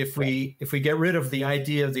 So if we get rid of the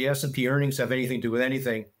idea of the S&P earnings have anything to do with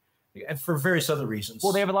anything, and for various other reasons.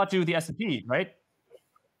 Well, they have a lot to do with the S&P, right?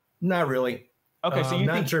 Not really. Okay, so you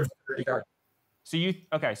not think in terms of so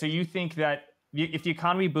you think that if the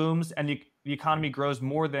economy booms and the economy grows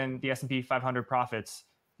more than the S&P 500 profits,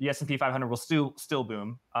 the S&P 500 will still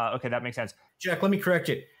boom. Okay, that makes sense. Jack, let me correct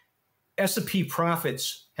you. S&P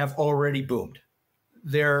profits have already boomed.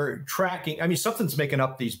 They're tracking. I mean, something's making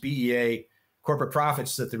up these BEA corporate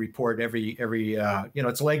profits that they report every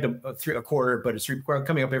it's lagged a quarter, but it's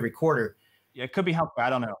coming up every quarter. Yeah, it could be helpful. I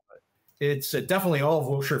don't know. It's definitely all of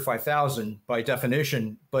Wilshire 5000 by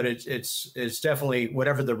definition, but it's definitely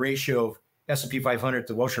whatever the ratio of S&P 500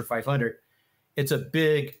 to Wilshire 500. It's a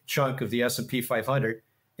big chunk of the S&P 500,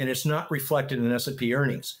 and it's not reflected in S&P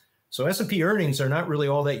earnings. So S&P earnings are not really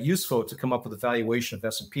all that useful to come up with a valuation of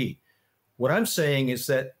S&P. What I'm saying is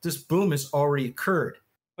that this boom has already occurred.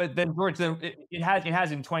 But then, George, it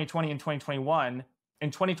has in 2020 and 2021.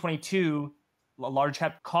 In 2022, large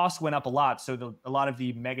cap costs went up a lot. So a lot of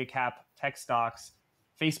the mega cap tech stocks,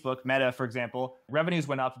 Facebook, Meta, for example, revenues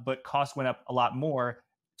went up, but costs went up a lot more.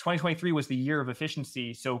 2023 was the year of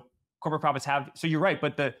efficiency. So corporate profits have, so you're right,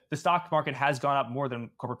 but the stock market has gone up more than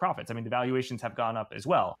corporate profits. I mean, the valuations have gone up as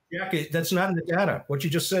well. Yeah, that's not in the data. What you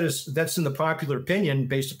just said is that's in the popular opinion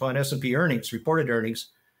based upon S&P earnings, reported earnings,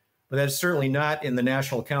 but that's certainly not in the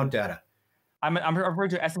national account data. I'm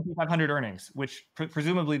referring to S&P 500 earnings, which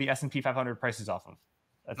presumably the S&P 500 prices off of.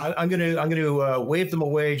 I'm going to wave them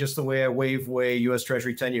away just the way I wave away U.S.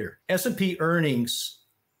 Treasury 10-year. S&P earnings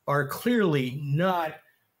are clearly not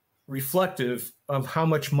reflective of how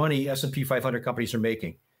much money S&P 500 companies are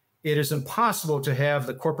making. It is impossible to have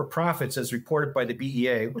the corporate profits as reported by the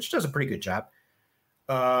BEA, which does a pretty good job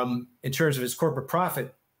in terms of its corporate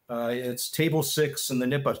profit. It's table 6 in the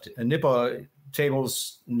NIPA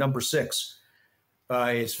tables number 6.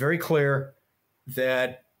 It's very clear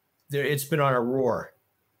that it's been on a roar,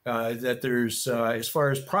 that there's, as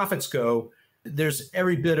far as profits go, there's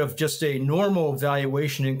every bit of just a normal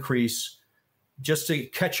valuation increase just to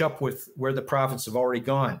catch up with where the profits have already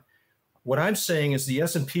gone. What I'm saying is the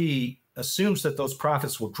S&P assumes that those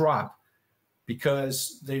profits will drop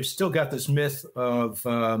because they've still got this myth of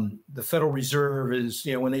the Federal Reserve is,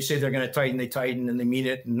 when they say they're going to tighten, they tighten and they mean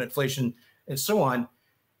it, and inflation and so on.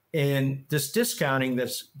 And this discounting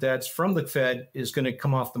that's from the Fed is going to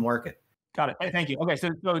come off the market. Got it. Thank you. Okay,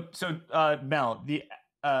 so Mel,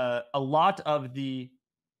 a lot of the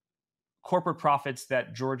corporate profits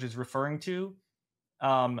that George is referring to,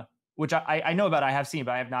 which I know about, I have seen,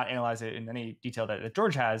 but I have not analyzed it in any detail that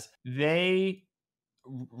George has. They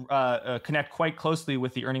connect quite closely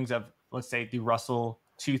with the earnings of, let's say, the Russell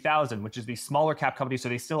 2000, which is the smaller cap company. So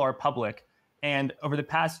they still are public. And over the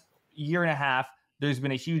past year and a half, there's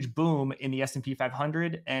been a huge boom in the S&P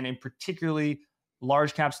 500, and in particularly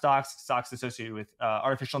large cap stocks associated with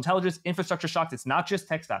artificial intelligence, infrastructure stocks. It's not just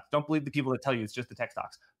tech stocks. Don't believe the people that tell you it's just the tech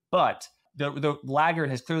stocks. But the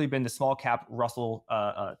laggard has clearly been the small cap Russell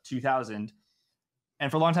 2000.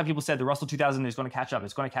 And for a long time, people said the Russell 2000 is going to catch up.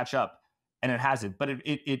 It's going to catch up. And it hasn't. But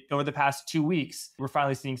it over the past 2 weeks, we're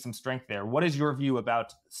finally seeing some strength there. What is your view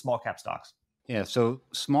about small cap stocks? Yeah, so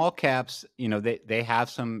small caps, they have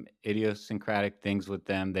some idiosyncratic things with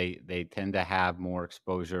them. They tend to have more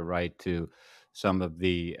exposure, right, to some of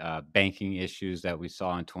the banking issues that we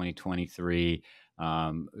saw in 2023.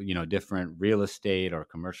 Different real estate or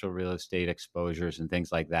commercial real estate exposures and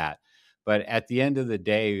things like that. But at the end of the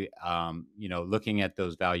day, looking at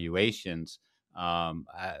those valuations,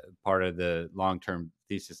 part of the long-term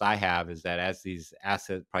thesis I have is that as these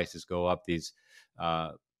asset prices go up, these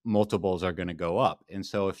multiples are going to go up. And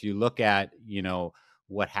so if you look at,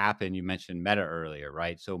 what happened, you mentioned Meta earlier,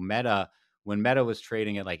 right? So when Meta was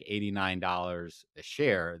trading at like $89 a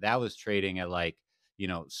share, that was trading at like,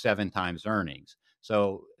 7 times earnings.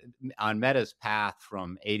 So on Meta's path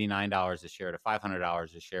from $89 a share to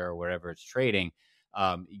 $500 a share or wherever it's trading,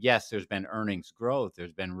 yes, there's been earnings growth.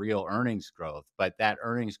 There's been real earnings growth, but that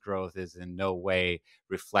earnings growth is in no way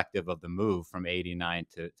reflective of the move from 89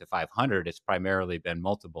 to 500. It's primarily been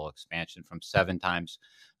multiple expansion from 7 times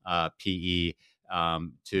PE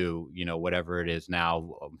to, whatever it is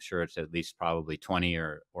now. I'm sure it's at least probably 20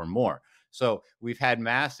 or more. So we've had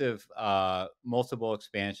massive multiple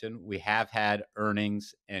expansion. We have had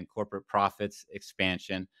earnings and corporate profits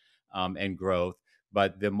expansion and growth.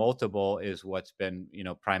 but the multiple is what's been,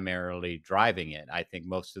 primarily driving it. I think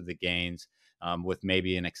most of the gains, with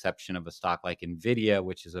maybe an exception of a stock like Nvidia,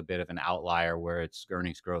 which is a bit of an outlier where its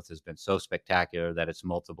earnings growth has been so spectacular that its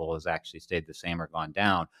multiple has actually stayed the same or gone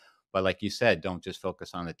down. But like you said, don't just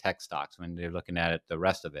focus on the tech stocks when they're looking at it, the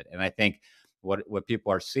rest of it. And I think what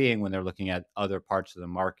people are seeing when they're looking at other parts of the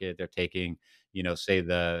market, they're taking, say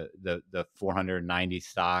the 490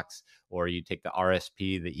 stocks, or you take the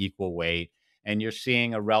RSP, the equal weight, and you're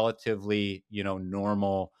seeing a relatively,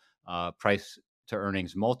 normal price to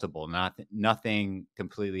earnings multiple, nothing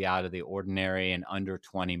completely out of the ordinary, and under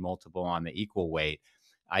 20 multiple on the equal weight.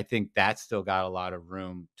 I think that's still got a lot of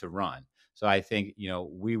room to run. So I think,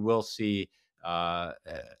 we will see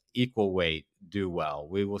equal weight do well.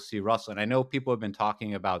 We will see Russell. And I know people have been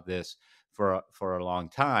talking about this for a long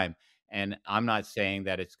time. And I'm not saying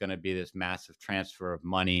that it's going to be this massive transfer of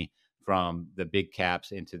money from the big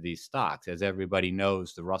caps into these stocks. As everybody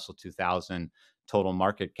knows, the Russell 2000 total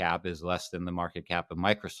market cap is less than the market cap of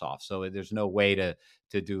Microsoft. So there's no way to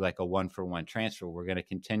do like a 1-for-1 transfer. We're going to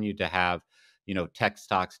continue to have, tech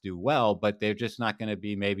stocks do well, but they're just not going to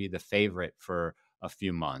be maybe the favorite for a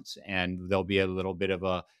few months. And there'll be a little bit of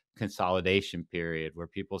a consolidation period where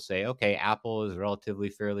people say, okay, Apple is relatively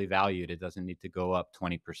fairly valued. It doesn't need to go up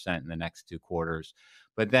 20% in the next 2 quarters.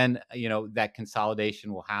 But then, that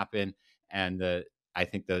consolidation will happen. And I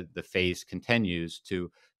think the phase continues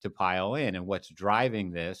to pile in. And what's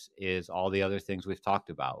driving this is all the other things we've talked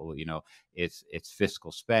about. Well, it's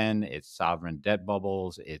fiscal spend, it's sovereign debt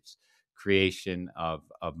bubbles, it's creation of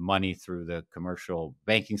money through the commercial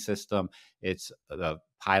banking system. It's the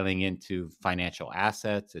piling into financial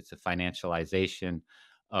assets. It's a financialization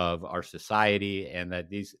of our society, and that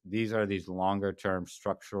these are these longer term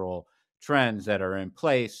structural trends that are in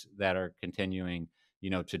place that are continuing,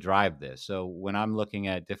 to drive this. So when I'm looking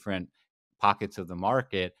at different pockets of the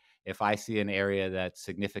market, if I see an area that's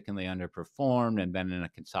significantly underperformed and been in a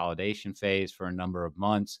consolidation phase for a number of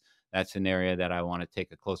months, that's an area that I want to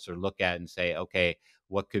take a closer look at and say, okay,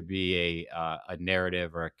 what could be a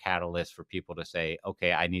narrative or a catalyst for people to say,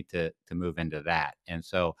 okay, I need to move into that. And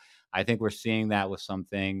so I think we're seeing that with some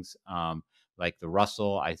things, like the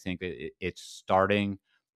Russell. I think it's starting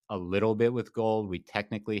a little bit with gold. We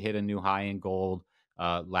technically hit a new high in gold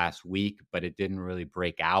last week, but it didn't really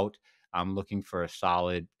break out. I'm looking for a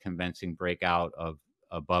solid, convincing breakout of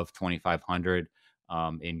above 2,500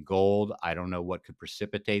 in gold. I don't know what could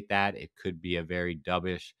precipitate that. It could be a very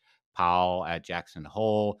dovish Powell at Jackson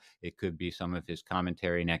Hole. It could be some of his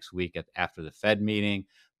commentary next week after the Fed meeting.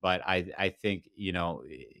 But I think,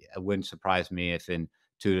 it wouldn't surprise me if in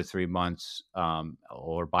 2 to 3 months,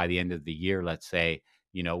 or by the end of the year, let's say,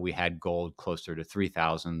 we had gold closer to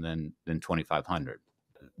 3,000 than 2,500.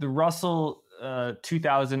 The Russell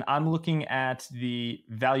 2000, I'm looking at the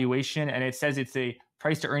valuation, and it says it's a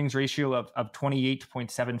price to earnings ratio of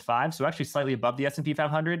 28.75, so actually slightly above the S&P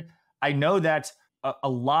 500. I know that a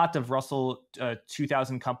lot of Russell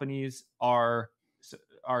 2000 companies are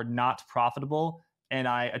not profitable, and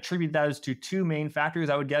I attribute those to 2 main factors,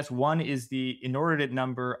 I would guess. One is the inordinate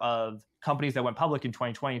number of companies that went public in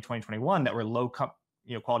 2020 and 2021 that were low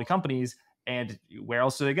quality companies. And where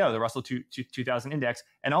else do they go? The Russell 2000 index.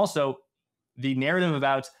 And also the narrative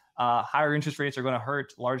about higher interest rates are going to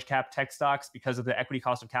hurt large cap tech stocks because of the equity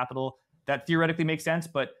cost of capital. That theoretically makes sense,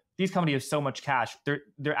 but these companies have so much cash.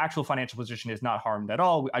 Their actual financial position is not harmed at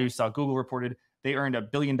all. I saw Google reported they earned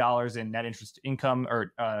 $1 billion in net interest income,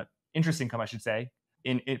 or interest income, I should say,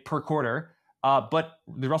 in per quarter. But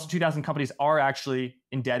the Russell 2000 companies are actually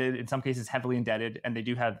indebted, in some cases heavily indebted, and they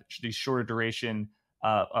do have these shorter duration,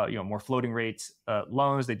 more floating rates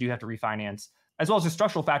loans. They do have to refinance, as well as the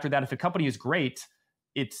structural factor that if a company is great,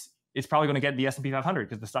 it's probably going to get the S&P 500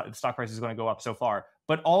 because the stock price is going to go up so far.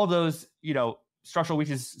 But all of those, structural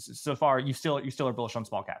weaknesses so far, you still are bullish on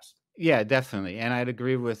small caps. Yeah, definitely. And I'd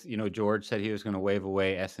agree with, George said he was going to wave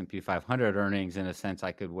away S&P 500 earnings. In a sense,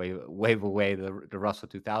 I could wave away the Russell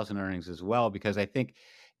 2000 earnings as well, because I think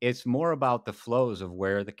it's more about the flows of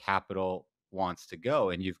where the capital wants to go.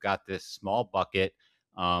 And you've got this small bucket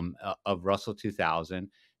of Russell 2000,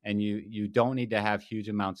 and you don't need to have huge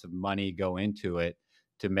amounts of money go into it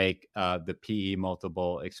to make the PE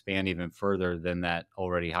multiple expand even further than that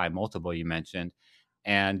already high multiple you mentioned.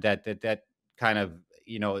 And that kind of,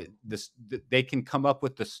 they can come up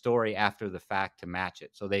with the story after the fact to match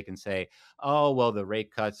it. So they can say, oh, well, the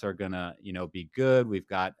rate cuts are going to, be good. We've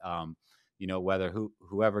got, whether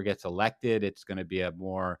whoever gets elected, it's going to be a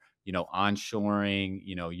more, onshoring,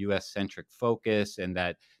 US centric focus, and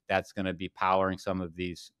that's going to be powering some of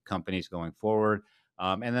these companies going forward.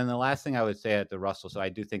 And then the last thing I would say at the Russell, so I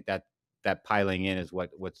do think that that piling in is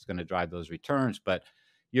what's going to drive those returns. But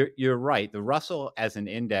you're right. The Russell as an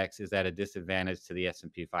index is at a disadvantage to the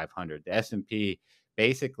S&P 500. The S&P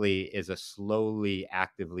basically is a slowly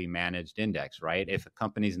actively managed index, right? If a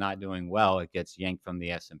company's not doing well, it gets yanked from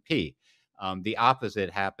the S&P. The opposite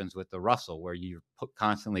happens with the Russell, where you're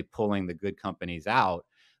constantly pulling the good companies out.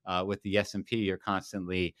 With the S&P, you're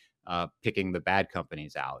constantly picking the bad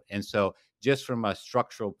companies out. And so just from a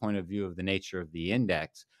structural point of view of the nature of the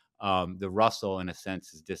index, the Russell, in a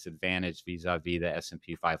sense, is disadvantaged vis-a-vis the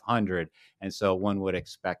S&P 500. And so one would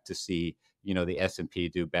expect to see, the S&P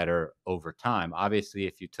do better over time. Obviously,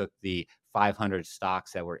 if you took the 500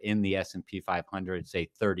 stocks that were in the S&P 500, say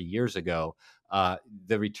 30 years ago,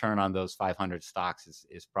 the return on those 500 stocks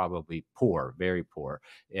is probably poor, very poor.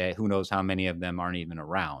 Who knows how many of them aren't even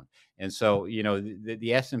around. And so,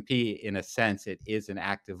 the S&P, in a sense, it is an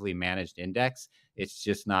actively managed index. It's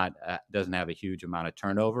just not, doesn't have a huge amount of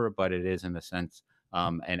turnover, but it is, in a sense,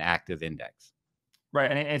 an active index. Right.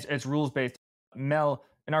 And it's rules based. Mel,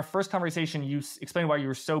 in our first conversation, you explained why you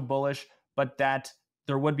were so bullish, but that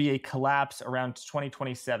there would be a collapse around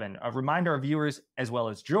 2027. Remind our viewers, as well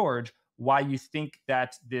as George, why you think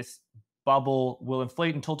that this bubble will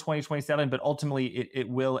inflate until 2027, but ultimately it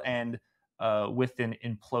will end with an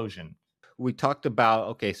implosion. We talked about,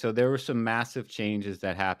 okay, so there were some massive changes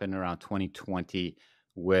that happened around 2020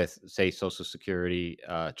 with, say, Social Security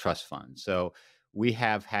trust funds. So we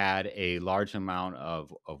have had a large amount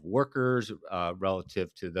of workers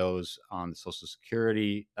relative to those on the Social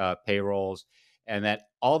Security payrolls. And that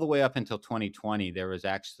all the way up until 2020, there was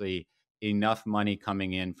actually enough money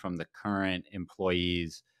coming in from the current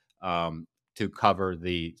employees to cover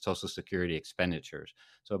the Social Security expenditures.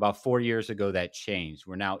 So about 4 years ago, that changed.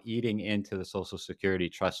 We're now eating into the Social Security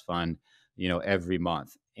Trust Fund, every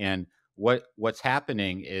month. And what's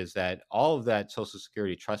happening is that all of that Social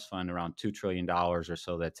Security Trust Fund, around $2 trillion or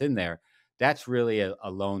so that's in there, that's really a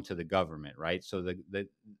loan to the government, right? So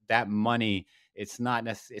that money, it's not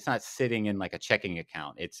sitting in like a checking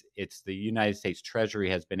account. It's the United States Treasury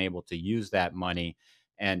has been able to use that money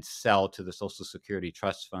and sell to the Social Security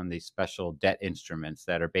Trust Fund these special debt instruments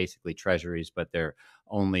that are basically treasuries, but they're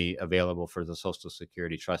only available for the Social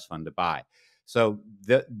Security Trust Fund to buy. So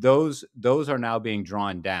those are now being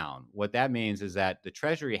drawn down. What that means is that the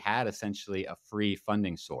Treasury had essentially a free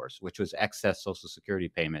funding source, which was excess Social Security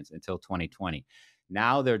payments until 2020.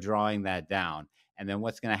 Now they're drawing that down. And then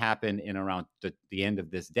what's going to happen in around the end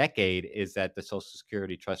of this decade is that the Social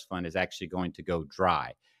Security Trust Fund is actually going to go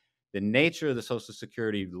dry. The nature of the Social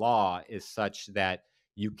Security law is such that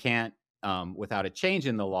you can't, without a change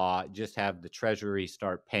in the law, just have the Treasury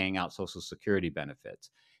start paying out Social Security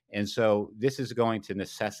benefits. And so this is going to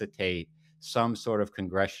necessitate some sort of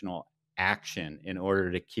congressional action in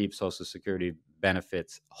order to keep Social Security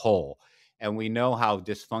benefits whole. And we know how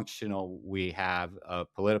dysfunctional we have a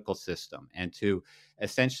political system. And to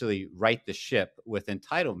essentially right the ship with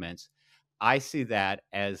entitlements, I see that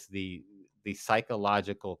as the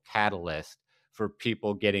psychological catalyst for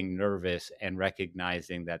people getting nervous and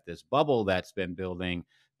recognizing that this bubble that's been building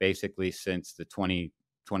basically since the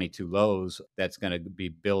 2022 lows, that's going to be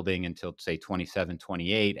building until, say, 27,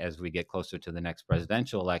 28 as we get closer to the next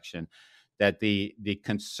presidential election, that the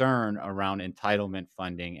concern around entitlement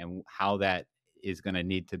funding and how that is going to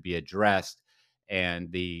need to be addressed,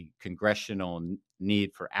 and the congressional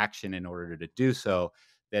need for action in order to do so,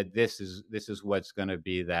 that this is what's going to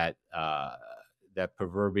be that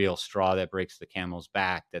proverbial straw that breaks the camel's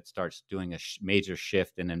back, that starts doing a major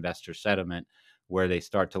shift in investor sentiment, where they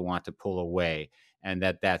start to want to pull away, and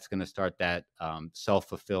that's going to start that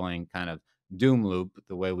self-fulfilling kind of doom loop,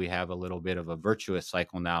 the way we have a little bit of a virtuous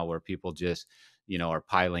cycle now, where people just are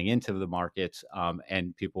piling into the markets,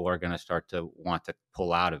 and people are going to start to want to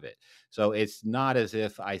pull out of it. So it's not as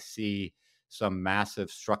if I see some massive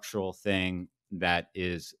structural thing that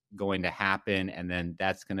is going to happen, and then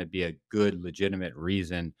that's going to be a good, legitimate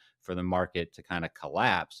reason for the market to kind of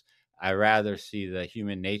collapse. I rather see the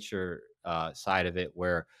human nature side of it,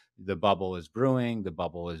 where the bubble is brewing, the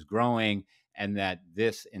bubble is growing, and that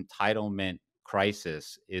this entitlement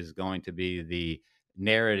crisis is going to be the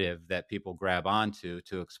narrative that people grab onto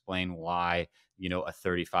to explain why a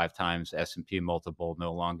 35 times S&P multiple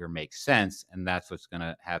no longer makes sense, and that's what's going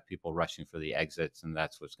to have people rushing for the exits, and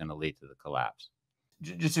that's what's going to lead to the collapse.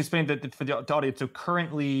 Just to explain that for the audience. So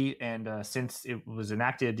currently, and since it was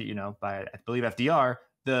enacted, by, I believe, FDR,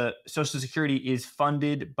 the Social Security is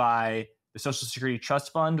funded by the Social Security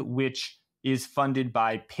Trust Fund, which is funded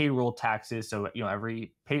by payroll taxes. So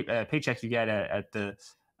every paycheck you get at the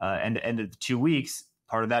end of the 2 weeks,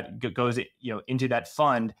 part of that goes into that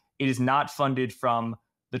fund. It is not funded from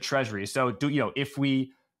the Treasury. So if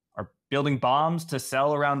we are building bombs to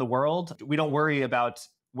sell around the world, we don't worry about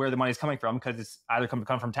where the money is coming from, because it's either come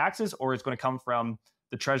from taxes or it's going to come from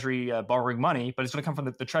the Treasury borrowing money, but it's going to come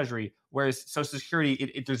from the Treasury. Whereas Social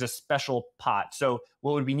Security, there's a special pot. So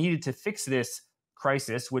what would be needed to fix this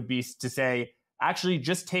crisis would be to say, actually,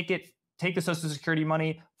 just take the Social Security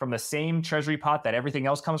money from the same Treasury pot that everything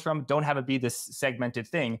else comes from. Don't have it be this segmented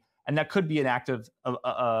thing, and that could be an act of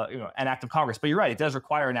Congress. But you're right; it does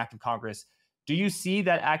require an act of Congress. Do you see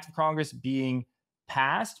that act of Congress being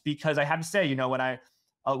passed? Because I have to say, when I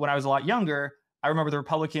was a lot younger, I remember the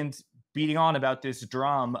Republicans beating on about this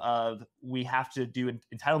drum of we have to do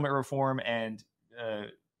entitlement reform and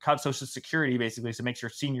cut Social Security, basically, to make sure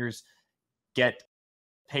seniors get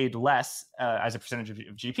paid less as a percentage of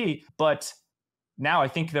GDP. But now I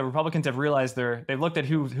think the Republicans have realized they've looked at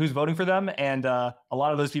who's voting for them, and a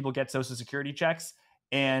lot of those people get Social Security checks.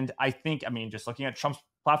 And I think, just looking at Trump's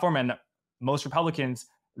platform and most Republicans,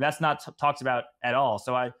 that's not talked about at all.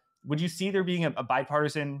 So would you see there being a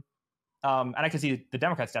bipartisan, and I can see the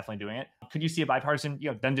Democrats definitely doing it. Could you see a bipartisan,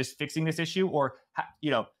 them just fixing this issue, or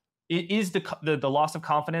is the loss of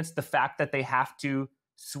confidence the fact that they have to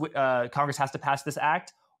Congress has to pass this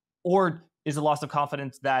act, or is the loss of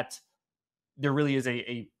confidence that there really is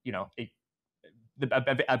a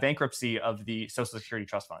bankruptcy of the Social Security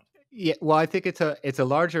Trust Fund? Yeah, well, I think it's a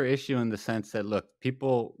larger issue in the sense that, look,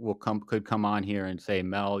 people could come on here and say,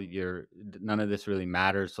 Mel, none of this really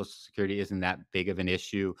matters. Social Security isn't that big of an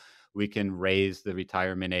issue. We can raise the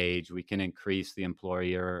retirement age. We can increase the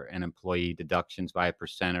employer and employee deductions by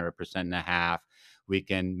 1% or 1.5%. We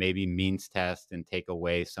can maybe means test and take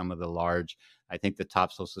away some of the large. I think the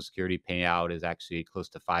top Social Security payout is actually close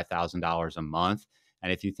to $5,000 a month.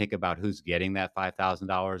 And if you think about who's getting that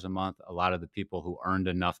 $5,000 a month, a lot of the people who earned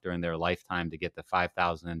enough during their lifetime to get the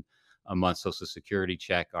 $5,000 a month Social Security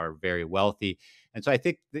check are very wealthy. And so I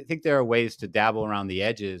think there are ways to dabble around the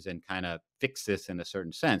edges and kind of fix this in a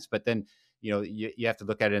certain sense. But then, you have to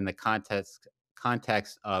look at it in the context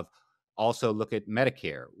of also look at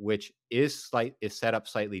Medicare, which is set up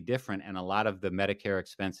slightly different. And a lot of the Medicare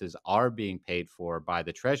expenses are being paid for by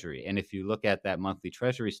the Treasury. And if you look at that monthly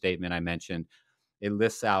Treasury statement I mentioned, it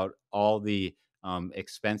lists out all the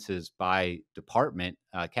expenses by department,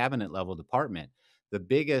 cabinet level department. The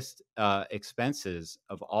biggest expenses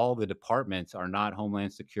of all the departments are not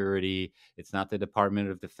Homeland Security. It's not the Department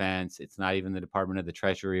of Defense. It's not even the Department of the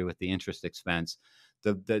Treasury with the interest expense.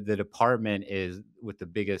 The department is with the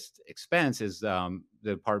biggest expense is the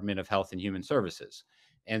Department of Health and Human Services.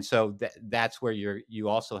 And so that's where you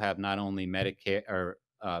also have not only Medicare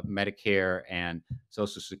and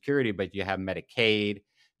Social Security, but you have Medicaid,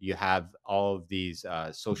 you have all of these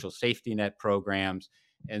social safety net programs.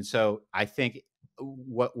 And so I think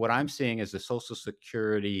what I'm seeing is the Social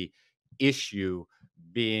Security issue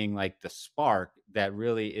being like the spark that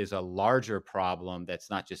really is a larger problem. That's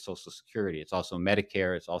not just Social Security. It's also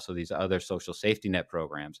Medicare. It's also these other social safety net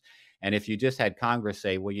programs. And if you just had Congress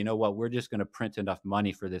say, well, you know what, we're just going to print enough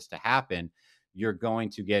money for this to happen, you're going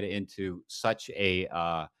to get into such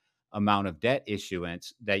a amount of debt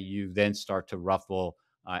issuance that you then start to ruffle,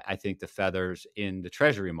 I think, the feathers in the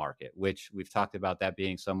Treasury market, which we've talked about that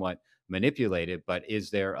being somewhat manipulated. But is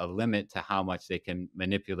there a limit to how much they can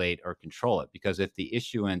manipulate or control it? Because if the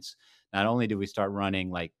issuance, not only do we start running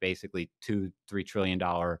like basically $2-3 trillion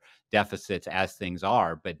deficits as things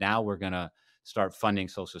are, but now we're going to start funding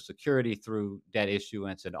Social Security through debt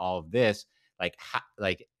issuance and all of this. Like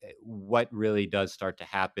what really does start to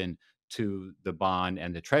happen to the bond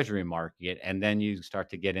and the Treasury market? And then you start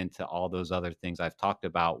to get into all those other things I've talked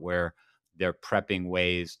about, where they're prepping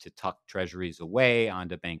ways to tuck treasuries away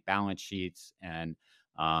onto bank balance sheets and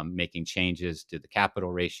making changes to the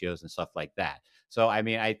capital ratios and stuff like that. So,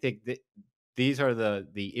 I think that these are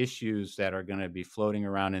the issues that are going to be floating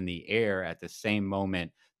around in the air at the same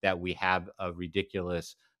moment that we have a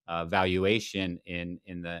ridiculous valuation in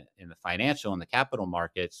the financial and the capital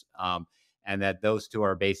markets, and that those two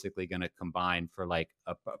are basically going to combine for like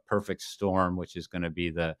a perfect storm, which is going to be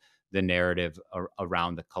the narrative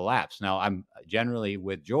around the collapse. Now, I'm generally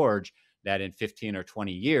with George that in 15 or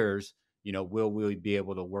 20 years, will we be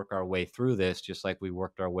able to work our way through this, just like we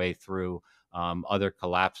worked our way through other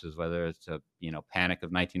collapses, whether it's a panic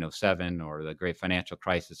of 1907 or the Great Financial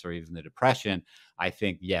Crisis or even the Depression. I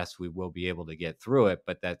think, yes, we will be able to get through it,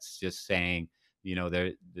 but that's just saying,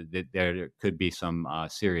 there could be some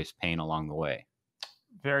serious pain along the way.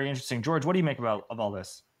 Very interesting. George, what do you make of all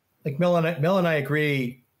this? Like Mel and I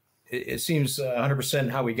agree. It seems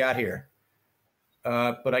 100% how we got here.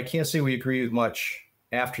 But I can't say we agree with much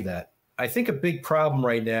after that. I think a big problem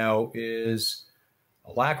right now is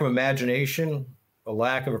a lack of imagination, a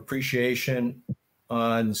lack of appreciation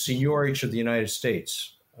on the seniorage of the United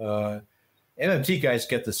States. MMT guys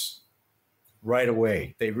get this right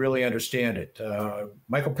away. They really understand it.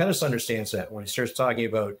 Michael Pettis understands that when he starts talking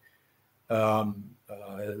about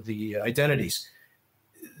the identities.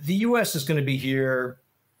 The U.S. is going to be here,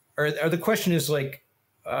 or the question is like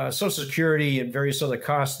Social Security and various other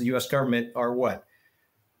costs of the U.S. government are what?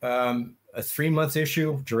 A 3-month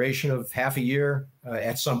issue, duration of half a year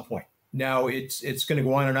at some point. Now it's going to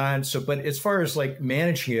go on and on. So, but as far as like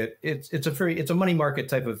managing it, it's a money market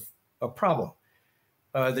type of a problem.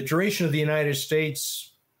 The duration of the United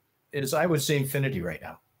States is, I would say, infinity right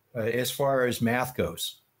now, as far as math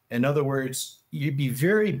goes. In other words, you'd be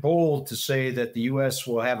very bold to say that the U.S.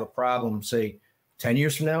 will have a problem, say, 10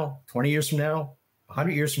 years from now, 20 years from now,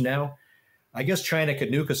 100 years from now. I guess China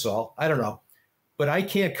could nuke us all. I don't know. But I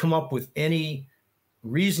can't come up with any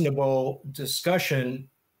reasonable discussion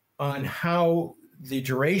on how the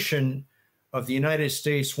duration of the United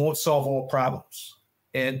States won't solve all problems.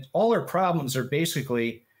 And all our problems are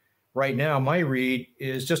basically, right now, my read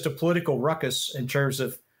is just a political ruckus in terms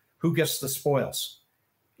of who gets the spoils.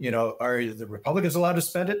 You know, are the Republicans allowed to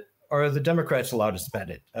spend it? Or are the Democrats allowed to spend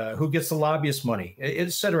it? Who gets the lobbyist money,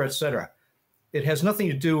 et cetera, et cetera. It has nothing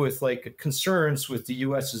to do with like concerns with the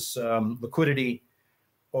U.S.'s liquidity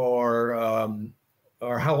or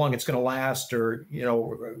how long it's going to last, or, you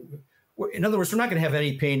know, in other words, we're not going to have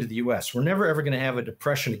any pain to the U.S. We're never, ever going to have a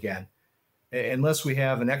depression again unless we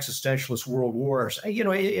have an existentialist world war. You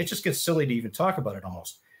know, it just gets silly to even talk about it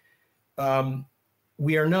almost.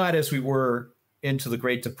 We are not as we were into the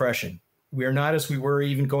Great Depression. We are not as we were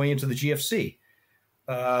even going into the GFC.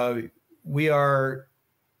 We are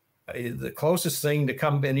the closest thing to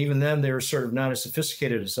come, and even then they were sort of not as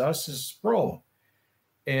sophisticated as us, is Rome.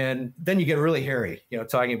 And then you get really hairy, you know,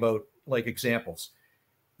 talking about like examples.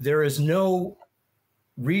 There is no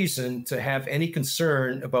reason to have any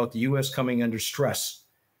concern about the U.S. coming under stress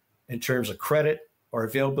in terms of credit or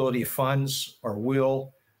availability of funds or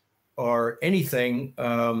will or anything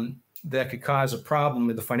that could cause a problem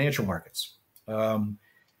in the financial markets.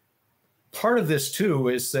 Part of this, too,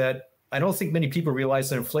 is that I don't think many people realize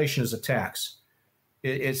that inflation is a tax.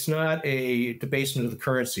 It's not a debasement of the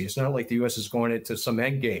currency. It's not like the U.S. is going into some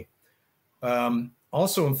end game.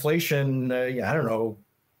 Also, inflation, I don't know,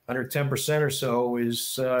 under 10% or so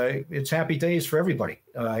is it's happy days for everybody,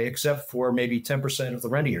 except for maybe 10% of the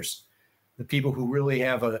rentiers, the people who really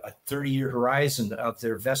have a 30-year horizon of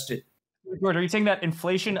their vested. George, are you saying that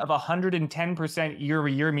inflation of 110% year over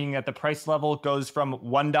year, meaning that the price level goes from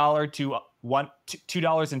 $1 to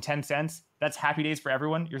 $2.10? That's happy days for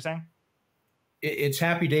everyone, you're saying? It's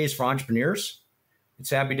happy days for entrepreneurs. It's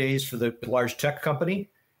happy days for the large tech company.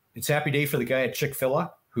 It's happy day for the guy at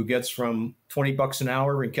Chick-fil-A who gets from $20 an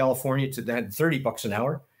hour in California to that $30 an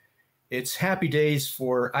hour. It's happy days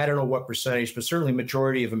for, I don't know what percentage, but certainly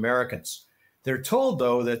majority of Americans. They're told,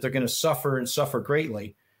 though, that they're going to suffer and suffer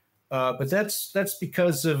greatly. But that's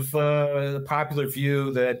because of the popular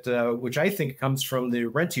view that, which I think comes from the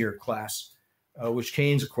rentier class, which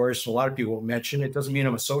Keynes, of course, a lot of people mention. It doesn't mean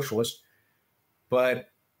I'm a socialist, but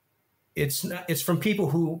it's from people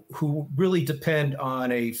who really depend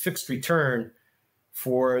on a fixed return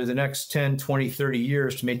for the next 10, 20, 30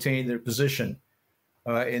 years to maintain their position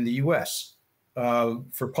in the U.S.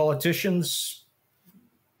 For politicians,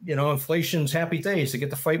 you know, inflation's happy days. They get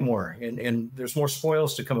to fight more, and there's more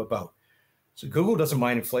spoils to come about. So Google doesn't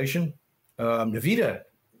mind inflation. Nvidia,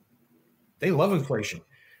 they love inflation.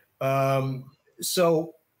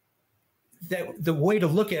 So that the way to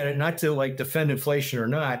look at it, not to like defend inflation or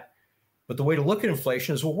not, but the way to look at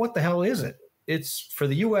inflation is, well, what the hell is it? It's for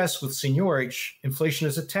the U.S. with seniorage, inflation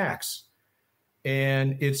is a tax.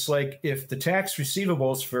 And it's like if the tax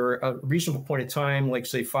receivables for a reasonable point of time, like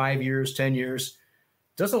say 5 years, 10 years,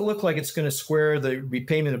 doesn't look like it's going to square the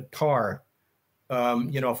repayment of par.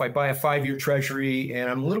 You know, if I buy a 5-year treasury and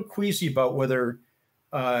I'm a little queasy about whether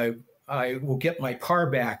I will get my par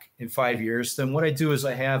back in 5 years, then what I do is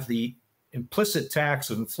I have the implicit tax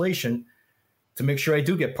of inflation to make sure I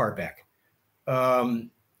do get par back.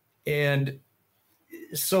 And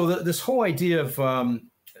so this whole idea of,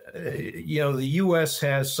 you know, the U.S.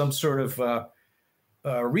 has some sort of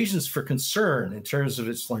reasons for concern in terms of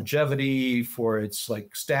its longevity, for its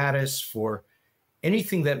like status, for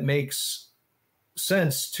anything that makes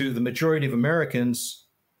sense to the majority of Americans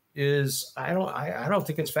is, I don't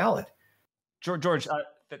think it's valid. George,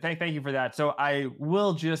 thank you for that. So I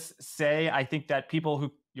will just say, I think that people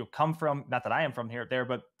who come from, not that I am from there,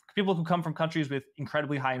 but people who come from countries with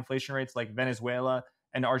incredibly high inflation rates like Venezuela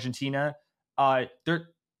and Argentina,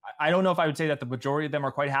 I don't know if I would say that the majority of them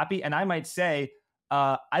are quite happy. And I might say,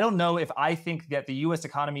 I don't know if I think that the U.S.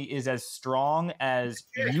 economy is as strong as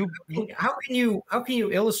you. How can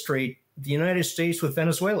you illustrate the United States with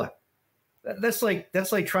Venezuela? That's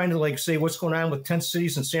like trying to like say what's going on with 10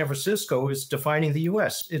 cities in San Francisco is defining the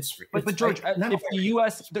U.S. But George, if the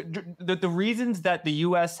U.S. the reasons that the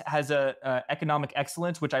U.S. has a economic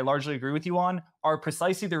excellence, which I largely agree with you on, are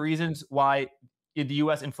precisely the reasons why in the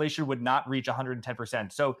U.S. inflation would not reach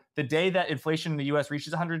 110%. So the day that inflation in the U.S.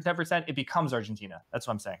 reaches 110%, it becomes Argentina. That's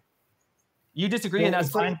what I'm saying. You disagree, and that's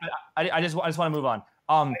fine. But I just want to move on.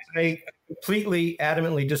 I completely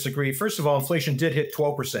adamantly disagree. First of all, inflation did hit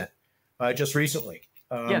 12%. Just recently.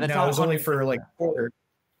 Yeah, that's now it was only for like a quarter.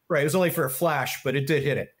 Right. It was only for a flash, but it did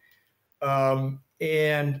hit it.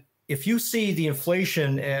 And if you see the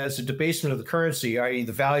inflation as a debasement of the currency, i.e.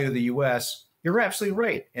 the value of the U.S., you're absolutely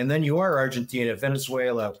right. And then you are Argentina,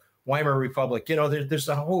 Venezuela, Weimar Republic. You know, there's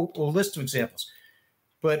a whole list of examples.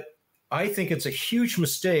 But I think it's a huge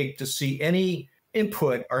mistake to see any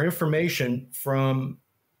input or information from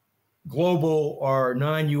global or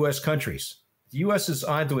non-U.S. countries. The U.S. is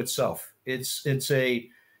onto itself. It's a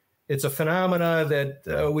phenomena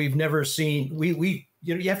that we've never seen.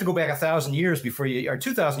 You have to go back 1,000 years before or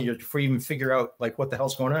 2,000 years before you even figure out like what the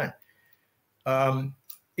hell's going on.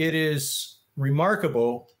 It is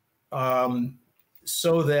remarkable,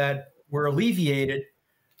 so that we're alleviated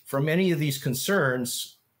from any of these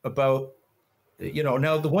concerns about,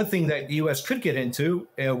 now the one thing that the U.S. could get into,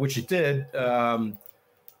 which it did.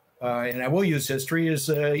 And I will use history as,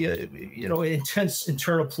 intense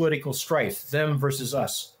internal political strife, them versus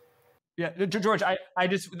us. Yeah, George,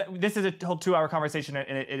 this is a whole 2-hour conversation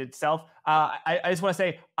in itself. I just want to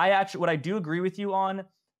say, what I do agree with you on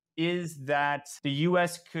is that the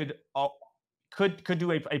U.S. could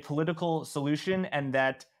do a political solution, and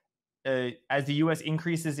that as the U.S.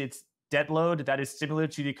 increases its debt load, that is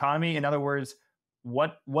stimulative to the economy. In other words,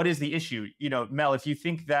 what is the issue? Mel, if you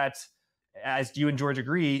think that, as you and George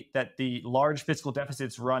agree, that the large fiscal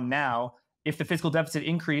deficits run now, if the fiscal deficit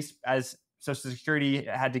increased as Social Security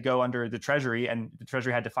had to go under the Treasury and the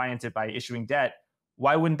Treasury had to finance it by issuing debt,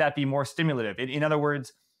 why wouldn't that be more stimulative? In other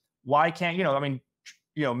words, why can't,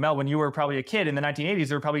 Mel, when you were probably a kid in the 1980s,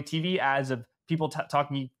 there were probably TV ads of people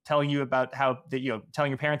telling you about how, telling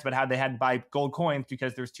your parents about how they had to buy gold coins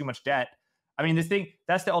because there's too much debt. I mean,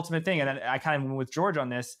 that's the ultimate thing. And I kind of went with George on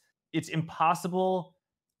this. It's impossible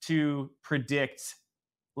to predict,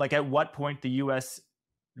 like, at what point the U.S.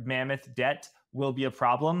 mammoth debt will be a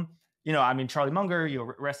problem. Charlie Munger,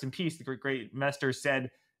 rest in peace, the great investor, said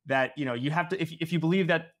that, you have to, if you believe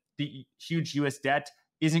that the huge U.S. debt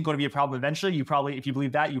isn't going to be a problem eventually, if you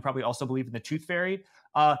believe that, you probably also believe in the tooth fairy.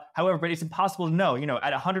 However, but it's impossible to know.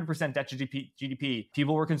 At 100% debt to GDP,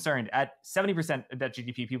 people were concerned. At 70% debt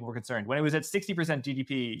GDP, people were concerned. When it was at 60%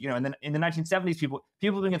 GDP, and then in the 1970s, people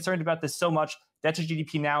have been concerned about this so much. Debt to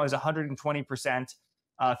GDP now is 120%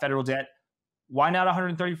 federal debt. Why not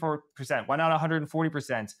 134%? Why not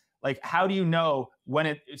 140%? Like, how do you know when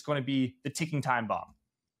it's going to be the ticking time bomb?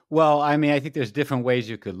 Well, I mean, I think there's different ways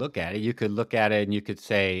you could look at it. You could look at it and you could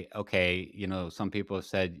say, okay, some people have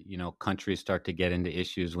said, countries start to get into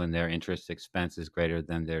issues when their interest expense is greater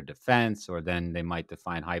than their defense, or then they might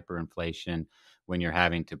define hyperinflation when you're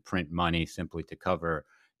having to print money simply to cover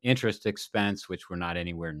interest expense, which we're not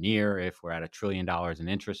anywhere near. If we're at $1 trillion in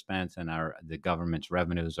interest expense and the government's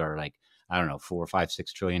revenues are like, I don't know, 4, 5,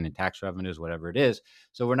 6 trillion in tax revenues, whatever it is.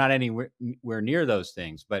 So we're not anywhere near those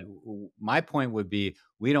things. But my point would be,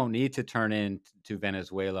 we don't need to turn into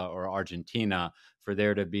Venezuela or Argentina for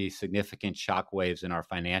there to be significant shockwaves in our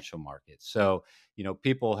financial markets. So,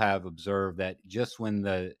 people have observed that just when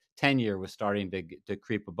the 10-year was starting to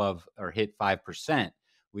creep above or hit 5%,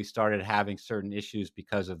 we started having certain issues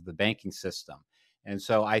because of the banking system. And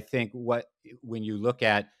so I think when you look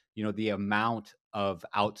at, the amount of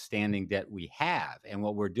outstanding debt we have and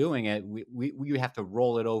what we're doing, we have to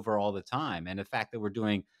roll it over all the time. And the fact that we're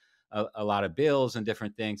doing a lot of bills and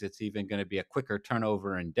different things, it's even going to be a quicker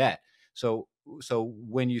turnover in debt. So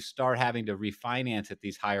when you start having to refinance at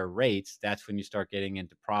these higher rates, that's when you start getting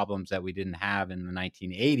into problems that we didn't have in the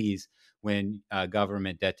 1980s, when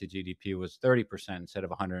government debt to GDP was 30% instead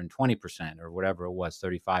of 120% or whatever it was,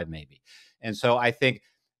 35 maybe. And so I think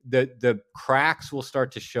the cracks will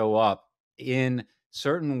start to show up in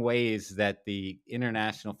certain ways that the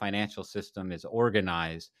international financial system is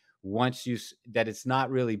organized, that it's not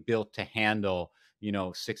really built to handle,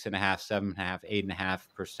 6.5%,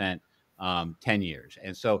 7.5%, 8.5%, 10 years.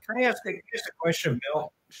 And so, can I ask a question,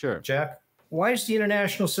 Bill? Sure. Jack, why does the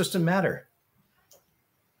international system matter?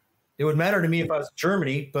 It would matter to me if I was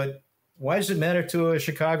Germany, but Why does it matter to a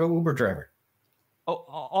Chicago Uber driver?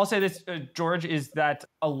 Oh, I'll say this, George, is that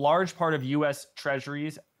a large part of U.S.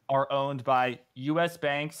 treasuries are owned by U.S.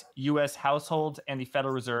 banks, U.S. households, and the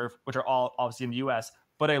Federal Reserve, which are all obviously in the U.S.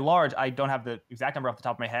 But a large, I don't have the exact number off the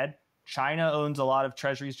top of my head. China owns a lot of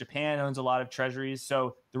treasuries. Japan owns a lot of treasuries.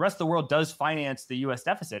 So the rest of the world does finance the U.S.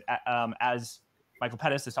 deficit, as Michael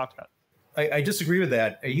Pettis has talked about. I disagree with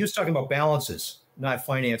that. He was talking about balances, not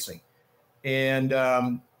financing. And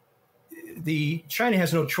China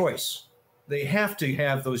has no choice. They have to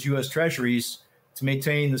have those U.S. treasuries to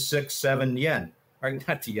maintain the 6-7 yen, or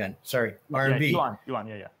not the yen, sorry, RMB. Yuan,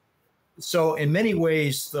 yeah. So in many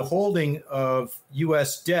ways, the holding of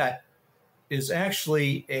U.S. debt is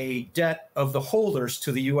actually a debt of the holders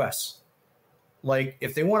to the U.S. Like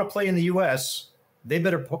if they want to play in the U.S., they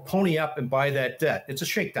better pony up and buy that debt. It's a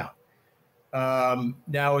shakedown.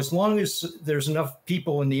 Now, as long as there's enough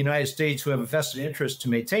people in the United States who have a vested interest to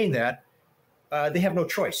maintain that, they have no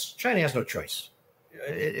choice. China has no choice.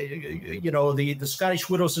 The Scottish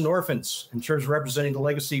widows and orphans, in terms of representing the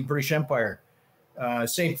legacy of British Empire,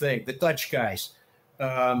 same thing. The Dutch guys,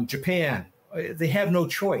 Japan, they have no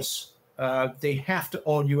choice. They have to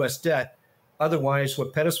own U.S. debt. Otherwise,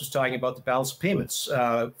 what Pettis was talking about, the balance of payments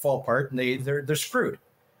fall apart, and they're screwed.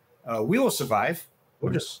 We will survive.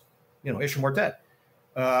 We'll just issue more debt.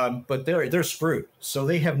 But they're screwed. So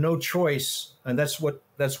they have no choice, and that's what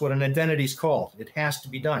an identity is called. It has to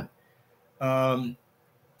be done.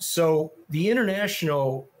 So the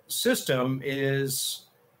international system is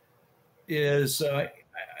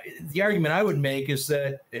the argument I would make is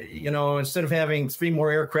that instead of having 3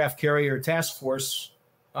 more aircraft carrier task force,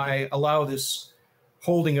 I allow this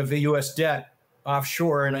holding of the U.S. debt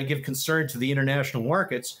offshore, and I give concern to the international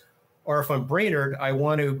markets. Or if I'm Brainerd, I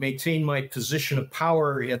want to maintain my position of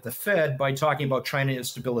power at the Fed by talking about China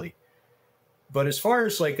instability. But as far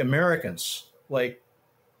as like Americans, like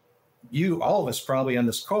you, all of us probably on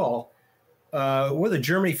this call, whether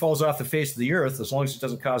Germany falls off the face of the earth, as long as it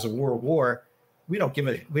doesn't cause a world war, we don't give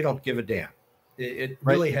a damn. It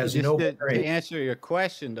really has no. To answer your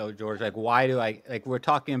question, though, George, like why do I like we're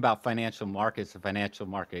talking about financial markets, the financial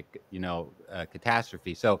market,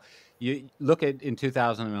 catastrophe. So you look at in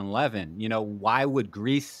 2011, why would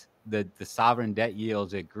Greece, the sovereign debt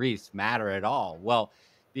yields at Greece matter at all? Well,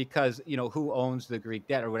 because who owns the Greek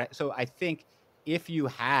debt or whatever. So I think if you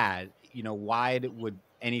had, why would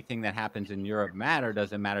anything that happens in Europe matter?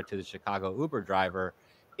 Doesn't matter to the Chicago Uber driver.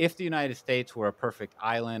 If the United States were a perfect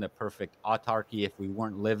island, a perfect autarky, if we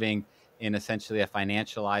weren't living in essentially a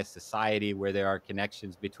financialized society where there are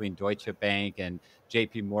connections between Deutsche Bank and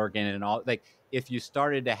JP Morgan and all, like if you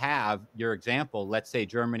started to have your example, let's say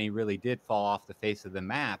Germany really did fall off the face of the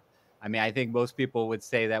map. I mean, I think most people would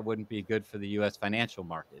say that wouldn't be good for the U.S. financial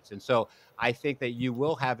markets. And so I think that you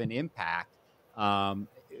will have an impact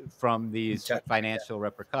from these financial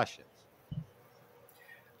repercussions.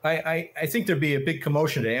 I think there'd be a big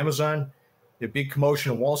commotion at Amazon, there'd be a big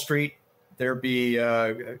commotion at Wall Street. There'd be,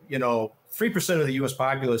 3% of the U.S.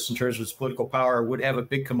 populace in terms of its political power would have a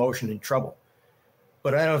big commotion and trouble.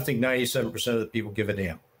 But I don't think 97% of the people give a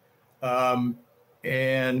damn.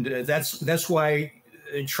 And that's why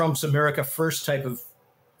Trump's America First type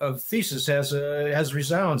of thesis has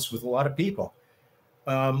resounds with a lot of people.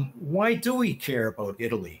 Why do we care about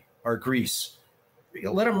Italy or Greece?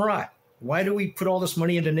 Let them rot. Why do we put all this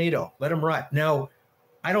money into NATO? Let them rot. Now,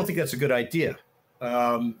 I don't think that's a good idea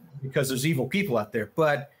because there's evil people out there.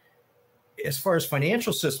 But as far as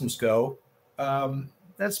financial systems go,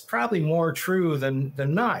 that's probably more true than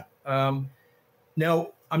not.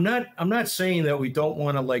 Now, I'm not saying that we don't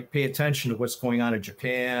want to pay attention to what's going on in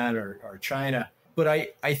Japan or China, but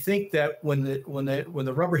I think that when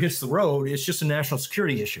the rubber hits the road, it's just a national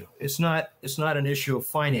security issue. It's not an issue of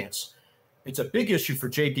finance. It's a big issue for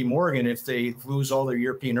JP Morgan if they lose all their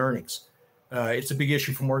European earnings. It's a big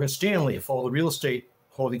issue for Morgan Stanley if all the real estate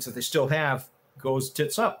holdings that they still have goes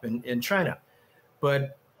tits up in China.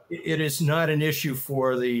 But it is not an issue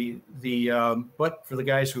for but for the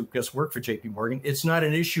guys who just work for JP Morgan, it's not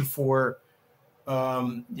an issue for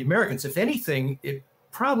the Americans. If anything, it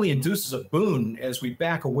probably induces a boon as we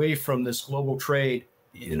back away from this global trade,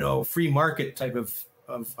 free market type of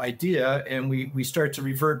idea, and we start to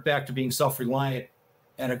revert back to being self-reliant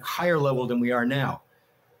at a higher level than we are now.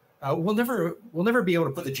 We'll never be able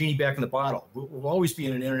to put the genie back in the bottle. We'll always be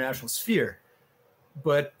in an international sphere,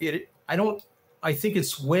 but I think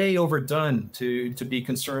it's way overdone to be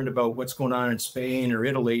concerned about what's going on in Spain or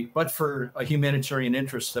Italy, but for a humanitarian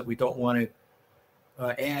interest that we don't want to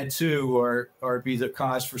add to or be the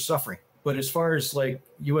cause for suffering. But as far as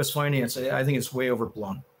U.S. finance, I think it's way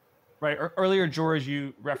overblown. Right. Earlier, George,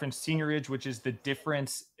 you referenced seniorage, which is the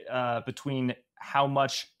difference between how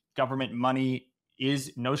much government money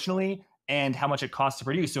is notionally and how much it costs to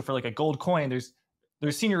produce. So for like a gold coin, there's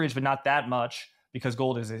seniorage, but not that much because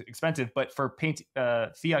gold is expensive. But for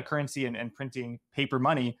fiat currency and printing paper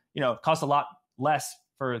money, it costs a lot less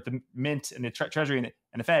for the mint and the Treasury and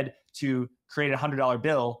the Fed to create $100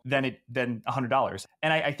 bill than $100.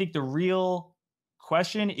 And I think the real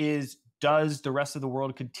question is, does the rest of the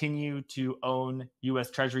world continue to own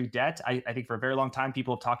U.S. Treasury debt? I think for a very long time,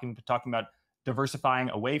 people have talking about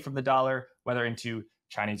diversifying away from the dollar, whether into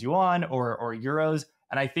Chinese yuan or euros.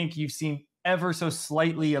 And I think you've seen ever so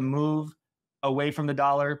slightly a move away from the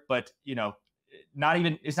dollar, but it's not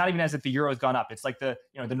even as if the euro has gone up. It's like the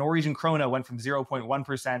Norwegian krona went from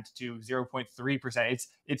 0.1% to 0.3%.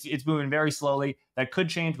 It's moving very slowly. That could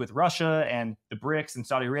change with Russia and the BRICS and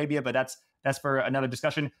Saudi Arabia, but that's for another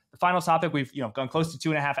discussion. The final topic, we've gone close to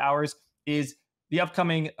 2.5 hours, is the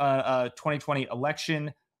upcoming 2020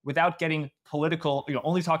 election. Without getting political,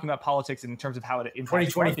 only talking about politics in terms of how it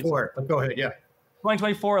impacts 2024. But go ahead, yeah.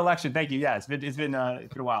 2024 election. Thank you. Yeah, it's been a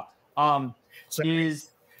while. Do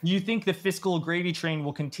you think the fiscal gravy train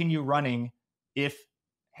will continue running if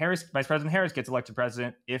Vice President Harris gets elected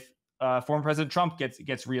president? If former President Trump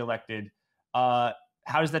gets reelected? How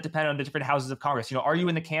does that depend on the different houses of Congress? Are you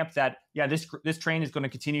in the camp that, this train is going to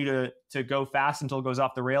continue to go fast until it goes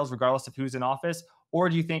off the rails, regardless of who's in office? Or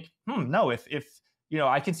do you think, no, if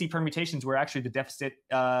I can see permutations where actually the deficit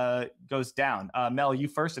goes down? Mel, you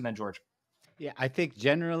first, and then George. Yeah, I think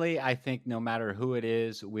generally, no matter who it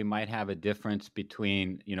is, we might have a difference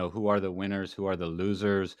between, who are the winners, who are the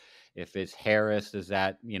losers. If it's Harris, does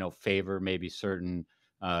that, favor maybe certain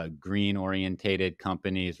green orientated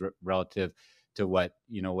companies relative to what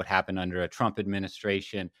happened under a Trump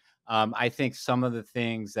administration? I think some of the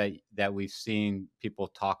things that we've seen people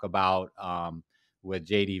talk about with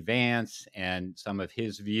JD Vance and some of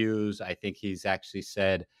his views, I think he's actually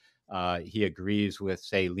said he agrees with,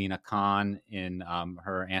 say, Lena Khan in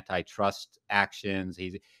her antitrust actions.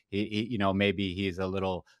 He maybe he's a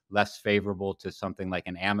little less favorable to something like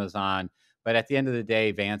an Amazon. But at the end of the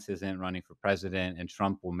day, Vance isn't running for president, and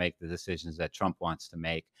Trump will make the decisions that Trump wants to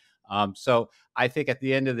make. So I think at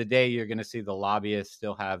the end of the day, you're going to see the lobbyists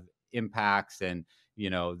still have impacts, and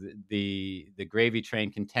the gravy train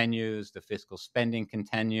continues, the fiscal spending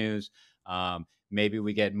continues. Maybe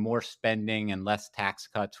we get more spending and less tax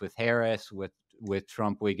cuts with Harris. With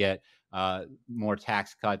Trump, we get more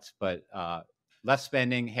tax cuts, but less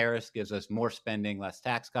spending. Harris gives us more spending, less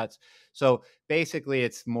tax cuts. So basically,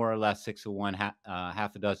 it's more or less 6 of one,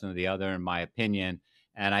 half a dozen of the other, in my opinion.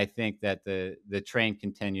 And I think that the train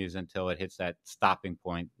continues until it hits that stopping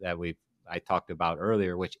point that I talked about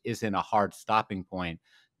earlier, which isn't a hard stopping point,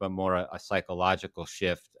 but more a psychological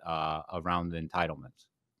shift around the entitlements.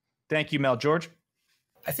 Thank you, Mel. George?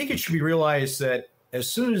 I think it should be realized that as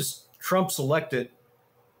soon as Trump's elected,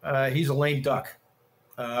 he's a lame duck.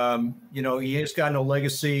 He has got no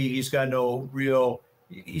legacy. He's got no real.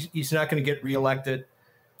 He's not going to get reelected.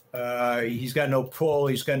 He's got no pull.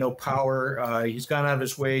 He's got no power. He's gone out of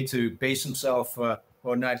his way to base himself,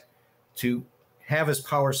 not to have his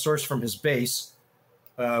power sourced from his base,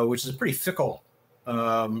 which is a pretty fickle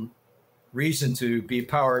reason to be in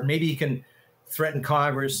power. Maybe he can threaten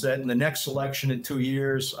Congress that in the next election in 2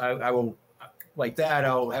 years, I will, like that,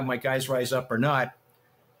 I'll have my guys rise up or not.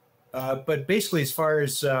 But basically, as far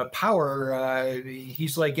as power,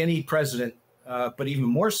 he's like any president, but even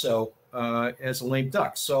more so as a lame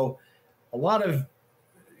duck. So a lot of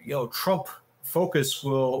Trump focus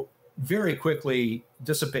will very quickly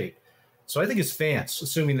dissipate. So I think it's Vance,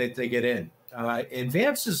 assuming that they get in. And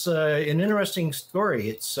Vance is an interesting story.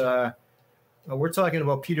 It's we're talking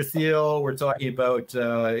about Peter Thiel. We're talking about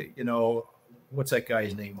what's that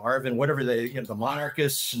guy's name? Arvin, whatever the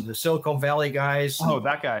monarchists and the Silicon Valley guys. Oh,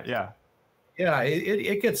 that guy. Yeah. Yeah.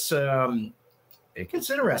 It gets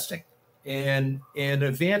interesting. And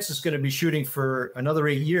Vance is going to be shooting for another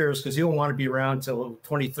 8 years because he'll want to be around until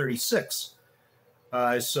 2036.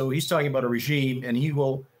 So he's talking about a regime, and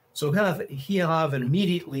he'll have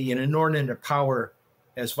immediately an inordinate of power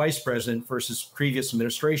as vice president versus previous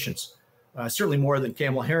administrations, certainly more than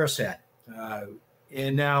Kamala Harris had.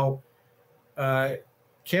 And now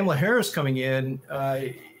Kamala Harris coming in,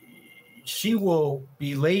 she will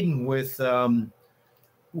be laden with the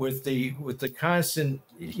constant,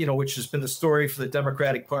 which has been the story for the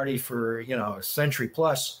Democratic Party for a century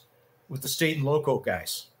plus, with the state and local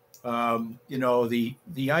guys. The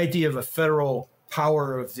idea of a federal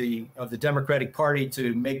power of the Democratic Party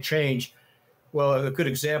to make change. Well, a good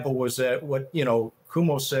example was that what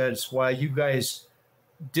Cuomo says, why you guys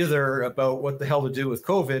dither about what the hell to do with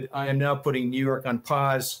COVID, I am now putting New York on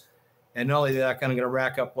pause. And not only that, I'm going to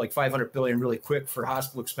rack up like $500 billion really quick for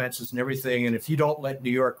hospital expenses and everything. And if you don't let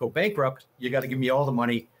New York go bankrupt, you got to give me all the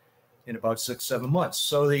money in about 6-7 months.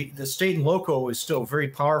 So the state and local is still very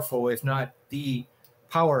powerful, if not the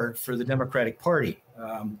power for the Democratic Party.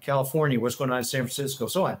 California, what's going on in San Francisco,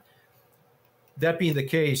 so on. That being the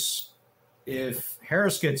case, if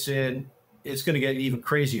Harris gets in, it's going to get even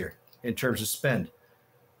crazier in terms of spend.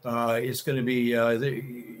 It's going to be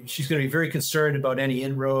she's going to be very concerned about any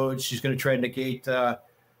inroads. She's going to try to negate the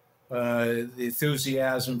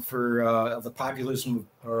enthusiasm for the populism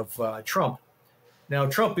of Trump. Now,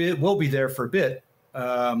 Trump will be there for a bit,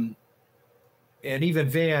 and even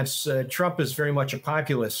Vance. Trump is very much a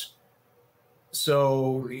populist,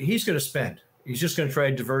 so he's going to spend. He's just going to try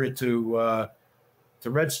to divert it to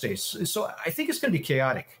red states. So I think it's going to be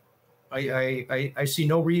chaotic. I see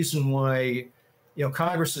no reason why.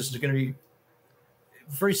 Congress is going to be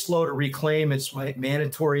very slow to reclaim its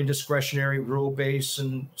mandatory and discretionary rule base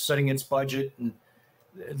and setting its budget, and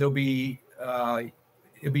it'll be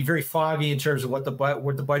very foggy in terms of what the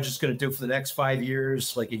budget's going to do for the next 5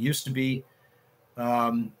 years, like it used to be.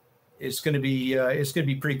 It's going to be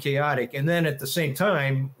pretty chaotic. And then at the same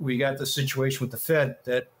time, we got the situation with the Fed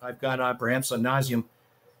that I've gone on perhaps ad nauseum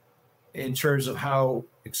in terms of how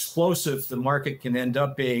explosive the market can end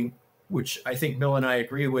up being, which I think Mel and I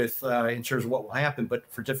agree with in terms of what will happen,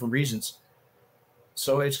 but for different reasons.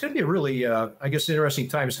 So it's going to be a really, interesting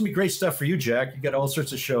time. It's going to be great stuff for you, Jack. You got all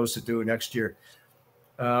sorts of shows to do next year.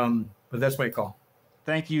 But that's my call.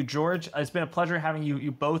 Thank you, George. It's been a pleasure having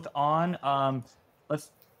you both on.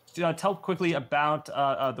 Let's tell quickly about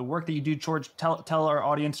the work that you do, George. Tell our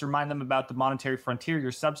audience, remind them about the Monetary Frontier,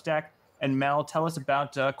 your Substack, and Mel, tell us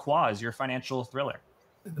about Quaz, your financial thriller.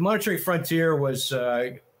 The Monetary Frontier was,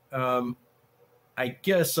 I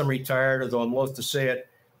guess I'm retired, although I'm loath to say it.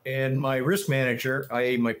 And my risk manager,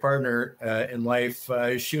 i.e. my partner in life,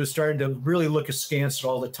 she was starting to really look askance at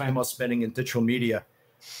all the time I was spending in digital media,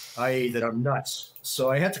 i.e. that I'm nuts.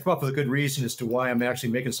 So I had to come up with a good reason as to why I'm actually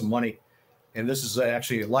making some money. And this is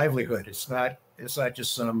actually a livelihood. It's not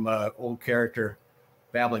just some old character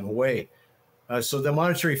babbling away. So the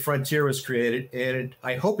Monetary Frontier was created, and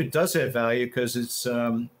I hope it does have value because it's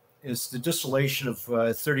the distillation of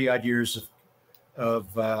 30-odd years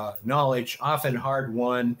of knowledge, often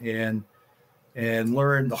hard-won and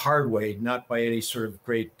learned the hard way, not by any sort of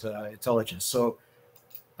great intelligence. So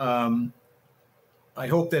I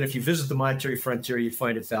hope that if you visit the Monetary Frontier, you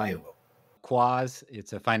find it valuable. Quaz,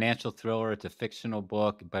 it's a financial thriller. It's a fictional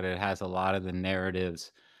book, but it has a lot of the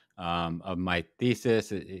narratives of my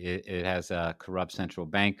thesis. It has corrupt central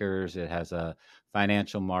bankers. It has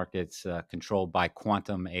financial markets controlled by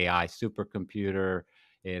quantum AI supercomputer.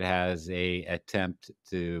 It has a attempt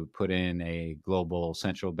to put in a global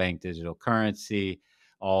central bank digital currency,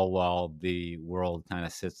 all while the world kind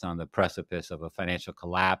of sits on the precipice of a financial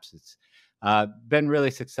collapse. It's been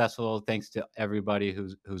really successful. Thanks to everybody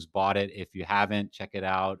who's bought it. If you haven't, check it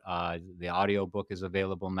out. The audiobook is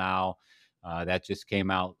available now. That just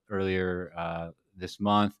came out earlier this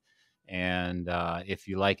month. And if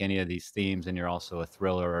you like any of these themes and you're also a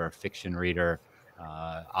thriller or a fiction reader,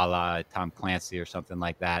 a la Tom Clancy or something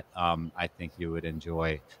like that, I think you would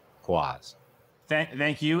enjoy Quaz.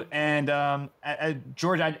 Thank you. And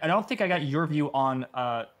George, I don't think I got your view on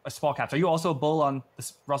small caps. Are you also a bull on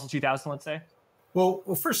the Russell 2000, let's say? Well,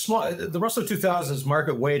 first, the Russell 2000 is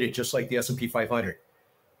market weighted just like the S&P 500.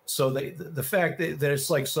 So the fact that it's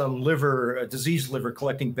like some diseased liver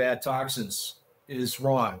collecting bad toxins is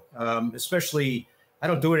wrong. Especially, I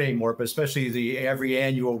don't do it anymore, but especially every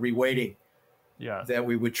annual reweighting that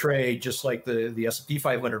we would trade, just like the S&P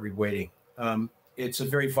 500 reweighting. It's a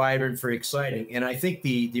very vibrant, very exciting. And I think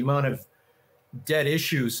the amount of dead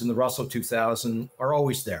issues in the Russell 2000 are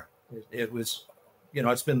always there. It was,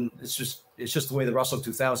 it's just the way the Russell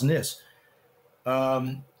 2000 is.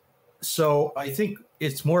 So I think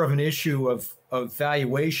it's more of an issue of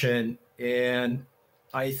valuation. And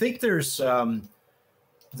I think there's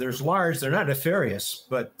large, they're not nefarious,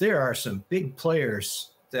 but there are some big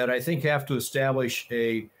players that I think have to establish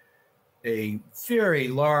a very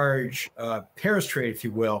large pairs trade, if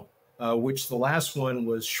you will, which the last one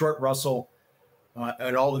was short Russell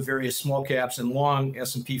and all the various small caps and long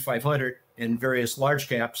S&P 500 and various large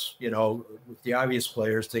caps, with the obvious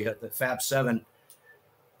players. They got the FAB 7,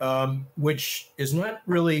 which is not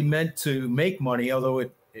really meant to make money, although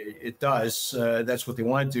it does. That's what they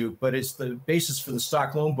want to do. But it's the basis for the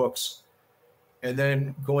stock loan books. And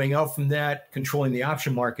then going out from that, controlling the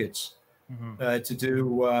option markets, to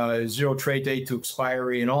do zero trade date to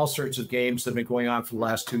expiry and all sorts of games that have been going on for the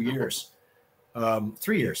last 2 years,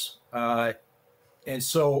 3 years. And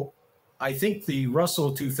so I think the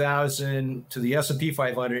Russell 2000 to the S&P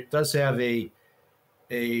 500 does have a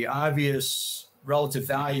obvious relative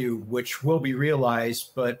value, which will be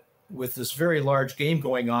realized, but with this very large game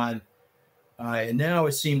going on, and now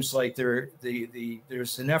it seems like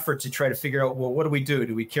there's an effort to try to figure out, well, what do we do?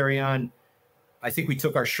 Do we carry on? I think we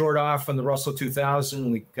took our short off on the Russell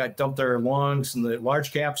 2000. We got dumped our longs in the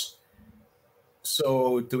large caps.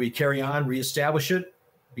 So do we carry on, reestablish it?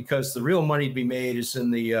 Because the real money to be made is in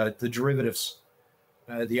the derivatives,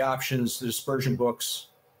 the options, the dispersion books,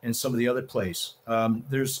 and some of the other plays.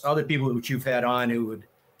 There's other people which you've had on who would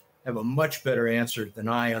have a much better answer than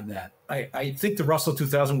I on that. I think the Russell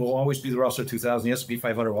 2000 will always be the Russell 2000. The S&P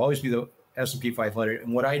 500 will always be the S&P 500.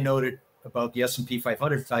 And what I noted about the S&P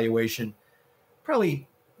 500 valuation, probably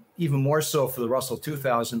even more so for the Russell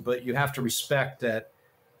 2000, but you have to respect that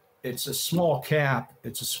it's a small cap,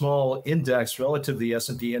 it's a small index relative to the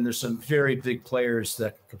S&P, and there's some very big players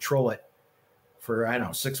that control it for, I don't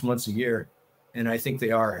know, 6 months a year. And I think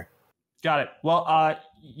they are. Got it. Well,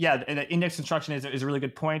 yeah, the index construction is a really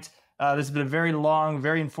good point. This has been a very long,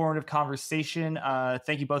 very informative conversation.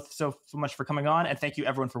 Thank you both so much for coming on, and thank you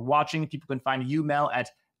everyone for watching. People can find you, Mel,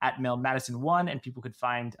 at Mel Mattison 1, and people could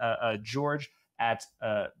find George at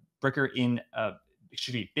Bicker in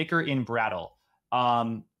Brattle.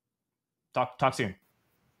 Talk soon.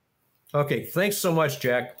 Okay, thanks so much,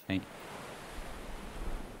 Jack. Thank you.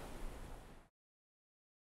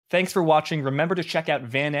 Thanks for watching. Remember to check out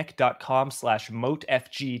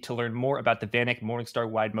vaneck.com/MOATFG to learn more about the VanEck Morningstar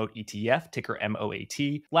Wide Moat ETF, ticker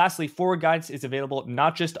MOAT. Lastly, Forward Guidance is available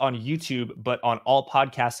not just on YouTube, but on all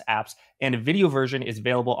podcast apps, and a video version is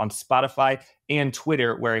available on Spotify and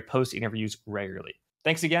Twitter, where I post interviews regularly.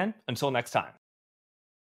 Thanks again. Until next time.